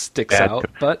Really sticks bad out,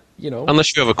 but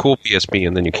unless you have a cool PSP,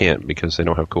 and then you can't because they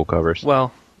don't have cool covers.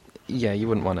 well, yeah, you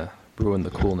wouldn't want to ruin the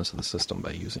coolness of the system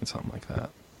by using something like that.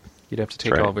 You'd have to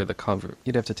take Right. over the cover.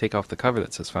 You'd have to take off the cover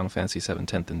that says Final Fantasy VII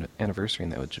 10th Anniversary,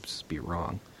 and that would just be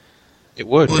wrong. It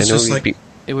would. Well, it's I know just you'd like- be-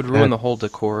 It would ruin the whole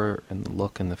decor and the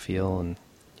look and the feel, and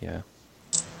yeah,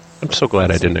 I'm so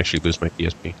glad I didn't actually lose my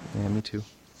PSP. yeah, me too.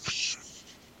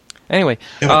 Anyway,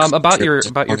 Yeah, about sure.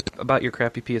 your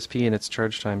crappy PSP and its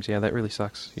charge times, yeah, that really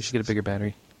sucks. You should get a bigger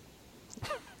battery.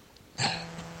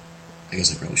 I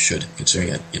guess I probably should,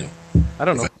 considering that, I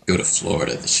don't know. if I go to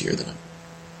Florida this year, then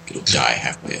it'll die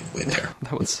halfway on the way there.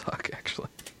 That would suck, actually.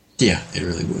 Yeah, it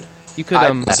really would. You could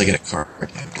Unless I get a car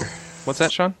adapter. What's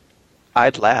that, Sean?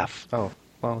 I'd laugh Oh,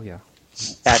 well, yeah.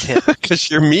 at him. Because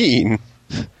you're mean.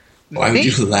 Why would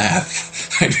you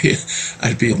laugh?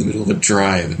 I'd be in the middle of a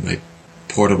drive and my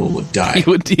portable would die.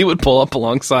 He would pull up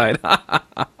alongside.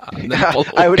 And then pull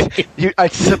away.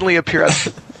 I'd suddenly appear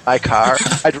at my car.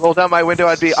 I'd roll down my window.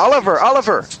 I'd be Oliver,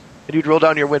 and you'd roll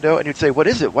down your window and you'd say, "What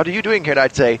is it? What are you doing here?" And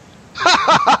I'd say,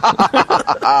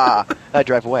 I'd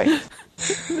drive away.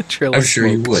 Trail I'm of sure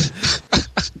you smoke. would.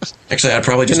 Actually, I'd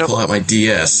probably just pull out my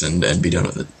DS and be done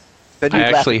with it. Then I you'd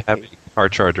laugh actually at have me. a car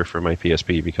charger for my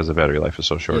PSP because the battery life is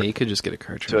so Yeah, short. you could just get a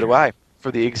car charger. So do I,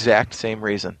 for the exact same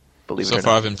reason. Believe it So or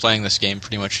far, not. I've been playing this game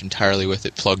pretty much entirely with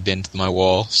it plugged into my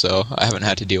wall, so I haven't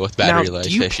had to deal with battery Now, life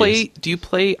do you issues.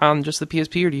 play on just the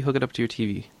PSP, or do you hook it up to your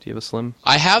TV? Do you have a Slim?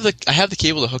 I have the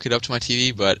cable to hook it up to my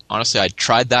TV, but honestly, I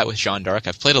tried that with Jeanne d'Arc.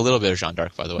 I've played a little bit of Jeanne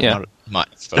d'Arc, by the way, Yeah. not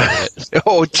much. But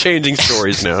Oh, changing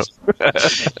stories now.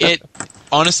 it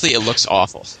honestly, it looks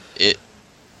awful. It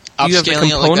Do you have the upscaling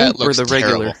it like component that or looks the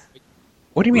regular? terrible.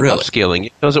 What do you mean Really? upscaling?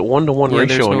 It does it 1-to-1 Yeah, ratio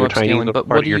there's on no your tiny upscaling, little but part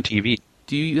what of do your you- TV.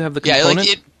 Do you have the Yeah, component?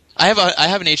 like it. I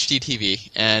have an HD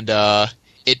TV, and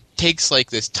it takes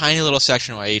like this tiny little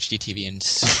section of my HD TV and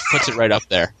puts it right up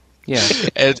there. Yeah.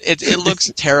 And it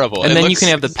looks terrible. And It then you looks can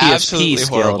have the PSP absolutely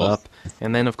scaled horrible. up,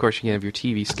 and then of course you can have your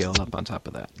TV scaled up on top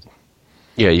of that.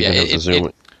 Yeah, you Yeah, can have the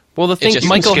zoom. Well, the thing just-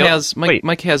 Michael scale- has wait.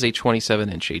 Mike has a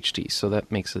 27-inch HD, so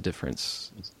that makes a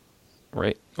difference,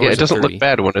 right? Or Yeah, is it doesn't 30? look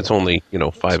bad when it's only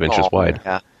 5 inches wide.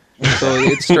 Yeah. So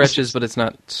it stretches, but it's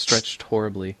not stretched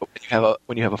horribly.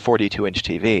 When you have a 42-inch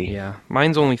TV. Yeah,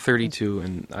 mine's only 32,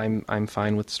 and I'm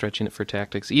fine with stretching it for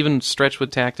tactics. Even stretch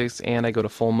with tactics, and I go to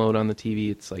full mode on the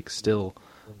TV. It's like still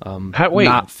Wait,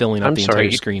 not filling up I'm the sorry, entire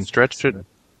you screen. stretched it. Well,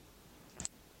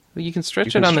 you can stretch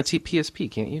You can it on the PSP,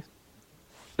 can't you?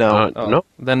 No, Oh, No,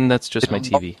 then that's just my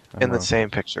TV. I'm in the wrong. same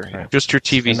picture. Yeah. just your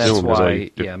TV And that's zoom. is all why, you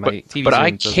do. yeah, my TV but zoom I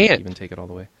doesn't can't even take it all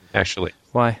the way. actually.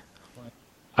 Why?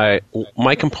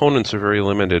 My components are very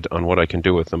limited on what I can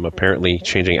do with them. Apparently,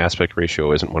 changing aspect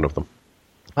ratio isn't one of them.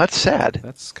 That's sad.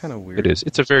 That's kind of weird. It is.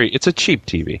 It's a cheap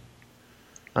TV,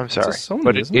 I'm It's sorry. a Sony,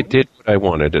 but isn't it did what I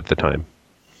wanted at the time,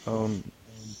 Oh,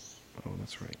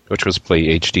 that's right. which was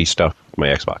play HD stuff with my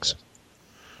Xbox.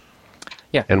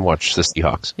 Yeah. And watch the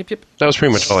Seahawks. Yep. That was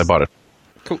pretty much all I bought it.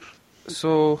 Cool.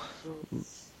 So,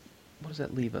 what does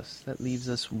that leave us? That leaves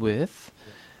us with...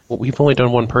 Well, we've only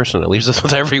done one person. It leaves us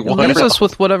with It everyone. leaves us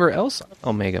with whatever else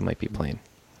Omega might be playing.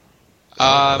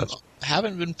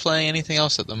 Haven't been playing anything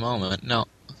else at the moment. No,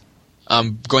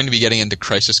 I'm going to be getting into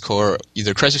Crisis Core,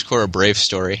 either Crisis Core or Brave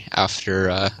Story after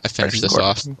I finish Crisis this Core.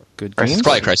 off. Good Crisis games.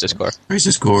 Probably Crisis Core.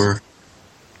 Crisis Core.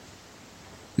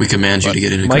 We command you to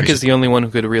get into Mike Crisis is the only one who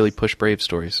could really push Brave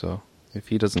Story, so if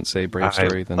he doesn't say Brave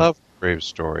Story, I then... love Brave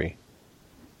Story.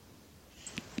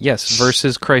 Yes,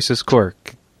 versus Crisis Core.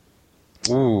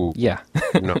 Ooh. Yeah.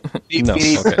 No. No.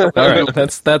 Okay. All right.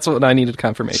 That's what I needed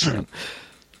confirmation on.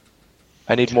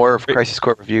 I need more of Crisis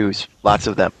Core reviews. Lots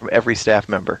of them from every staff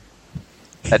member.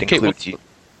 That Okay, includes you.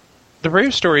 The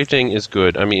Brave Story thing is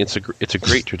good. I mean, it's a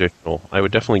great traditional. I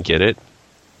would definitely get it,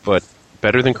 but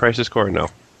better than Crisis Core? No.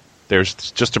 There's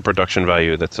just a production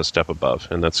value that's a step above,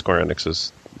 and that's Square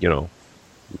Enix's,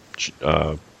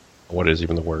 what is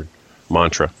even the word?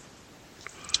 Mantra.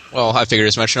 Well, I figured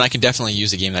as much, and I can definitely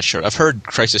use a game that's short. I've heard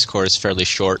Crisis Core is fairly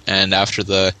short, and after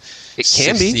the It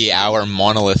can be. 60-hour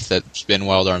monolith that's been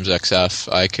Wild Arms XF,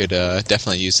 I could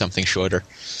definitely use something shorter.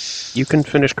 You can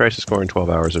finish Crisis Core in 12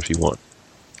 hours if you want.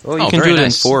 Well, you Oh, can very do it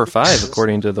nice. in 4 or 5,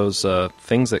 according to those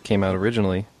things that came out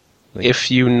originally. Like, If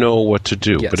you know what to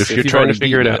do. Yes, But if if you're you've trying to already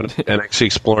figure it beaten out it. and actually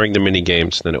exploring the mini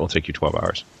games, then it will take you 12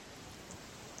 hours.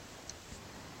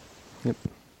 Yep.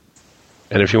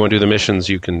 And if you want to do the missions,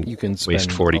 you can spend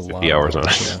waste 40, a lot 50 hours on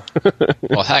of it. Yeah.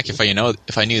 Well, heck, if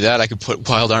I knew that, I could put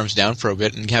Wild Arms down for a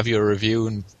bit and have you a review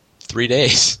in 3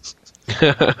 days.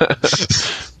 Make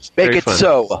Very it fun.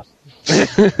 so.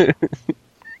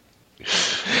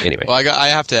 Anyway. Well, I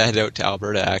have to head out to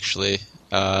Alberta actually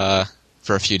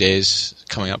for a few days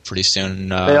coming up pretty soon.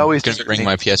 They always going to desert bring me.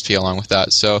 my PSP along with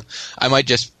that, so I might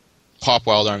just pop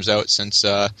Wild Arms out since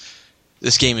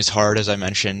this game is hard, as I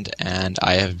mentioned, and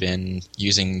I have been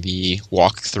using the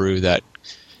walkthrough that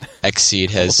Xseed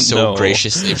has so no.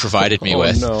 graciously provided me Oh,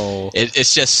 with. no.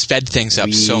 It's just sped things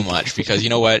up so much because you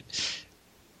know what?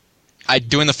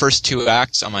 Doing the first 2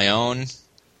 acts on my own.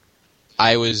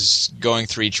 I was going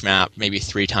through each map maybe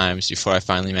 3 times before I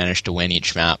finally managed to win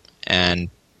each map, and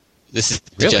this is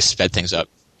Really? just sped things up.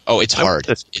 Oh, it's I want hard.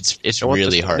 this- It's I want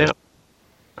really this hard. now.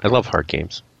 I love hard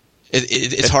games.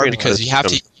 It's I hard realize because you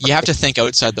have to think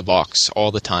outside the box all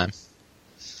the time.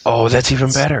 Oh, that's even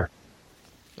better.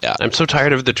 Yeah. I'm so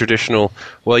tired of the traditional,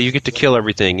 well, you get to kill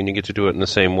everything and you get to do it in the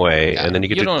same way, Yeah. and then you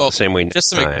get You to do it don't- the same way next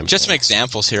Just time. some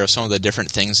examples here of some of the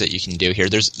different things that you can do here.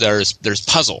 There's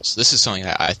puzzles. This is something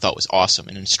that I thought was awesome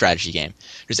in a strategy game.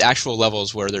 There's actual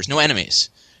levels where there's no enemies.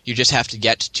 You just have to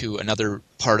get to another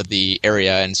part of the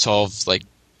area and solve like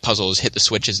puzzles, hit the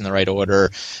switches in the right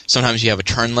order. Sometimes you have a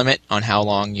turn limit on how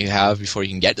long you have before you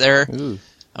can get there, Ooh,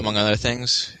 among other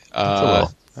things. that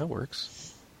works.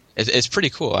 It's pretty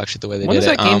cool, actually, the way they When did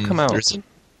does it. that game come out?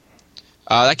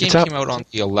 That game It's out- came out on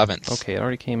the 11th. Okay, it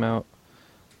already came out.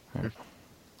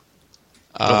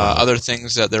 Other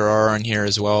things that there are on here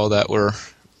as well that were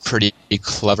pretty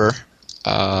clever.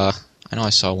 I know I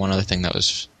saw one other thing that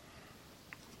was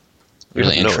really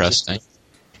You have notes. interesting.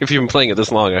 If you've been playing it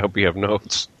this long, I hope you have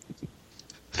notes.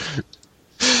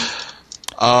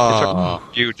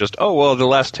 You just, the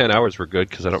last 10 hours were good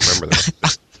because I don't remember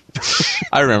that.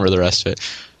 I remember the rest of it.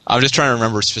 I'm just trying to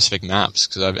remember specific maps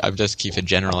because I just keep a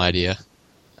general idea.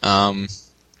 No,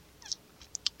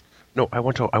 I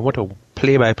want a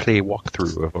play-by-play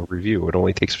walkthrough of a review. It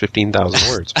only takes 15,000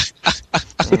 words.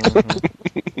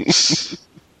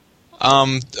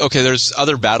 Okay, there's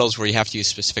other battles where you have to use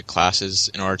specific classes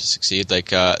in order to succeed.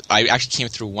 Like, I actually came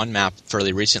through one map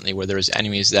fairly recently where there was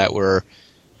enemies that were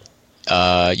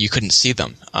you couldn't see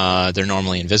them. They're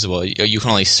normally invisible. You can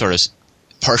only sort of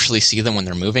partially see them when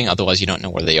they're moving. Otherwise, you don't know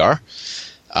where they are.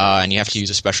 And you have to use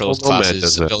a special Nomad class's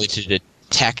does that. ability to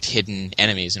detect hidden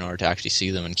enemies in order to actually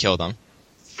see them and kill them.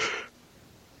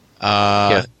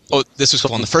 Oh, this was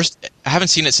cool. In the first, I haven't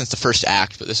seen it since the first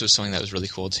act, but this was something that was really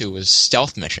cool too. Was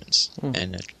stealth missions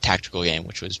in a tactical game,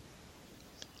 which was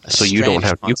So you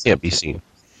can't be seen.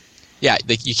 Yeah,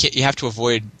 you have to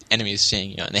avoid enemies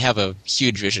seeing you, and they have a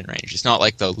huge vision range. It's not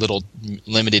like the little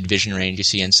limited vision range you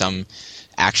see in some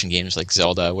action games like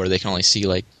Zelda, where they can only see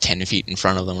like 10 feet in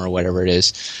front of them or whatever it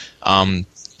is.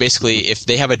 Basically, if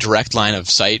they have a direct line of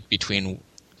sight between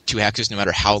 2 hexes, no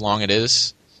matter how long it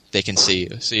is, they can see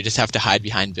you. So you just have to hide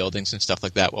behind buildings and stuff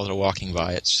like that while they're walking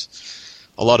by. It's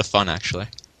a lot of fun, actually.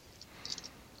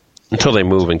 Until they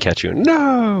move and catch you.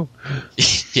 No!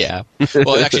 Yeah.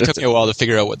 Well, it actually took me a while to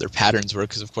figure out what their patterns were,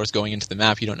 because, of course, going into the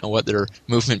map, you don't know what their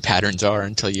movement patterns are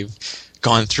until you've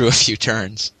gone through a few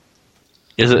turns.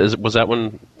 Was that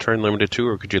one turn limited too,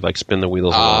 or could you like spin the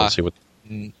wheels a while and see what?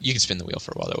 You can spin the wheel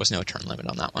for a while. There was no turn limit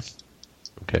on that one.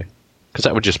 Okay. Because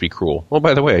that would just be cruel. Well,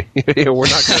 by the way, we're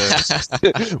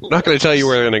not going to tell you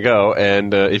where they're going to go,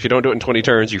 and if you don't do it in 20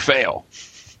 turns, you fail.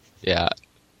 Yeah.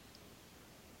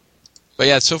 But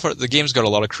yeah, so far the game's got a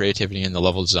lot of creativity in the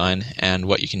level design and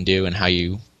what you can do and how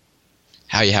you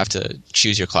have to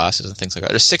choose your classes and things like that.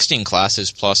 There's 16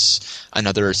 classes plus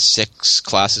another 6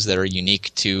 classes that are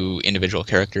unique to individual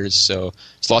characters, so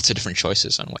there's lots of different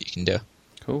choices on what you can do.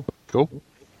 Cool.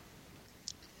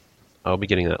 I'll be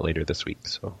getting that later this week,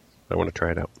 so I want to try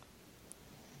it out.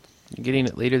 You're getting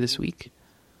it later this week?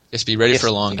 Just be ready for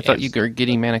a long I game. thought you were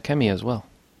getting Manakemi as well.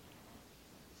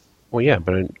 Well, yeah,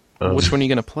 but... which one are you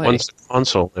going to play? One's a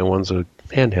console and one's a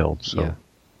handheld, so Yeah.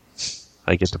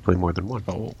 I get to play more than one.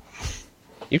 Oh.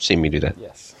 You've seen me do that.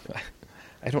 Yes.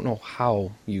 I don't know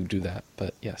how you do that,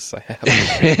 but yes, I have.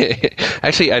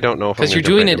 Actually, I don't know if I'm Because you're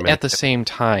gonna doing bring it them at the same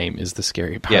time is the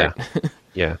scary part. Yeah.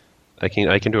 Yeah. I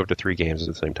can do up to 3 games at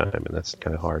the same time, and that's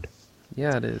kind of hard.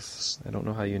 Yeah, it is. I don't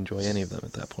know how you enjoy any of them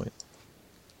at that point.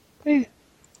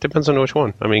 Depends on which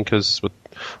one. I mean, because with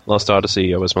Lost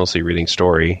Odyssey, I was mostly reading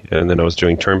story, and then I was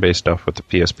doing turn-based stuff with the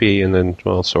PSP, and then,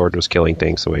 well, Sword was killing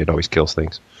things the way it always kills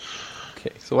things.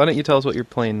 Okay, so why don't you tell us what you're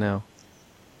playing now?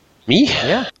 Me?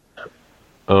 Yeah.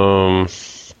 Sword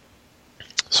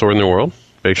in the World.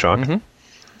 Big shock. Mm-hmm.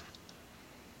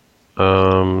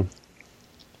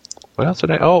 What else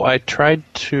did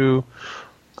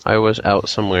I was out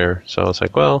somewhere, so I was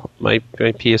like, well, my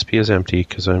PSP is empty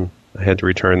because I had to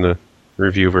return the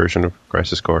review version of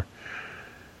Crisis Core.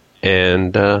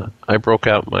 And I broke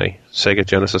out my Sega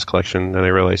Genesis collection, and I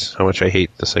realized how much I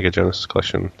hate the Sega Genesis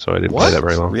collection, so I didn't play that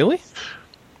very long. Really?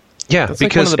 Yeah, That's like one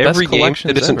because of the best every game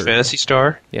collections that isn't ever. Phantasy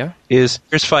Star Yeah. is,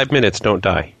 here's 5 minutes, don't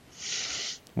die.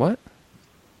 What?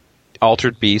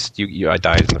 Altered Beast, I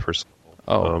died in the first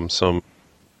level. Oh. Some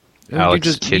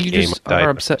Alex Kidd you game. just I died are in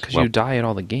the upset first because level. you die at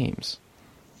all the games.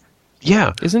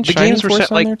 Yeah. Isn't the Shining games were Force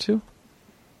set on like there too?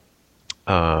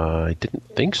 I didn't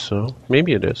think so.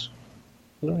 Maybe it is.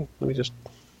 Let me just.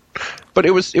 But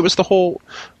it was the whole.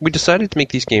 We decided to make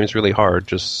these games really hard,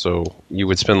 just so you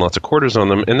would spend lots of quarters on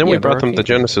them, and then we Yeah, brought them to arcade.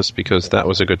 Genesis because that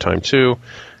was a good time too.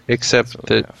 Except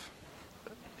that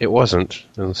it wasn't,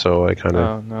 and so I kind of.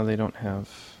 Oh, no, they don't have.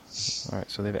 All right,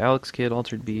 so they have Alex Kidd,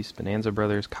 Altered Beast, Bonanza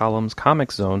Brothers, Columns,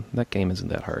 Comic Zone. That game isn't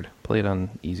that hard. Play it on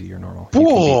easy or normal. You can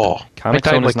beat Whoa! it. Comic I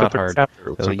died Zone like is the not third hard. chapter.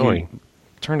 It was So annoying.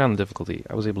 turn down the difficulty.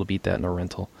 I was able to beat that in a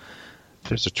rental.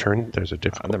 There's a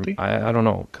difficulty. I don't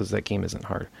know, because that game isn't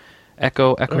hard.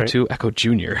 Echo right. 2, Echo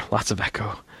Junior. Lots of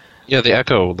Echo. Yeah, the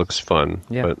Echo looks fun,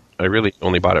 Yeah. but I really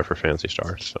only bought it for Phantasy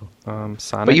Star. So,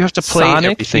 Sonic. but you have to play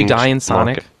Sonic? everything. You die in to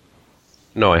Sonic? unlock it.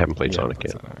 No, I haven't played Yeah, Sonic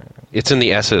that's yet. all right. It's in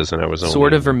the S's, and I was only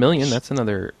Sword of in Vermilion. That's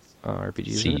another RPG,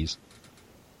 isn't it? C's.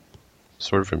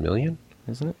 Sword of Vermilion?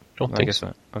 Isn't it? Don't I think guess so.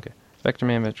 not. Okay. Vector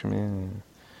Man.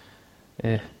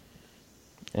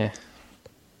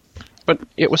 But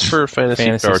it was for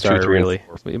Phantasy Star 2, 3, really.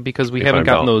 and 4. Because we If haven't I'm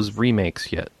gotten valid. those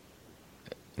remakes yet.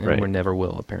 And Right. we never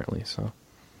will, apparently. So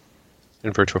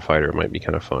And Virtua Fighter might be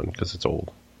kind of fun because it's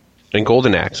old. And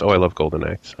Golden Axe. Oh, I love Golden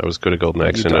Axe. I was good at Golden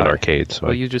Axe You in an die. arcade. So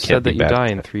well, I you just can't said that be you bad die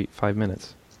at in that. 5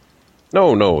 minutes.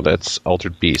 No, that's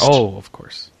Altered Beast. Oh, of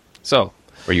course. So,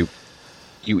 Where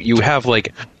you have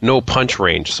like no punch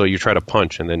range, so you try to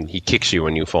punch and then he kicks you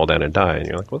and you fall down and die, and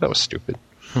you're like, well, that was stupid.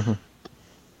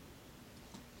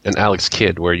 And Alex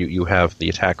Kidd, where you have the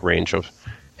attack range of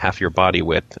half your body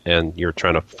width and you're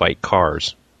trying to fight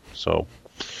cars, so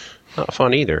not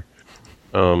fun either.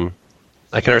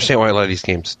 I can understand why a lot of these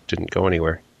games didn't go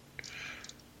anywhere.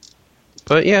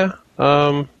 But yeah,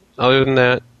 other than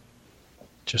that,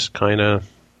 just kind of.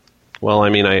 Well, I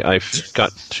mean, I've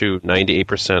got to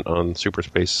 98% on Super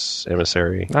Space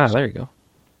Emissary. there you go.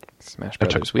 Smash That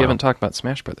took Brothers. a We while. haven't talked about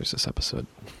Smash Brothers this episode.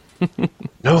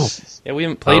 No, Yeah, we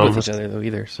haven't played with each other, though,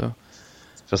 either. So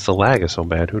because the lag is so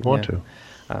bad. Who'd want Yeah.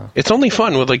 to? It's only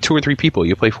fun with like 2 or 3 people.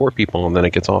 You play 4 people, and then it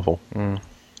gets awful.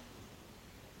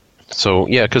 So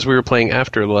yeah, because we were playing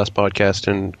after the last podcast,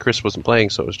 and Chris wasn't playing,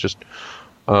 so it was just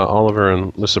Oliver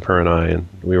and Lucifer and I, and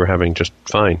we were having just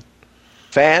fine.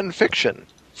 Fan fiction.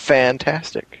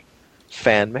 Fantastic.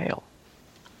 Fan mail.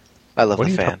 I love What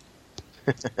the are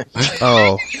you fan.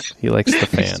 Oh, he likes the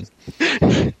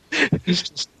fan. He's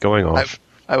just going off.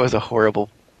 I was a horrible,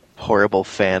 horrible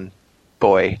fan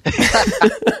boy.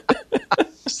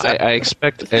 I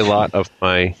expect a lot of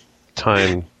my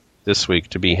time this week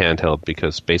to be handheld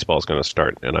because baseball's going to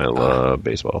start, and I love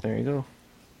baseball. There you go.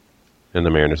 And the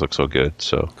Mariners look so good,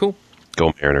 so Cool.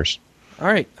 go Mariners. All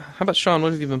right. How about Sean?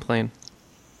 What have you been playing?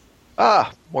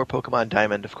 More Pokemon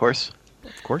Diamond, of course.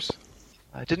 Of course.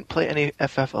 I didn't play any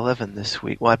FF11 this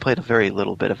week. Well, I played a very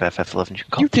little bit of FF11. You can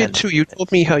call You it did 10. too. You told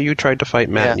me how you tried to fight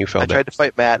Matt and you fell I down. tried to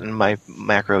fight Matt, and my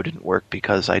macro didn't work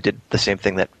because I did the same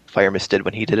thing that Fire Mist did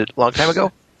when he did it a long time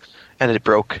ago, and it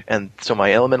broke. And so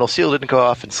my elemental seal didn't go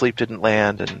off, and sleep didn't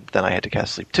land, and then I had to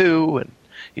cast sleep 2, and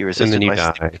he resisted then you my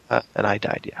died. sleep, and I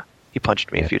died. Yeah, he punched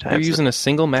me a few times. You're using a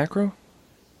single macro?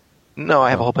 No, I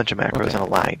have a whole bunch of macros Okay. in a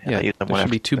line. And Yeah, I use them there one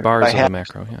should be after 2 the other. bars I of had, a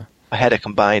macro, yeah. I had a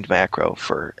combined macro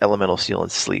for elemental seal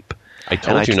and sleep. I And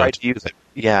told I you tried not to use it.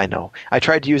 Yeah, I know. I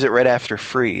tried to use it right after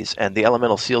freeze, and the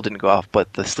elemental seal didn't go off,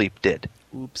 but the sleep did.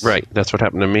 Oops. Right, that's what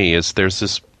happened to me. Is there's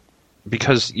this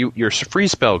because your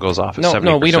freeze spell goes off at 70%.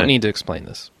 No, we don't need to explain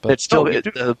this. But It's still you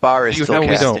do. the bar is You still have- we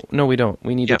casting. don't. No, we don't.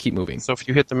 We need Yeah. to keep moving. So if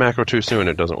you hit the macro too soon,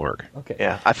 it doesn't work. Okay.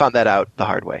 Yeah, I found that out the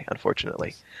hard way,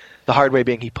 unfortunately. The hard way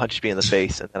being he punched me in the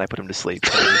face, and then I put him to sleep.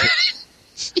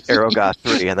 Arrow got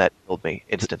 3, and that killed me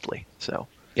instantly. So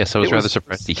Yes, I was It rather was-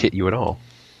 surprised he hit you at all.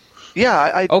 yeah,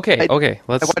 I Okay. I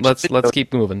Let's watched the video.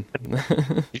 keep moving.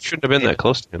 You shouldn't have been that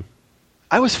close to him.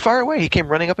 I was far away. He came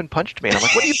running up and punched me, and I'm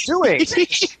like, "What are you doing?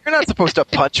 You're not supposed to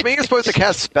punch me. You're supposed to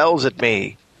cast spells at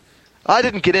me. I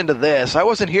didn't get into this. I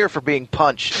wasn't here for being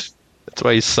punched." That's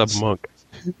why he's sub monk.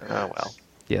 Oh well,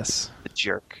 Yes. the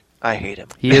jerk. I hate him.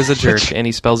 He is a jerk, and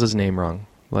he spells his name wrong.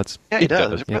 Let's. Yeah, he He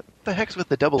does. does, yeah. What the heck's with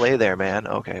the double A there, man?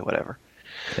 Okay, whatever.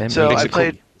 that So makes I it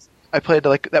cool. played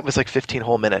like that was like 15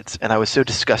 whole minutes, and I was so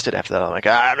disgusted after that. I'm like,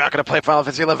 I'm not going to play Final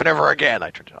Fantasy 11 ever again.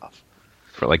 I turned it off.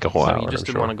 For like a whole So hour. you just I'm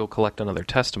didn't sure. want to go collect another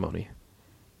testimony.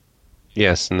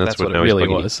 Yes, and that's, what it now he's really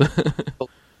playing. was.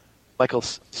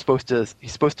 Michael's supposed to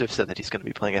have said that he's going to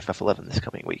be playing FF11 this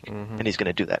coming week, Mhm. and he's going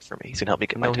to do that for me. He's going to help me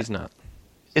get my No, test. he's not.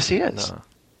 Yes, he is. No.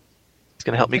 He's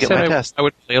going to help me I get said my I, test. I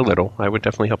would play a little. I would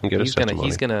definitely help him get He's his gonna testimony.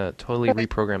 he's gonna totally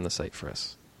reprogram the site for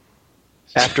us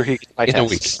After he gets my In a test.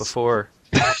 week.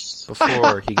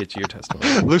 before he gets your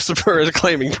testimony. Lucifer is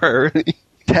claiming priority.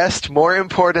 Test more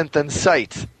important than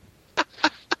sight.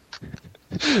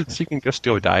 So you can just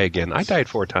go die again. I died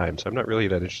 4 times. I'm not really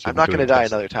that interested. I'm not going going to die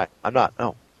another time. I'm not.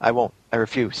 No, I won't. I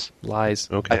refuse. Lies.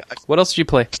 Okay. What else did you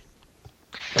play?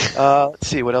 Let's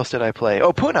see. What else did I play?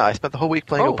 Oh, Puna. I spent the whole week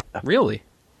playing Oh, Puna. really?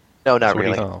 No, not So what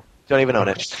do really. Oh, Don't even own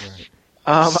it.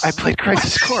 right. I played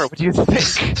Crisis Core. What do you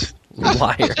think?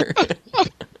 Liar.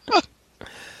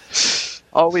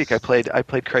 All week I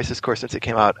played Crisis Core since it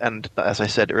came out, and as I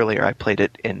said earlier,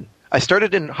 I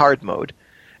started in hard mode,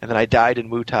 and then I died in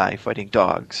Wutai fighting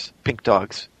dogs, pink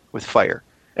dogs with fire.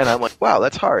 And I'm like, wow,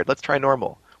 that's hard. Let's try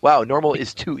normal. Wow, normal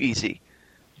is too easy.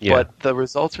 Yeah. But the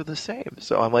results are the same.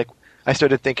 So I'm like, I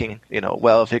started thinking,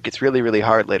 well, if it gets really, really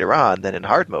hard later on, then in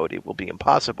hard mode it will be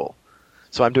impossible.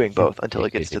 So I'm doing both until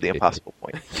it gets to the impossible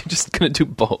point. You're just gonna do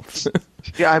both.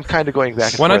 Yeah, I'm kind of going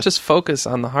back and Why not forth. just focus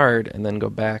on the hard and then go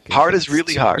back? if Hard is it's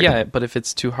really too- hard. Yeah, but if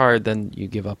it's too hard, then you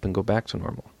give up and go back to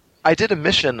normal. I did a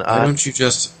mission Why on... don't you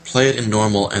just play it in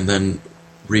normal and then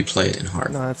replay it in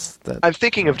hard? No, that's that. I'm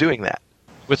thinking of doing that.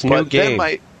 With new But game.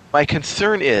 then my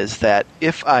concern is that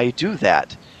if I do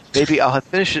that, maybe I'll have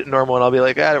finished it in normal and I'll be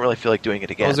like, I don't really feel like doing it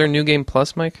Oh, again. is there a new game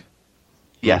plus, Mike?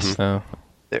 Yes. Oh,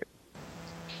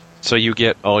 So you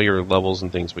get all your levels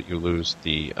and things, but you lose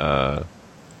the.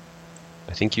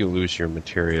 I think you lose your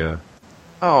materia.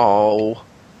 Oh,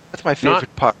 that's my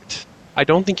favorite part. I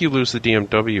don't think you lose the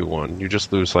DMW one. You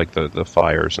just lose like the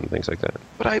fires and things like that.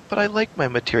 But I like my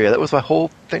materia. That was my whole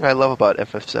thing I love about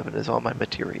FF7 is all my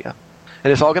materia.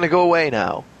 And it's all going to go away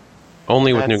now.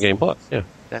 Only with That's- New Game Plus. Yeah.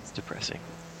 That's depressing.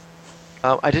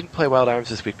 I didn't play Wild Arms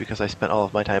this week because I spent all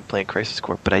of my time playing Crisis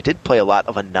Core, but I did play a lot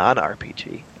of a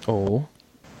non-RPG. oh,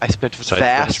 I spent Besides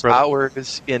vast Brother?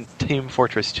 hours in Team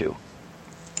Fortress 2.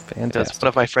 Because fantastic! one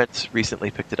of my friends recently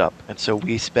picked it up, and so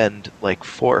we spend like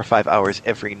 4 or 5 hours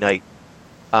every night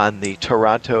on the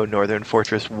Toronto Northern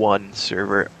Fortress 1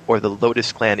 server or the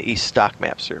Lotus Clan East Stock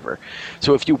Map server.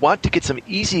 So if you want to get some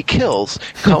easy kills,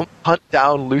 come hunt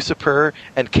down Lucifer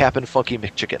and Cap'n Funky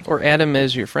McChicken. Or add him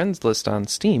as your friends list on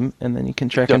Steam, and then you can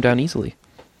track him down easily.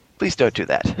 Please don't do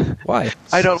that. Why?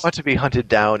 I don't want to be hunted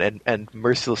down and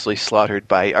mercilessly slaughtered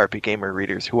by RP Gamer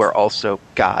readers who are also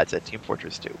gods at Team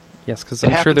Fortress 2. Yes, because It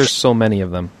I'm sure happens- there's so many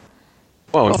of them.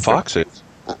 Well, Well, and Fox is.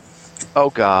 Oh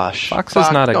gosh. Fox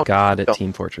is not a don't- god at don't-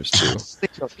 Team Fortress 2. Please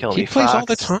don't kill He me, plays Fox. all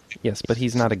the time. Yes, but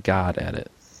he's not a god at it.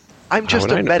 I'm just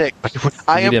would I a know? medic.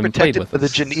 I You am didn't play protected with by the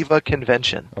us. Geneva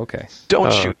Convention. Okay. Don't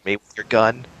Oh. shoot me with your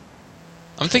gun.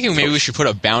 I'm thinking maybe we should put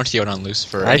a bounty out on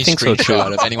Lucifer. I Any think so, too.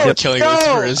 screenshot of anyone killing No!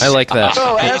 Lucifer is I like that.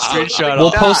 No, any absolutely screenshot.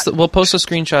 not. We'll post the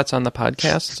screenshots on the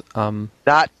podcast.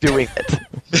 Not doing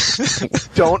it.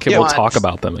 Don't Okay, we'll want- talk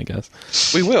about them, I guess.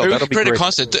 We will. We That'll can be create a great.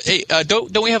 contest. Hey,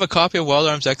 don't we have a copy of Wild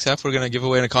Arms XF we're going to give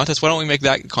away in a contest? Why don't we make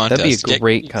that contest? That'd be a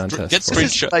great contest. Get for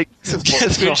This is like-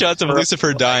 screenshots of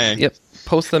Lucifer dying. Yep.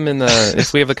 Post them in the.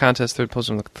 If we have the contest thread, post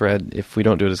them in the thread. If we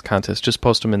don't do it as a contest, just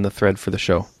post them in the thread for the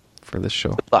show. For this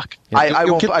show. Luck. Yeah. I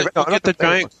You'll won't. get I, the, no, you'll I'm get the not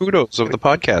gonna giant kudos of the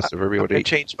podcast of I'm going everybody. to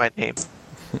change my name.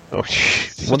 Oh,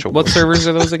 shit. What servers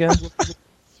are those again?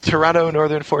 Toronto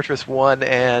Northern Fortress 1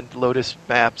 and Lotus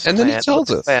Maps. And then he tells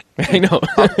us. I know.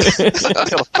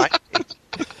 You'll find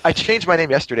me. I changed my name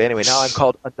yesterday anyway. Now I'm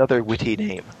called Another Witty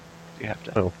Name. You have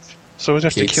to. Oh. So we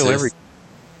have to Kate kill Sith. every.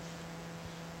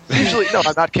 Usually, no,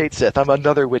 I'm not Kate Sith. I'm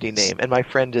Another Witty Name, and my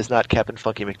friend is not Captain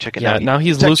Funky McChicken. Yeah, now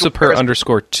he's Lucifer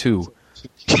 _2.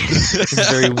 He's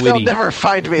very They'll witty. never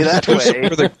find me that way.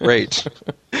 Lucifer the Great.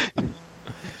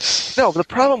 No, the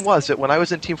problem was that when I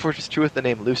was in Team Fortress 2 with the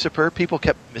name Lucifer, people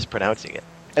kept mispronouncing it,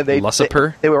 and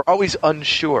Lucifer? they were always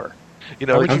unsure. You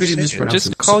know, How like How would could you you say it? mispronounce Just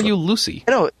it? call you Lucy.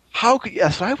 you know how could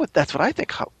that's what I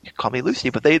think. How you call me Lucy,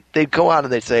 but they go on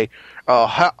and they say,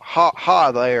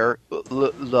 ha there,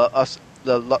 Lucifer.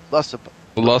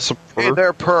 Hey Lucifer.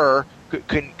 there, Purr.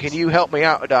 Can you help me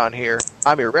out down here?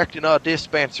 I'm erecting a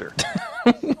dispenser.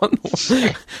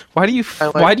 Why do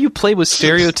you play with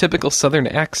stereotypical Southern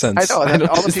accents? I know, and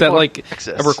all the Is people that in like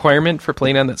Texas. a requirement for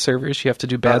playing on that server? You have to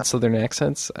do bad Southern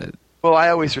accents. Well, I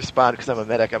always respond because I'm a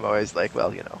medic. I'm always like,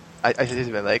 well, you know, I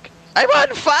just been like, I'm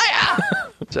on fire.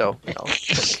 So, you know,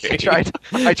 I tried.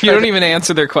 You don't even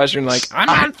answer their question like, "I'm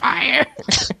on fire."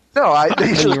 No, I And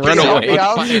usually you run help away. me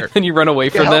out. And you run away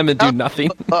from help them and me do out. nothing.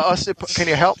 Can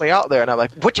you help me out there? And I'm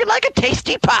like, would you like a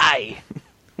tasty pie?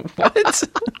 What?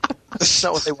 That's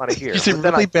not what they want to hear. He's a But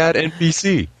then really bad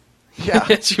NPC. yeah,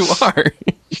 Yes, you are.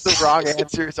 the wrong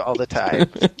answers all the time.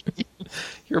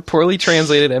 You're a poorly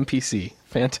translated NPC. Help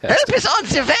Fantastic. is on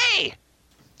survey.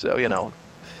 So you know,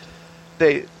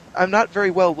 I'm not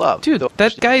very well loved, Dude, though.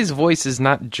 that guy's voice is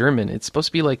not German. It's supposed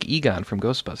to be like Egon from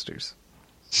Ghostbusters.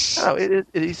 No,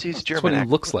 he's German. That's what he actor.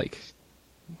 looks like.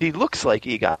 He looks like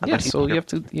Egon. Yeah, but he's so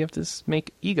German. you have to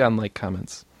make Egon-like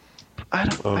comments. I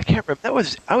can't remember. I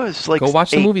was like, Go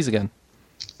watch the 8. movies again.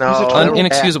 No,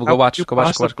 Inexcusable. Go How watch. could Go you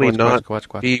watch. Go watch. Go possibly watch. Go watch. not Go watch.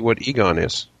 Go watch. Be what Egon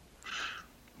is.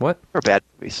 What? Or bad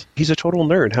movies. He's a total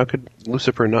nerd. How could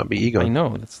Lucifer not be Egon? I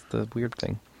know. That's the weird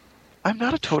thing. I'm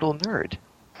not a total nerd.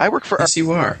 I work for. Yes,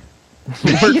 you are. Work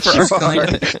for You our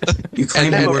claimed, you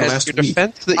claimed And you were as last your week.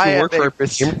 defense that I you am work for a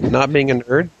res- RPGCast, not being a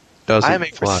nerd doesn't I am a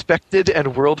fly. respected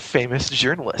and world famous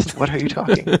journalist. What are you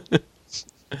talking? A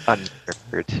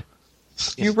nerd.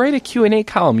 You write a Q&A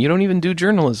column. You don't even do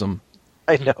journalism.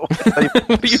 I know.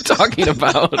 What are you talking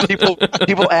about?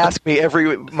 People ask me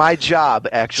every. My job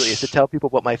actually is to tell people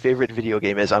what my favorite video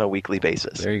game is on a weekly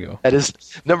basis. There you go. That is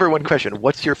number one question.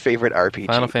 What's your favorite RPG?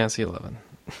 Final Fantasy 11.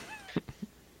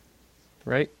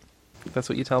 Right? That's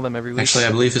what you tell them every week. Actually,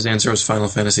 I believe his answer was Final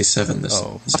Fantasy VII this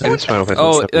time. It's Final Fantasy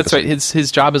Oh, VII. that's right.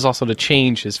 His job is also to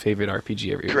change his favorite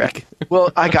RPG every Correct. week.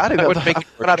 Well, I got to That go. would I'm make it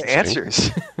run out of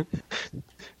interesting. answers.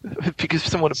 Because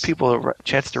people a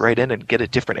chance to write in and get a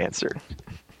different answer.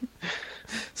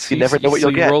 So You never know what you'll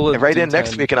get. roll a Write in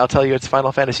next D10. week and I'll tell you it's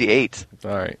Final Fantasy VIII.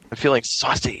 All right. I'm feeling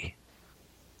saucy.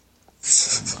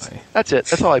 Bye. That's it.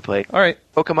 That's all I played. All right.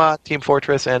 Pokemon, Team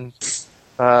Fortress, and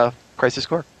Crisis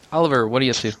Core. Oliver, what are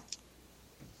you up to?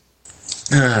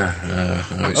 I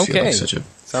always feel Okay. like such a...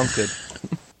 Sounds good.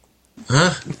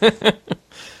 Huh?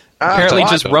 Apparently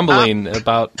What? just rumbling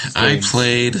about I games.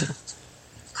 played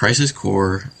Crisis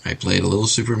Core, I played a little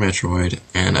Super Metroid,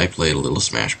 and I played a little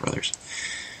Smash Brothers.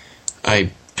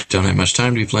 I don't have much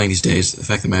time to be playing these days. The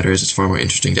fact of the matter is, it's far more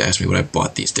interesting to ask me what I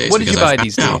bought these days. What did you because I buy found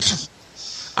these out- days?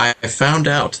 I found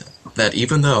out that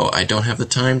even though I don't have the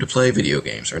time to play video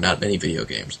games, or not many video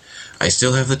games, I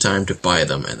still have the time to buy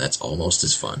them, and that's almost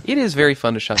as fun. It is very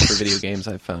fun to shop for video games,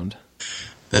 I've found.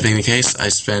 That being the case, I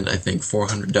spent, I think,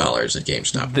 $400 at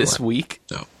GameStop. This for one. week?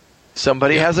 So,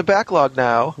 Somebody has a backlog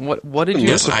now. What did you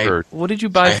Yes, what did you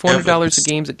buy I have $400 a- of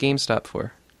games at GameStop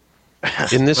for?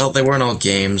 In this, well, they weren't all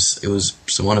games. It was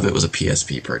so one of it was a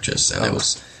PSP purchase, and there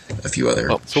was a few other.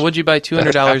 So what'd you buy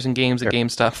 $200 in games at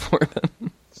GameStop for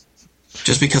then?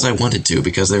 Just because I wanted to,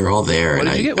 because they were all there. What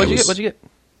and did you get? What'd you get?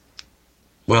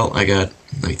 Well, I got.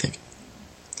 Let me think.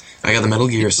 I got the Metal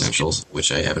Gear Essentials,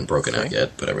 which I haven't broken out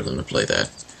yet, but I really want to play that.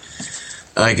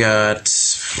 I got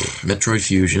Metroid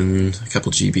Fusion, a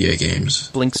couple GBA games.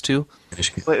 Blinks 2?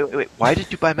 Wait. Why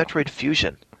did you buy Metroid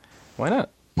Fusion? Why not?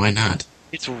 Why not?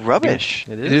 It's rubbish.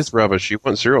 It it is rubbish. You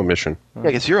want Zero Mission. Yeah,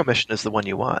 because Zero Mission is the one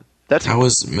you want. How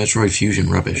is Metroid Fusion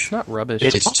rubbish? It's not rubbish.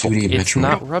 It's 2D Metroid. It's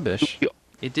not rubbish.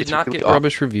 It did not get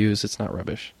rubbish reviews. It's not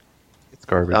rubbish. It's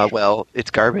garbage. Well,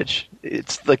 it's garbage.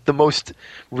 It's like the most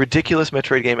ridiculous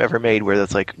Metroid game ever made, where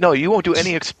it's like, no, you won't do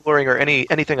any exploring or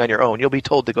anything on your own. You'll be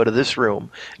told to go to this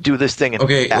room, do this thing. And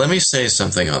Okay, let me say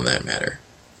something on that matter.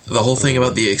 The whole thing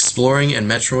about the exploring in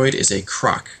Metroid is a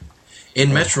crock. In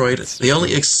Metroid, the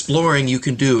only exploring you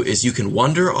can do is you can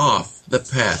wander off the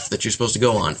path that you're supposed to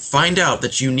go on, find out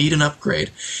that you need an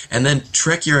upgrade, and then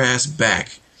trek your ass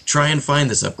back. Try and find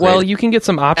this upgrade. Well, you can get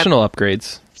some optional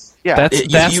upgrades. Yeah, That's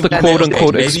the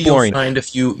quote-unquote exploring.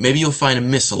 Maybe you'll find a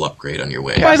missile upgrade on your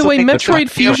way. By the way, so Metroid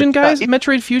Fusion, guys,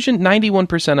 Metroid Fusion,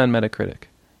 91% on Metacritic.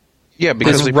 Yeah,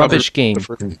 because This they rubbish covered game. the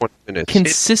first 20 minutes.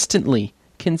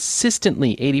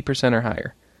 Consistently 80% or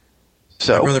higher.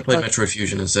 My brother played Metroid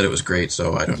Fusion and said it was great,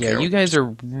 so I don't care. Yeah, you guys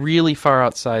are really far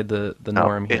outside the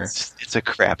norm here. It's a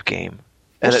crap game.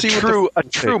 We'll And see a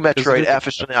what true the- Metroid because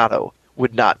aficionado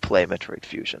would not play Metroid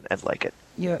Fusion and like it.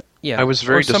 Yeah. I was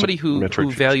very or somebody disappointed in Metroid who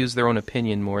Fusion. values their own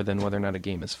opinion more than whether or not a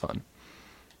game is fun.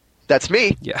 That's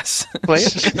me. Yes. Play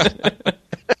it?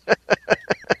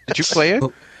 Did you play it?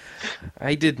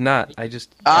 I did not. I hate this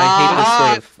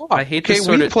sort of. I hate this okay,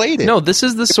 sort we of. played it. No, this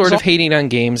is the sort was of hating on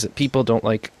games that people don't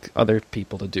like other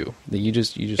people to do. That you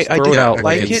just I throw did it out not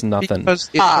like like it's it nothing. because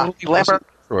it totally wasn't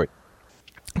Metroid.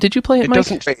 Did you play it, It Mike?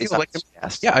 doesn't feel like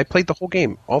Yeah, I played the whole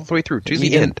game all the way through to You the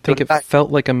didn't end. think it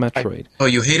felt like a Metroid. Oh,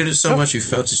 you hated it so much you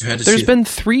felt that you had to There's see been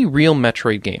 3 real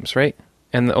Metroid games, right?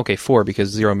 And 4 because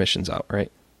Zero Mission's out,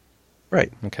 right?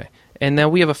 Right. Okay. And now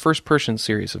we have a first-person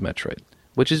series of Metroid,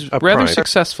 which is A rather Prime.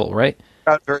 successful, right?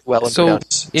 Out very well. And So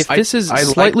pronounced. if I- this is I like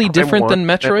slightly Prime different than 1,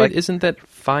 I Metroid, like- isn't that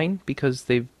fine? Because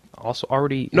they've also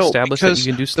already No, established that because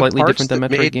you can do the slightly parts different than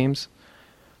that Metroid made- games.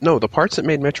 No, the parts that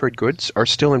made Metroid good are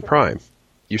still in Prime.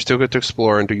 You still get to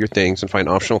explore and do your things and find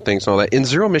optional things and all that. In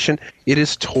Zero Mission, it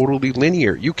is totally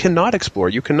linear. You cannot explore.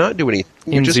 You cannot do anything.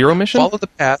 You In just Zero Mission? follow the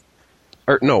path.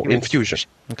 Or no, in Fusion.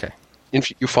 Okay.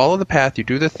 You follow the path, you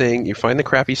do the thing, you find the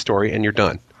crappy story, and you're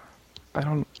done. I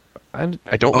don't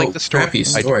I don't like the story. Crappy I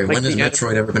don't story. like When has the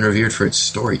Metroid ever been revered for its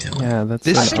storytelling? Yeah, that's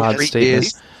This an odd story statement.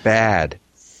 is bad.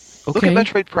 Look at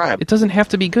Metroid Prime. It doesn't have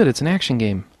to be good. It's an action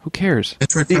game. Who cares?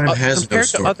 Metroid Prime has no compared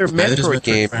story. to other Neither does Metroid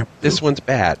games, Prime this 2. one's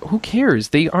bad. Who cares?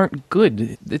 They aren't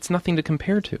good. It's nothing to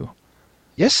compare to.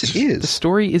 Yes, it The is.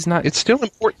 story is not. It's still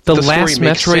important. The story last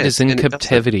makes Metroid sense, is in and it doesn't-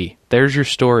 captivity. There's your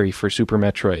story for Super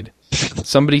Metroid.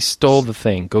 Somebody stole the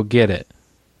thing. Go get it.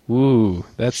 Ooh,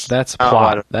 that's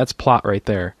plot. That's plot right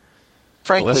there. Well,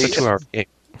 Frankly, that's a 2-hour game.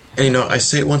 And I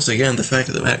say it once again, the fact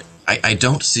of the matter, I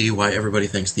don't see why everybody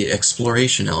thinks the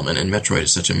exploration element in Metroid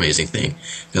is such an amazing thing.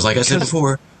 Because like I said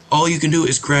before, all you can do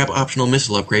is grab optional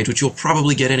missile upgrades, which you'll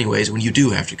probably get anyways when you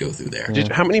do have to go through there.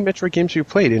 How many Metroid games have you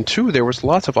played? In 2, there was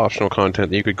lots of optional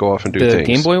content that you could go off and do The things.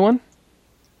 Game Boy one?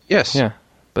 Yes. Yeah.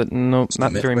 But no,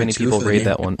 not very Metroid many 2 people for the raid Game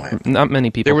that Boy. one. Not many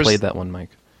people There was- played that one, Mike.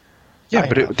 Yeah,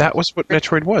 but that was what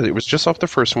Metroid was. It was just off the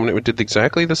first one. It did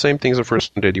exactly the same things the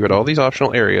first one did. You had all these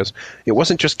optional areas. It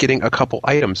wasn't just getting a couple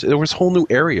items. There was whole new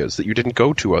areas that you didn't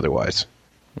go to otherwise.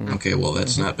 Okay, well,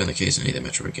 that's not been the case in any of the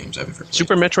Metroid games I've ever played.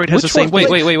 Super Metroid has the Which same one?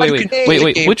 Wait, thing.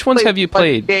 wait. Which ones have you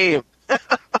played? Game.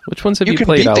 Which ones have You you can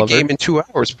played, beat Oliver? the game in 2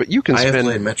 hours, but you can I have spend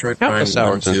played Metroid Prime countless 1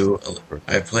 and hours in- 2.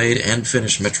 I've played and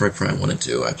finished Metroid Prime 1 and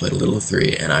 2. I played a little of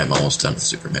 3, and I'm almost done with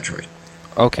Super Metroid.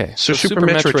 Okay, So Super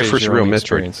Metroid is first your real own Metroid.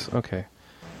 experience. Okay,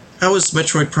 How is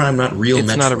Metroid Prime not real it's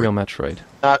Metroid? not a real Metroid.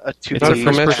 Not a 2D It's a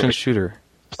first-person Metroid. shooter.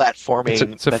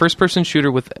 platforming. It's a first-person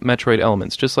shooter with Metroid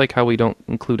elements. Just like how we don't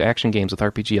include action games with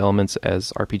RPG elements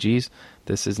as RPGs,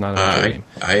 this is not a Metroid game.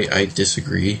 I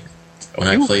disagree. When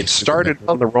I You played Super started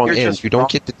on the wrong You're end. just You don't wrong.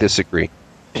 get to disagree.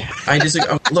 I disagree.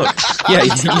 Oh, look, Yeah,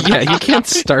 you can't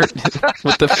start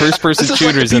with the first-person This is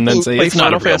shooters like and then people say play it's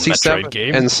not a Final real Fantasy Metroid VII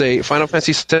game. and say Final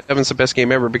Fantasy VII is the best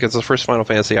game ever because it's the first Final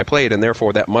Fantasy I played, and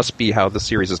therefore that must be how the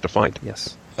series is defined.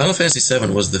 Yes. Final Fantasy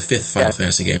VII was the 5th Final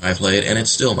Fantasy game I played, and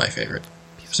it's still my favorite.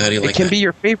 So how do you like It can that? be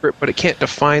your favorite, but it can't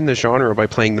define the genre by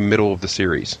playing the middle of the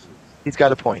series. He's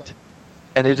got a point,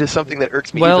 and it is something that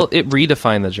irks me. Well, it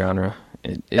redefined the genre.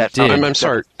 It That's did. not- I'm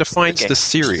sorry, defines Okay. the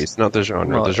series, not the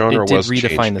genre. Well, the genre it did was redefine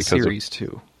changed the because of- series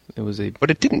too. It was a But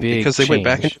it didn't big because they went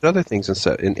back change. into other things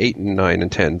in 8 and 9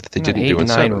 and 10 that they didn't 8 do in and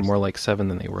 9 7. were more like 7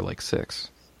 than they were like 6.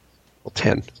 Well,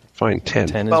 10. Fine, 10.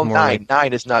 10 is well, more 9. like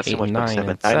 9 is not 8 so much and like 9 7.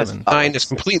 and 9 7. 9 is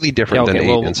completely different okay, than 8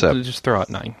 well, and 7. we'll just throw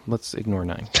out 9. Let's ignore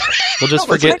 9. We'll just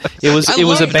forget. It was a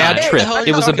love bad 9. trip. What the hell are It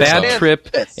you was a talking bad about?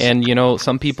 trip, and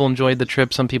some people enjoyed the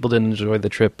trip, some people didn't enjoy the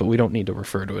trip, but we don't need to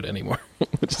refer to it anymore.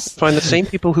 Just- Find the same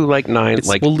people who like 9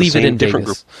 like we'll the leave it same in different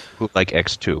Vegas. group who like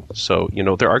X2. So,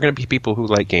 there are going to be people who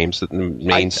like games that the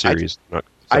main series not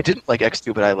I didn't like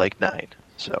X2, but I like 9.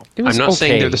 So It was I'm not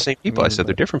saying okay. they're the same people. I said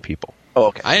they're different people. oh,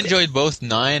 okay. I enjoyed both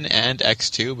 9 and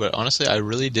X2, but honestly, I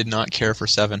really did not care for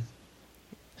 7.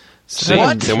 See,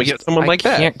 What? then we get someone like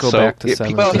that. I can't go So, back to yeah,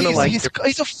 7. people are Well, gonna like he's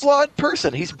a flawed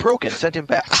person. He's broken. Send him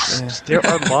back. There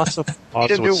are lots of flaws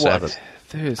Need a new with one.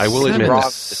 7. I will admit Wrong.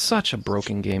 that. Such a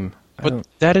broken game. But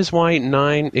that is why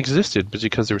 9 existed,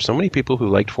 because there were so many people who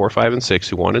liked 4, 5, and 6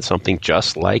 who wanted something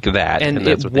just like that. and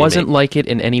that's it what they wasn't made. like it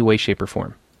in any way, shape, or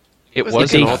form. It was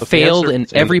was They in all the failed fan in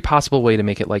service every possible way to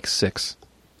make it like 6.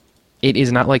 It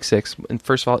is not like 6. And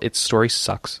first of all, its story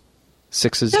sucks.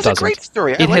 6's That's doesn't. a great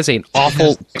story. It has an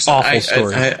awful, awful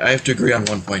story. I have to agree on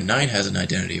one point. 9 has an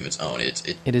identity of its own.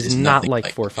 It is not nothing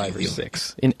like 4, 5, or Alien.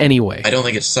 6 in any way. I don't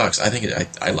think it sucks. I think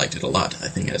I liked it a lot. I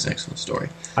think it has an excellent story.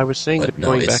 I was saying But that no,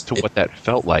 going it's- back to what that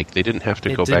felt like, they didn't have to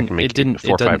It go back didn't- and make it didn't-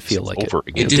 4, it doesn't 5, feel like it. over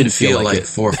again. It didn't feel like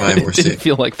 4, 5, or It 6. didn't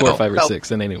feel like 4, No. 5, or Felt-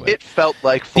 6 in any way. It felt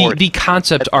like 4. The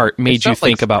concept art made you felt like-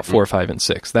 think about 4, 5, and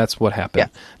 6. That's what happened.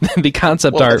 The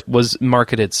concept Well, art was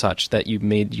marketed such that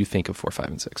made you think of 4, 5,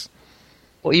 and 6.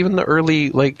 Well, even the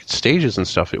early stages and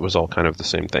stuff, it was all kind of the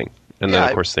same thing. And then, Yeah,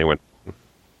 of course, they went.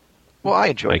 Well, I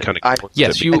enjoyed I it. kind of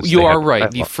Yes, you are right.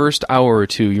 The first hour or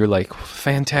two, you're like,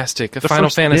 fantastic. A Final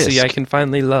first Fantasy disc. I can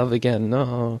finally love again.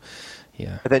 No.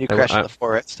 Yeah. And then you I- crash in I- the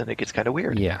forest, and it gets kind of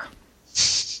weird. Yeah.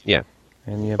 Yeah,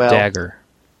 And you have Well- Dagger.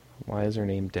 Why is her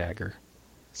name Dagger?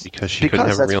 because she couldn't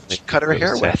Because have a real that's what she name. cut her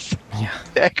hair Sad. with. Yeah.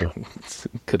 Dagger.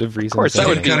 Could have reasons. course, that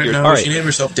would be Cut her- your- no, All right. she named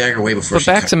herself Dagger way before But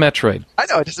she back cut to Metroid. I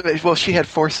know. Well, she had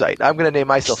foresight. I'm going to name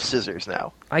myself Scissors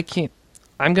now. I can't.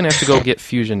 I'm going to have to go get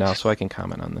Fusion now so I can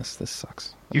comment on this. This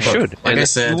sucks. You Look, should. like And I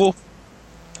said- you will,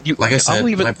 Like I said, I'll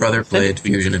leave it- my brother played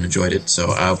Fusion and enjoyed it,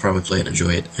 so I'll probably play it and enjoy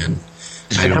it. And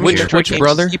I How don't many care. Which games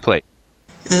brother? does he play?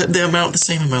 The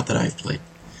same amount that I've played.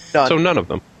 None. So none of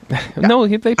them. No,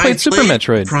 they played I've Super played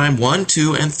Metroid. Prime 1,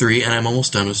 2, and 3, and I'm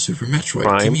almost done with Super Metroid. Give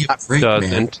Prime me a break, man.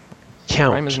 doesn't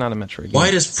count. Prime is not a Metroid game.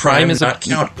 Why does Prime is not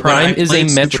count? When Prime I is a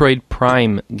played Super- Metroid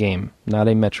Prime game, not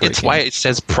a Metroid It's game. why it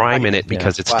says Prime in it,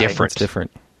 because it's Why? different. It's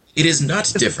different. It is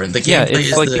not different. The Yeah, gameplay it's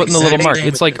is like putting the little exact mark. same.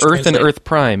 It's like It Earth and translates- Earth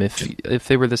Prime. If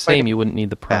they were the same, you wouldn't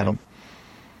need the Prime. Adam.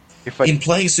 If I, In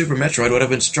playing Super Metroid, what I've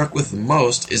been struck with the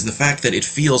most is the fact that it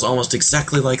feels almost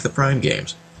exactly like the Prime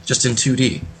games, just in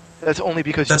 2D. that's only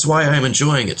because That's why I'm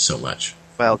enjoying it so much.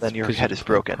 well, then your 'Cause head you is played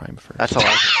broken. Prime first. That's all I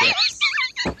can say.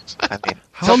 I mean,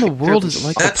 How in the world is it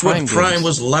like That's the Prime what Prime games?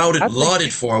 was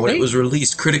lauded for when it was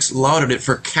released. Critics lauded it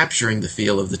for capturing the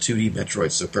feel of the 2D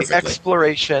Metroid so the perfectly.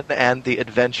 exploration and the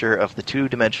adventure of the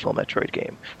two-dimensional Metroid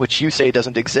game, which you say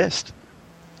doesn't exist.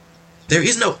 There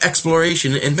is no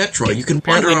exploration in Metroid. You can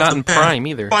Apparently wander not off in the path, Prime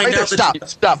either. find Wait, out stop, that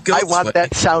stop. go I want this way. that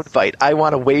soundbite. I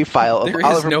want a wave file of There is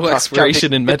Oliver no Puck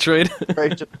exploration in Metroid.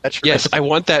 jumping Metroid. Yes, I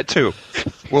want that too.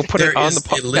 We'll put There it on is the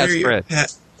a podcast linear thread.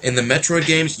 path. In the Metroid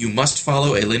games, you must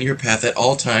follow a linear path at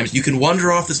all times. You can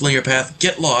wander off this linear path,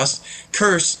 get lost,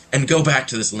 curse, and go back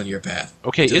to this linear path.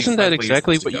 Okay, until you isn't find that where you're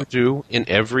exactly supposed what to you go. do in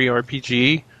every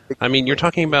RPG? I mean, you're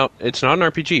talking about, it's not an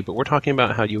RPG, but we're talking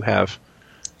about how you have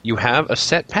a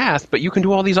set path, but you can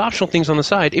do all these optional things on the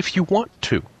side if you want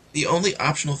to. The only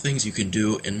optional things you can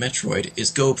do in Metroid is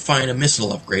go find a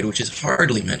missile upgrade, which is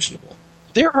hardly mentionable.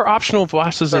 There are optional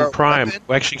bosses There in are Prime weapons.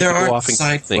 who actually There can go are off and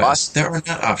side do things. quests. There are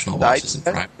not optional bosses in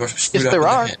Side- Prime. You're screwed Yes, up there in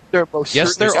the are. head. There most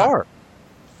Yes, there certainly are.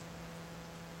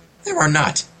 There are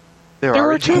not. There There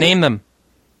are. are two. Name them.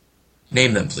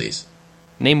 Name them, please.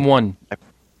 Name one.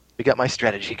 We got my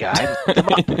strategy guide.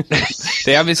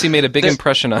 They obviously made a big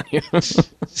impression on you.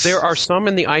 There are some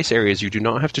in the ice areas. You do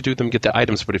not have to do them get the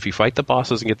items, but if you fight the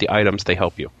bosses and get the items, they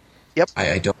help you.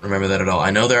 I don't remember that at all.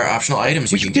 I know there are optional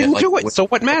items Well, you you can didn't get. do it, so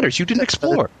what matters? You didn't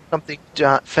explore. Something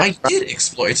John. I did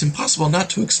explore. It's impossible not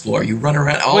to explore. You run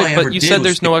around. All Wait, I but ever you did said was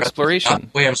there's no figure out exploration.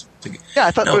 the way I'm supposed to. Yeah,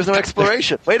 I thought there was no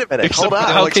exploration. Wait a minute. Hold on.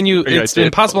 How can you? Yeah, It's I did.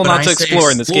 impossible When not I to say explore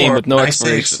in this game with no when I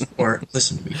say exploration. explore,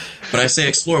 listen to me. When I say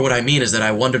explore, what I mean is that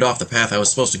I wandered off the path I was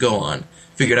supposed to go on,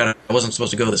 figured out I wasn't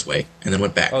supposed to go this way, and then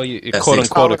went back. Oh, you That's quote the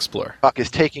unquote explore. Puck is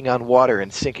taking on water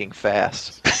and sinking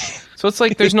fast. So it's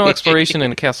like there's no exploration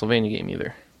in a Castlevania game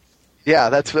either. Yeah,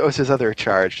 that was his other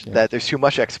charge. That there's too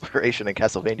much exploration in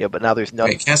Castlevania, but now there's none.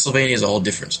 Okay, Castlevania is a whole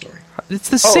different story. It's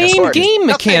the Oh, same sorry. game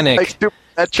Nothing mechanic. like Super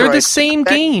They're Metroid. the same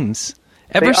games.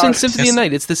 Ever They since are. Symphony of the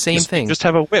Night, it's the same thing. Just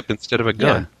have a whip instead of a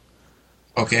gun.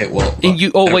 Okay, well. And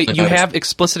you, oh wait, you I- have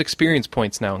explicit experience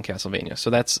points now in Castlevania, so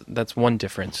that's one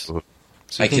difference.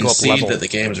 So you I can go up concede level. that the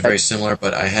games are very similar,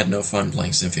 but I had no fun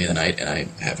playing Symphony of the Night, and I'm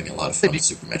having a lot of fun with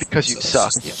Super Metroid. because you so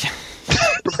it's suck. just- yeah.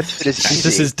 It is easy.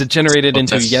 This is degenerated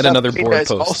into That's- yet another board It's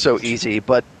post. also easy,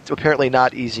 but apparently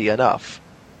not easy enough.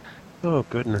 Oh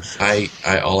goodness. I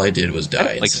all I did was I die.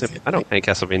 don't in like Symphony. I don't like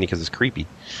Castlevania because it's creepy.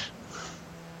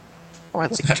 Oh, I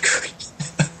It's like not creepy.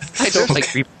 I don't like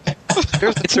creepy.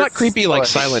 It's not creepy like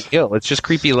Silent Hill. It's just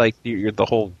creepy like you're the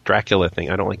whole Dracula thing.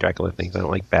 I don't like Dracula things. I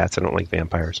don't like bats. I don't like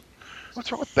vampires.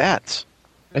 What's wrong with bats?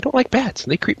 I don't like bats.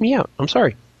 They creep me out. I'm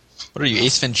sorry. What are you,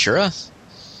 Ace Ventura?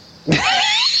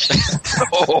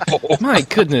 My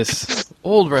goodness.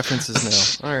 Old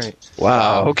references now. All right.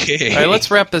 Wow. Okay. All right,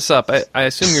 let's wrap this up. I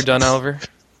assume you're done, Oliver?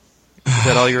 Is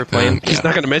that all you were playing? He's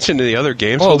not going to mention any other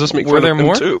games. Oh, We'll just make were fun there of him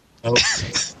more? too. Oh,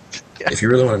 if you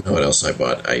really want to know what else I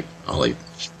bought, I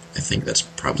think that's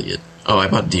probably it. Oh, I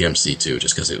bought DMC too,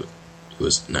 just because it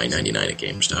was $9.99 at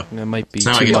GameStop. That might be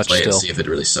So now I too get to much play it and still. see if it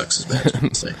really sucks as bad as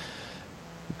people say.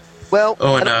 Well,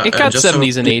 Oh, and It got just so-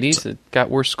 70s and 80s. It got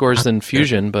worse scores than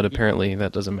Fusion, but apparently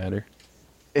that doesn't matter.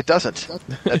 it doesn't.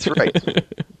 That's right.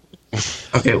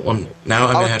 Okay, well, now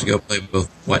I'm gonna have to go play both.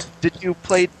 What? Did you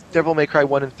play Devil May Cry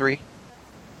 1 and 3?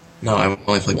 No, I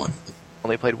only played one.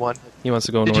 Only played 1? He wants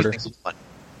to go in Did order. you think of 1?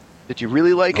 Did you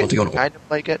really like I want it? to go Did in you kind of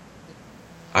like it?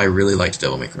 I really liked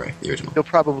Devil May Cry, the original. You'll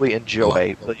probably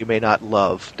enjoy, but you may not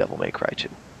love Devil May Cry 2.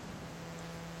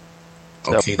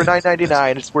 So Okay, for then.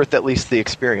 $9.99, it's worth at least the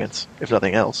experience, if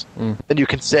nothing else. Mm. Then you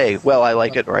can say, well, I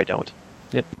like it or I don't.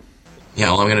 Yep.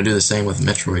 Yeah, well, I'm gonna do the same with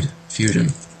Metroid Fusion.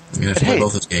 I'm gonna have to But play hey-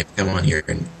 both those games. Come on here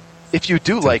and If you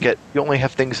do like it, you only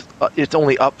have things. It's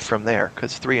only up from there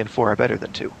because 3 and 4 are better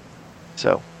than 2.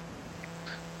 So,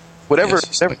 whatever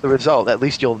Yes. the result, at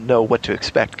least you'll know what to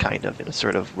expect, kind of in a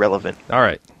sort of relevant. All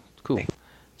right. Cool.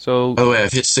 So, By the way,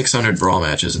 I've hit 600 Brawl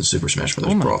matches in Super Smash Bros.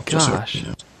 Oh my Brawl. just so gosh. you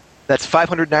know. That's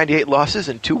 598 losses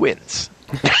and 2 wins.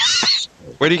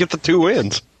 Where do you get the 2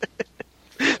 wins?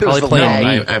 There Probably was the playing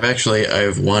lag. me.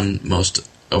 I've won most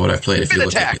of what I've played. If you Spin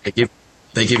look at attack. it,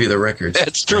 they give you the records.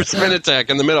 It's true. Spin attack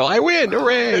in the middle. I win!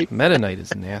 Hooray! Meta Knight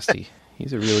is nasty.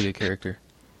 He's a really good character.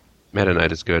 Meta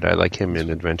Knight is good. I like him in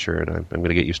Adventure, and I'm going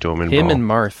to get used to him in Him Brawl. and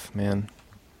Marth, man.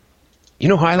 You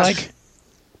know who I like?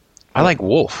 I like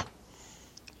Wolf.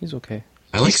 He's okay.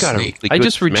 I like He's got a Snake. really I good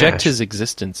just reject smash. his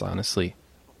existence, honestly.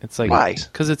 It's like Why?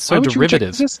 because it's so Why would you reject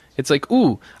derivative. his- It's like,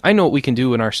 ooh, I know what we can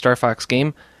do in our Star Fox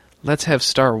game. Let's have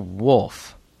Star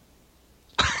Wolf,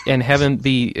 and have him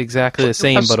be exactly the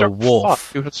same, but a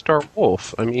wolf. You have Star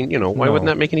Wolf. I mean, why No. wouldn't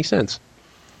that make any sense?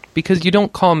 Because you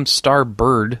don't call him Star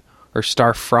Bird or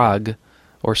Star Frog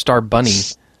or Star Bunny.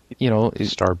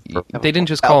 Star Bird. They didn't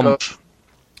just call him.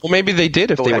 Well, maybe they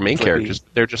did if Go they were ahead, main Flippy. characters.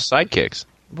 They're just sidekicks.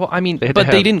 Well, I mean, They had to but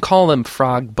they have- didn't call him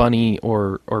Frog, Bunny,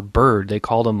 or Bird. They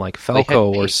called him like Falco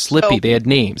or names. Slippy. So- They had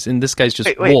names, and this guy's just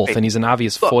Wait, Wolf, wait. and he's an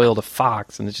obvious Look. foil to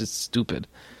Fox, and it's just stupid.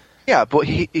 Yeah, but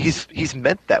he's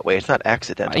meant that way. It's not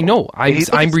accidental. I know.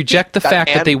 I reject the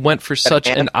fact that they went for such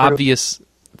an and- obvious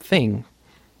thing.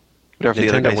 Whatever the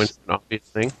other Nintendo guys. went for an obvious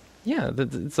thing. Yeah,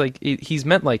 it's like he's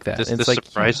meant like that. This It's like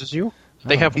surprises you?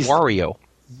 They have He's- Wario.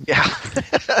 Yeah.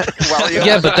 Wario.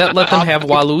 yeah, but that let them have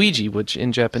Waluigi, which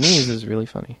in Japanese is really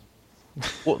funny.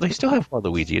 Well, they still have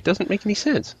Waluigi. It doesn't make any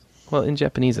sense. Well, in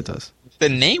Japanese it does. The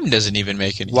name doesn't even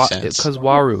make any sense. Because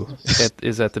Waru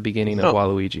is at the beginning of Oh.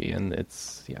 Waluigi, and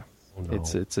it's no.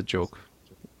 it's a joke.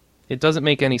 It doesn't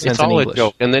make any sense It's all in a English.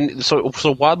 joke. And then so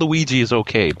Waluigi is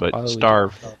okay, but Waluigi.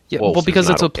 Star Yeah, Wolf well, because is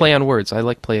not it's a okay. play on words. I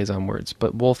like plays on words,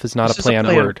 but wolf is not This a is play a on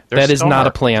play on- word. there's That is not a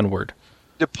Star. play on word.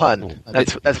 The pun.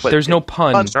 That's what. There's no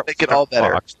pun. Puns make it all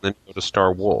better. Fox, then go to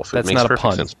Star Wolf. That's it makes not a perfect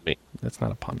pun. sense to me. That's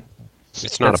not a pun.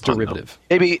 It's not That's a pun, no. derivative.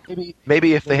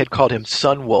 Maybe if they had called him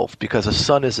Sun Wolf because a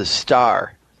sun is a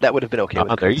star, that would have been okay. Ah,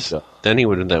 with there you Chris. go. Then he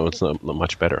would have. That was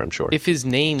much better, I'm sure. If his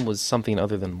name was something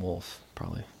other than wolf,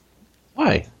 probably.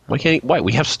 Why? Why can't he? Why?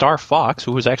 We have Star Fox,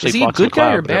 who was actually Is he a Fox in good the guy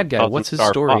Cloud, or but bad guy? calls him What's his Star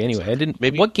story Fox. anyway? I didn't.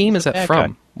 Maybe What game he's is a that bad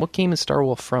from? guy. What game is Star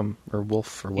Wolf from, or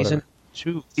Wolf, or He's whatever? in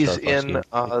two. He's Star Fox in games.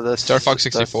 the Star Fox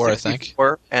the 64, I think.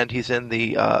 64, and he's in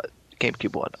the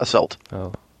GameCube one, Assault.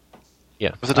 Oh,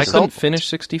 Yeah. Was it I Assault? couldn't finish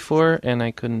 64, and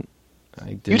I couldn't. I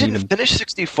didn't You didn't even. finish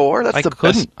 64? That's I the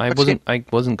couldn't. best. I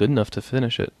wasn't good enough to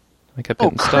finish it. I kept Oh,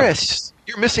 hitting stuff. Chris,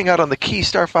 you're missing out on the key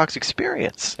Star Fox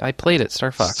experience. I played it,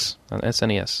 Star Fox, on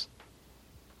SNES.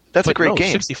 That's a But great no,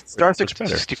 game. 64 Star is much better.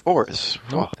 64 is.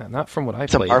 No, not from what I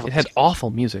It's a played. It marvelous had game. awful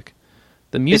music.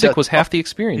 The music does- was half the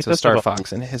experience it of does Star have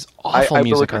Fox, and it has I awful will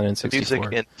music agree. on The N64. music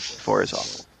in 64 is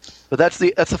awful. But that's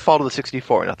the fault of the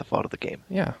 64, not the fault of the game.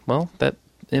 Yeah, well, that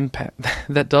impact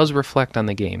that does reflect on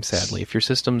the game. Sadly, if your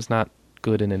system's not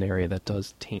good in an area, that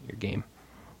does taint your game.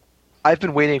 I've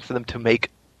been waiting for them to make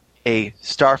a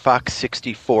Star Fox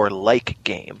 64-like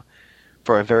game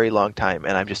for a very long time,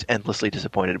 and I'm just endlessly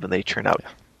disappointed when they turn out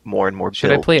more and more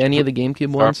Should I build. play any of the GameCube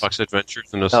Star ones? Fox Adventures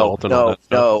and No, Assault and all no, that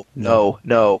stuff.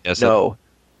 no. Yes,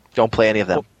 Don't play any of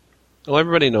them. Well,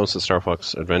 everybody knows that Star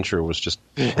Fox Adventure was just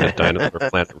that dinosaur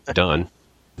planet done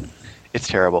It's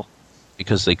terrible.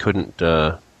 because they couldn't.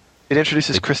 It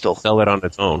introduces Crystal. Sell it on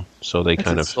its own, so they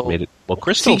kind of its soul. made it. Well,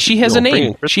 Crystal. See, she has a name.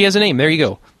 bringing Crystal- She has a name. There you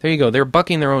go. There you go. They're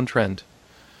bucking their own trend.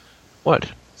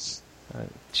 What?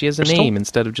 She has a Crystal? name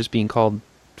instead of just being called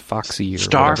Foxy or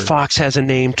Star whatever. Fox has a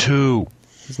name too.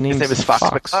 His His name is Fox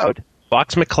McCloud.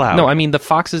 Fox McCloud. No, I mean the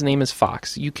fox's name is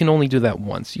Fox. You can only do that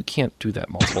once. You can't do that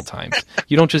multiple times.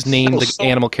 You don't just name the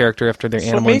animal character after their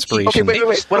animal maybe- inspiration. Okay,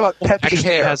 wait. What about Peppy Actually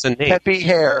Hair? has a name. Peppy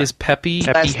Hair. Is Peppy?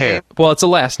 Peppy last Hair. name? Well, it's a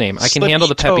last name. I can Slippy handle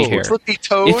the Peppy Toad. Hair. Slippy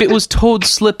Toad? If it was Toad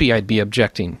Slippy, I'd be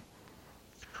objecting.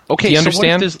 Okay, Do you so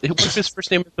understand? what if his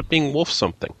first name ends up being Wolf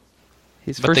something?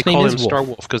 His But first they name call is him Wolf. Star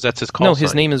Wolf because that's his call No, sign.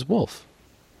 his name is Wolf.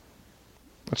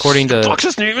 According to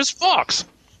Fox's name is Fox.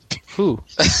 who?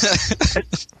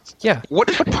 Yeah, What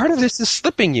part of this is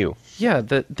slipping you? yeah.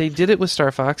 They did it with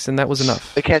Star Fox, and that was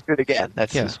enough. They can't do it again.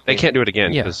 That's Yeah. his They can't do it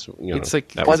again Yeah, because it's like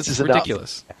that Once it's is enough.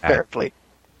 ridiculous. apparently.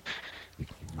 You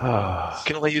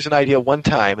can only use an idea one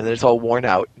time, and then it's all worn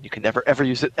out. You can never ever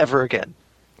use it ever again.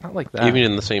 Not like that. even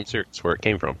in the same series where it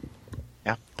came from.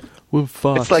 With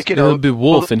Fox, It's like, you he'll know, be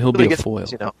Wolf, well, and he'll really be a gets- foil.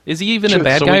 you know. Is he even a So-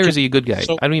 bad so guy, we or can- is he a good guy?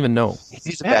 so- I don't even know.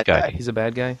 He's a bad guy. He's a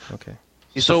bad guy. Okay.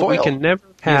 He's So the we foil. can never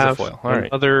a have foil. All right.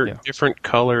 another Yeah. different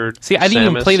colored. See, I didn't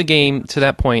even Samus. play the game to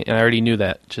that point, and I already knew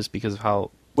that just because of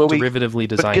how derivatively What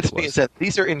designed gets it me was. is that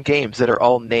these are in games that are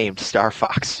all named Star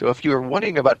Fox. So if you were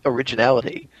wondering about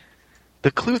originality,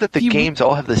 the clue that the You- games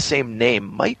all have the same name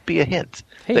might be a hint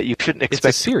Hey, that you shouldn't It's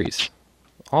expect. a series.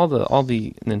 All the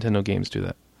Nintendo games do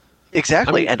that.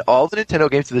 Exactly, and all the Nintendo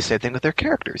games do the same thing with their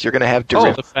characters. You're going to have Oh,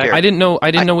 derivative the fact- characters.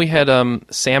 I didn't know we had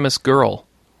Samus Girl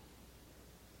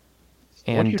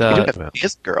What are and you You talking don't have about?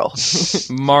 this girl.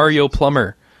 Mario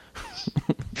Plumber.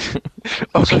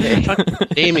 Okay.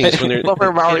 Namings when they're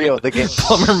Plumber Mario, the game.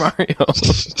 Plumber Mario.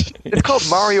 It's called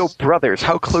Mario Brothers.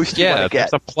 How close do you Yeah, want to get?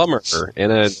 it's a plumber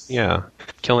in a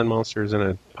killing monsters in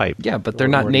a pipe. Yeah, but they're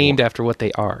not named after what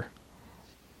they are.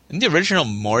 In the original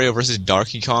Mario versus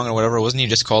Donkey Kong or whatever, wasn't he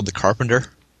just called the Carpenter?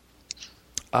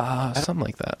 Something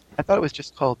like that. I thought it was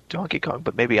just called Donkey Kong,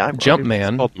 but maybe I'm wrong. It's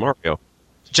Jumpman, called Mario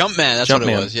Jumpman, that's what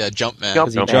Jumpman. it was. Yeah, Jumpman.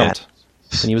 Jump- because he Jumpman. jumped,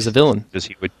 and he was a villain because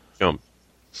he would jump.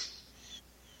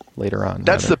 later on.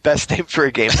 That's the rather. best name for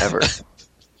a game ever.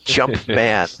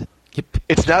 Jumpman. Yep.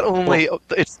 It's not only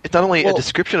it's not only a well-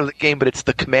 description of the game, but it's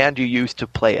the command you use to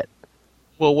play it.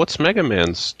 Well, what's Mega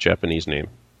Man's Japanese name?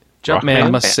 Jumpman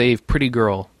Rockman? must save Pretty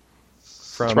Girl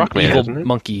from Rockman, Evil isn't it?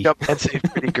 Monkey. Jump and save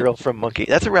Pretty Girl from Monkey.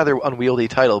 That's a rather unwieldy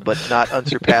title, but not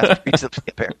unsurpassed recently,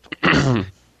 apparently.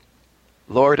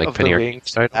 Lord Like of the Penny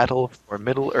Rings, Arcade? Battle for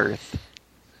Middle Earth.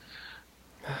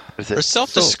 What is it?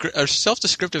 Are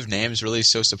self-descriptive names really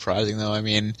so surprising, though? I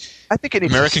mean, I think it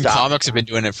needs American to stop. comics have been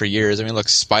doing it for years. I mean, look,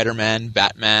 Spider-Man,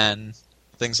 Batman,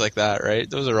 things like that, right?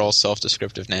 Those are all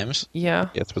self-descriptive names. Yeah,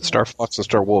 Yes, but Star Fox and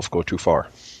Star Wolf go too far.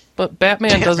 but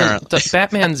Batman doesn't. Apparently.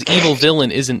 Batman's evil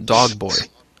villain isn't Dog Boy.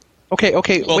 Okay.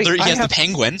 Well, wait, there he I has have- the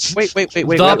Penguin. Wait. The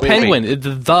wait. Penguin.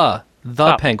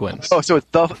 The Penguin. Oh, so it's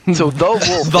the wolf.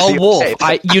 The Wolf.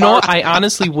 Okay. You know what? I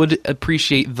honestly would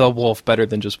appreciate the Wolf better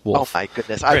than just Oh Wolf. my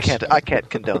goodness, Chris. I can't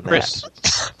condone Chris,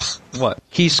 that. What?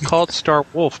 he's called Star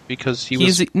Wolf because He's he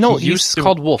he's used to-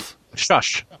 called Wolf.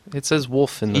 Shush. It says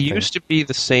Wolf in the He thing. used to be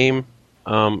the same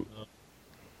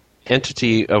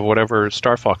entity of whatever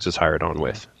Star Fox is hired on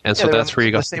with, and so Yeah, they're that's where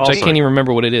you the got same the I call team. can't sign. even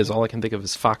remember what it is. All I can think of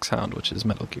is Foxhound, which is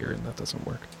Metal Gear, and that doesn't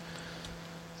work.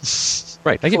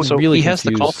 Right. I get so really he has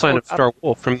the call confused. sign of Star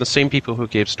Wolf from the same people who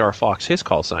gave Star Fox his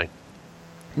call sign.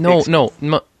 No,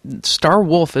 Star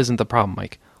Wolf isn't the problem,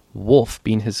 Mike. Wolf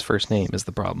being his first name is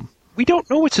the problem. We don't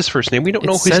know what's his first name. We don't It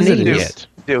know his says it name is. yet.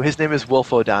 Dude, his name is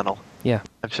Wolf O'Donnell. Yeah.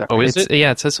 I'm sorry. Oh, is It's- it?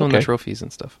 Yeah, it says so in the Okay. trophies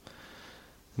and stuff.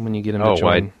 When you get him Oh, to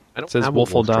why- join. I don't It says have a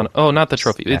Wolf Wolf O'Donnell. trophy. Oh, not the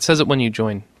trophy. It says it when you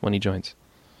join, when he joins.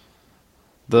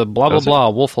 The blah, blah, Does it? blah,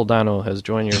 Wolf O'Donnell has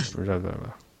joined your... blah, blah,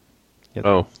 blah. Yep.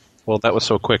 Oh, well, that was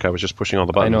so quick. I was just pushing all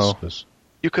the buttons. know. 'Cause-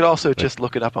 You could also just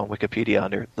look it up on Wikipedia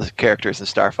under the characters in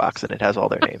Star Fox, and it has all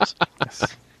their names.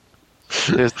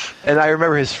 And I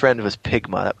remember his friend was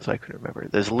Pigma. That was what I couldn't remember.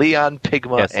 There's Leon,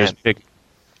 Pigma, Yes, there's and big.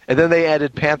 then they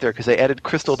added Panther because they added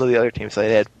Crystal to the other team, so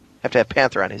they have to have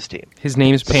Panther on his team. His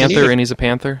name's But they need Panther, a- and he's a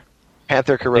Panther?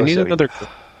 Panther They need Caruso. another.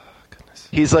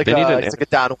 He's like they need an- he's like a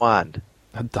Don Juan.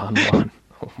 A Don Juan.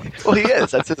 Oh my God. Well, he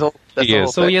is. That's his whole. That's He the is.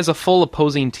 whole So thing. he has a full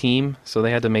opposing team, so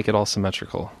they had to make it all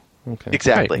symmetrical. Okay.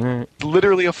 Exactly. Right.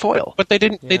 Literally a foil. But they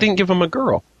didn't. They didn't give him a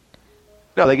girl.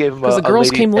 No, they gave him Because a the girls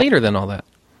lady came later than all that.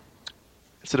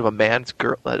 instead of a man's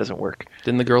girl. That doesn't work.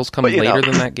 Didn't the girls come But, you later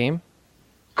know. than that game?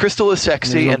 Crystal is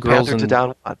sexy, There's no and girls Panther's a in-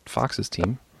 Don Juan. Fox's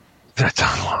team. That's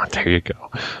on. There you go.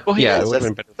 Well, he yeah, is. it would That's have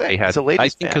been better the if they thing. had. It's a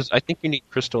ladies' man. I think you need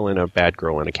Crystal and a bad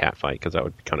girl in a cat fight because that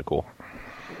would be kind of cool.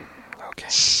 Okay.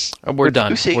 We're With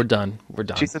done. Lucy. We're done. We're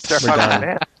done. She said start We're talking done.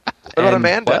 Amanda. What about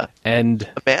Amanda? And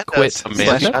Amanda's- quit.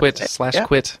 Amanda. Slash quit. Slash Yeah.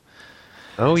 quit.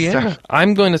 Oh yeah.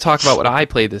 I'm going to talk about what I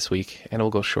played this week, and it'll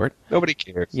go short. Nobody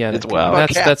cares. Yeah, it's WoW. About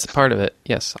that's cats. part of it.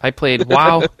 Yes, I played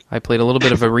WoW. I played a little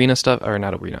bit of arena stuff, or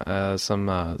not arena. Some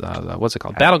what's it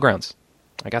called? Battlegrounds.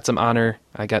 I got some honor.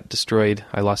 I got destroyed.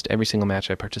 I lost every single match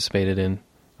I participated in.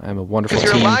 I'm a wonderful Because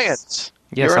you're team. Alliance.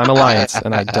 Yes, You're I'm an Alliance,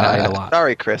 and I died a lot.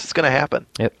 Sorry, Chris. It's going to happen.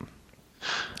 Yep.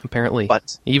 Apparently,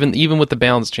 But- even with the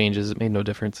balance changes, it made no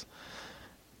difference.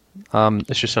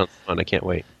 This just sounds fun. I can't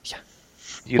wait.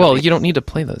 You You don't need to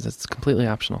play those. It's completely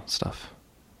optional stuff.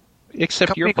 Except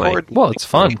Company you're playing. card- Well, it's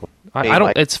fun. I don't.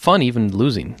 Mike. It's fun even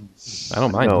losing. I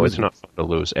don't mind. No, losing. it's not fun to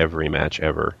lose every match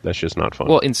ever. That's just not fun.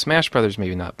 Well, in Smash Brothers,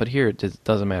 maybe not, but here it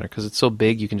doesn't matter because it's so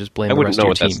big. You can just blame I the wouldn't rest know of your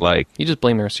what team. that's like. You just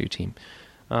blame the rest of your team.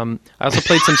 I also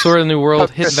played some Sword of the New World,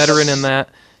 hit veteran in that,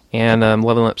 and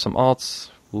leveling up some alts.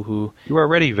 Woohoo! You were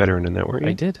already a veteran in that, weren't you?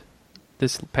 I did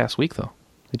this past week though.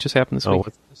 It just happened this Oh, week.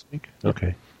 what's this week?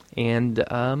 Okay. And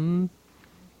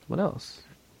what else?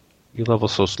 You level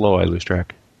so slow, I lose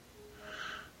track.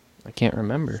 I can't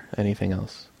remember anything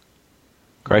else.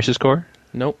 Crisis Core?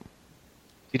 Nope,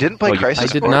 You didn't play Oh, you- Crisis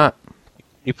I did Core? not.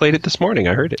 You played it this morning.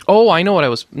 I heard it. Oh, I know what I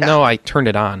was. No, I turned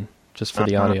it on just for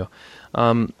the Uh-huh.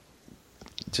 audio,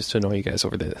 just to annoy you guys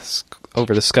over the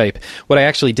Skype. What I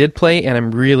actually did play, and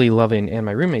I'm really loving, and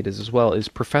my roommate is as well, is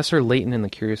Professor Layton in the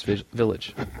Curious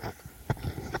Village,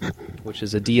 which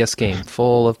is a DS game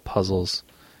full of puzzles.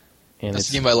 And That's it's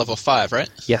the game by level 5, right?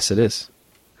 yes, it is.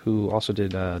 Who also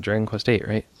did Dragon Quest VIII,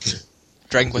 right?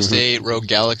 Dragon Quest VIII, Rogue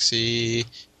Galaxy,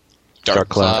 Dark Dark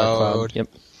Cloud. Cloud. Yep.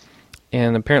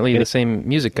 And apparently the same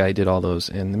music guy did all those,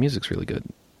 and the music's really good.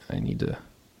 I need to.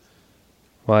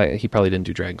 Well, he probably didn't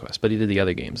do Dragon Quest, but he did the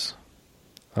other games.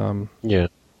 Yeah.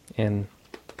 And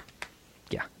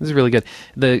yeah, this is really good.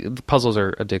 The puzzles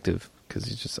are addictive because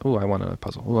you just, I want another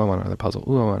puzzle. I want another puzzle. I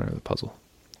want another puzzle.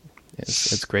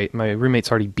 It's great. My roommate's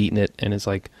already beaten it and is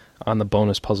like on the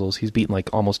bonus puzzles. He's beaten like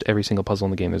almost every single puzzle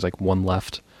in the game. There's like one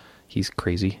left. He's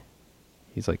crazy.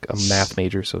 He's like a math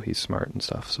major, so he's smart and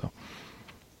stuff. So,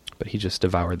 but he just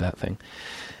devoured that thing.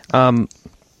 And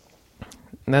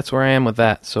that's where I am with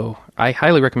that. So I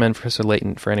highly recommend Professor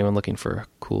Layton for anyone looking for a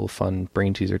cool, fun,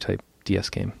 brain teaser type DS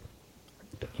game.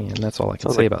 And that's all I can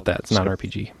Sounds say like about that. It's not an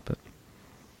RPG, but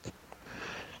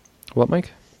what,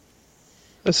 Mike?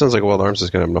 That sounds like Wild Arms is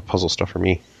going to have enough puzzle stuff for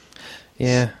me.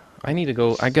 Yeah, I need to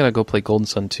go. I gotta go play Golden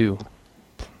Sun 2.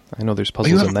 I know there's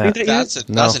puzzles in haven't that. played it? That's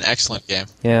No. an excellent game.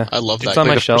 Yeah, I love that It's on game.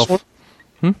 my the first shelf.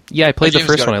 Yeah, I played That the game's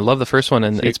first got one. a- I love the first one,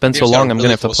 and the it's been so game's got a long. I'm gonna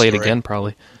really have to cool play it story. again,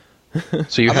 probably.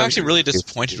 So you I'm have actually really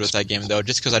disappointed with that game, though,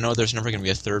 just because I know there's never going to be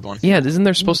a third one. Yeah, isn't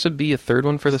there supposed to be a third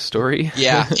one for the story?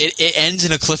 Yeah, it ends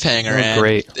in a cliffhanger, Oh, and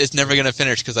great. it's never going to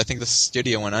finish because I think the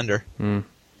studio went under.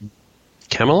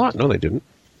 Camelot? No, they didn't.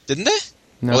 Didn't they?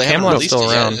 No, Well, they haven't Camelot's released still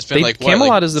it yet. around. It's been like, what, Camelot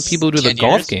like is the people who do the 10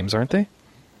 golf years? games, aren't they?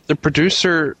 The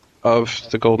producer of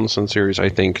the Golden Sun series, I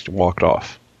think, walked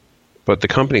off, but the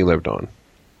company lived on.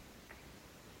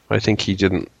 I think he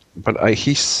didn't, but I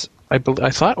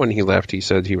thought when he left, he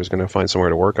said he was going to find somewhere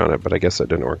to work on it, but I guess that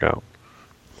didn't work out.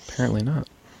 Apparently not.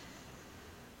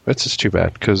 That's just too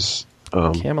bad because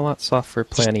Camelot Software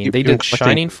Planning. keep They doing did collecting.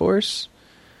 Shining Force.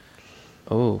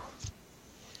 Oh.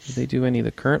 Did they do any of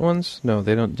the current ones? No,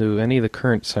 they don't do any of the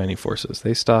current Shining Forces.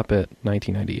 They stop at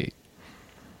 1998.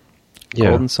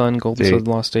 Golden Sun, Golden Sun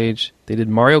Lost Age. They did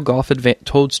Mario Golf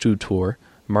Toadstool Tour,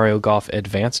 Mario Golf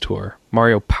Advanced Tour,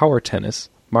 Mario Power Tennis,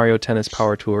 Mario Tennis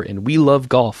Power Tour, and We Love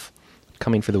Golf,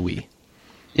 coming for the Wii.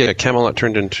 Yeah, Camelot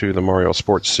turned into the Mario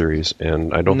Sports series,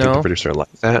 and I don't think No. the producer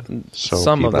liked that. So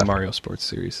Some he of the left. Mario Sports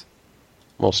series.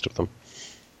 Most of them.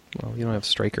 Well, you don't have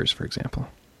Strikers, for example.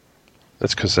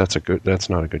 That's because that's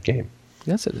not a good game.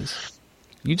 Yes, it is.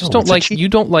 You just No, don't it's a like. cheat. You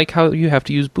don't like how you have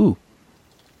to use Boo.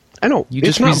 I know. You it's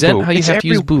just not resent Boo. how you It's have to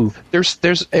use Boo. There's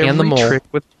And the every mole. trick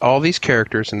with all these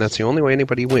characters, and that's the only way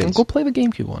anybody wins. Go play the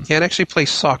GameCube one. You can't actually play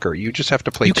soccer. You just have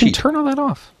to play You cheat. can turn all that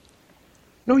off.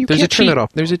 No, you There's can't a turn cheat. it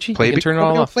off. There's a cheat. Play You can it, turn it nobody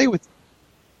all will off. Play with.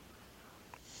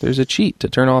 There's a cheat to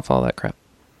turn off all that crap.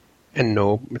 And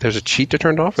no, there's a cheat to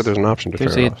turn it off, or there's an option to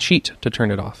There's turn a it off. cheat to turn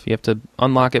it off. You have to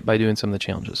unlock it by doing some of the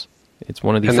challenges. It's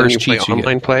one of the And then first you play cheats you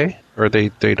online get. play, or they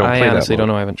don't I play that honestly mode? don't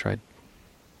know. I haven't tried.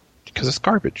 Because it's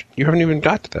garbage. You haven't even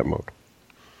got to that mode.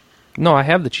 No, I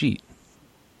have the cheat.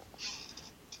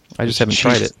 I just haven't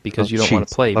tried cheats. it because Oh, you don't want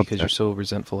cheats. to play Love because that. you're so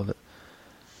resentful of it.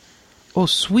 Oh,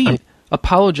 sweet!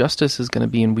 Apollo Justice is going to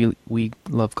be in We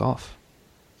Love Golf.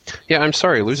 Yeah, I'm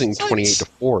sorry. Losing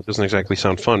 28-4 doesn't exactly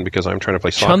sound fun because I'm trying to play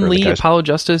soccer. and the Chun-Li, guys- Apollo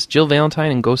Justice, Jill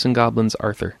Valentine, and Ghosts and Goblins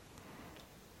Arthur.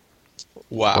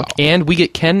 Wow. And we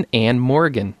get Ken and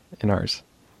Morgan in ours.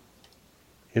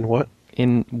 In what?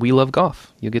 In We Love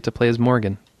Golf. You'll get to play as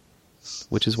Morgan,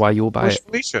 which is why you will buy Where's it.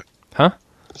 Felicia? Huh?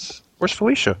 Where's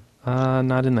Felicia?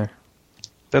 Not in there.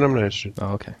 Then I'm not interested.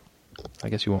 Oh, okay. I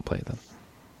guess you won't play it then.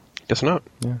 Guess not.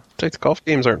 Yeah. Like, the golf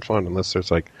games aren't fun unless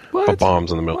there's like What?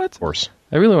 bombs in the middle What? of the course.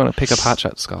 I really want to pick up Hot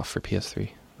Shots Golf for PS3.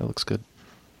 That looks good.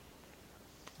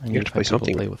 I You need have to play find people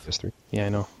something play with PS3. Yeah, I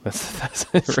know. That's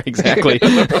exactly.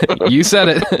 You said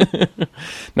it.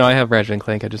 No, I have Ratchet and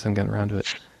Clank. I just haven't gotten around to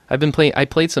it. I've been playing. I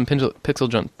played some Pixel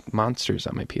Junk Monsters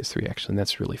on my PS3 actually, and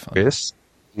that's really fun. This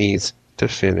needs to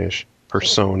finish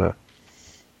Persona.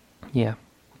 Yeah,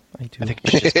 I do. I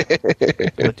think you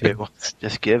should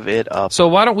just give it up. So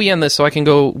why don't we end this so I can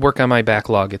go work on my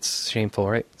backlog? It's shameful,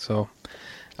 right? So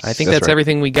I think that's right.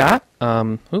 everything we got.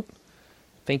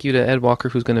 Thank you to Ed Walker,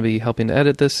 who's going to be helping to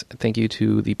edit this. Thank you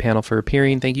to the panel for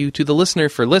appearing. Thank you to the listener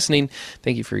for listening.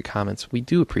 Thank you for your comments. We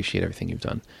do appreciate everything you've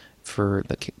done for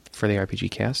the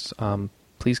RPG cast.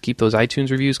 Please keep those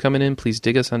iTunes reviews coming in. Please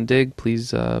dig us on Dig.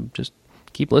 Please just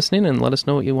keep listening and let us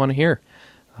know what you want to hear.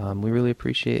 We really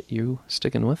appreciate you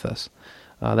sticking with us.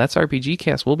 That's RPG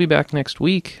Cast. We'll be back next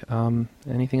week.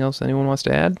 Anything else anyone wants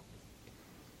to add?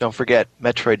 Don't forget,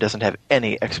 Metroid doesn't have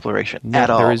any exploration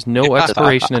at all. There is no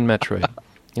exploration in Metroid.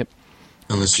 Yep.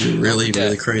 Unless you're really,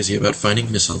 really crazy about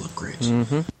finding missile upgrades.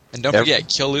 Mm-hmm. And don't forget,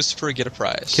 kill Lucifer, get a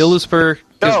prize. Kill Lucifer.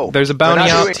 No, there's a bounty we're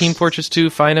not out. doing- Team Fortress 2.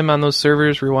 Find him on those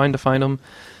servers. Rewind to find him.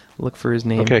 Look for his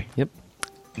name. Okay. Yep.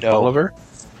 No. Oliver,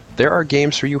 there are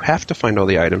games where you have to find all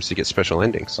the items to get special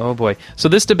endings. Oh boy. So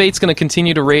this debate's going to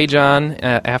continue to rage on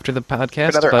after the podcast,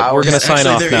 Another but hour. we're going to sign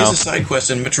off There now. is a side quest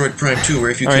in Metroid Prime 2 where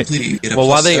if you All right. complete it, you get a Well,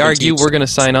 plus while they 17 argue, we're going to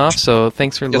sign off. So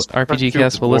thanks for Yes, RPG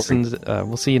Cast. We'll listen.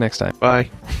 We'll see you next time. Bye.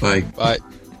 Bye. Bye.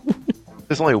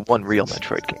 There's only one real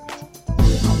Metroid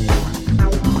game.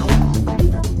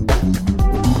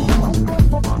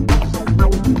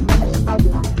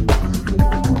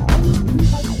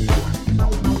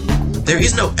 There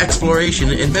is no exploration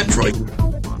in Metroid.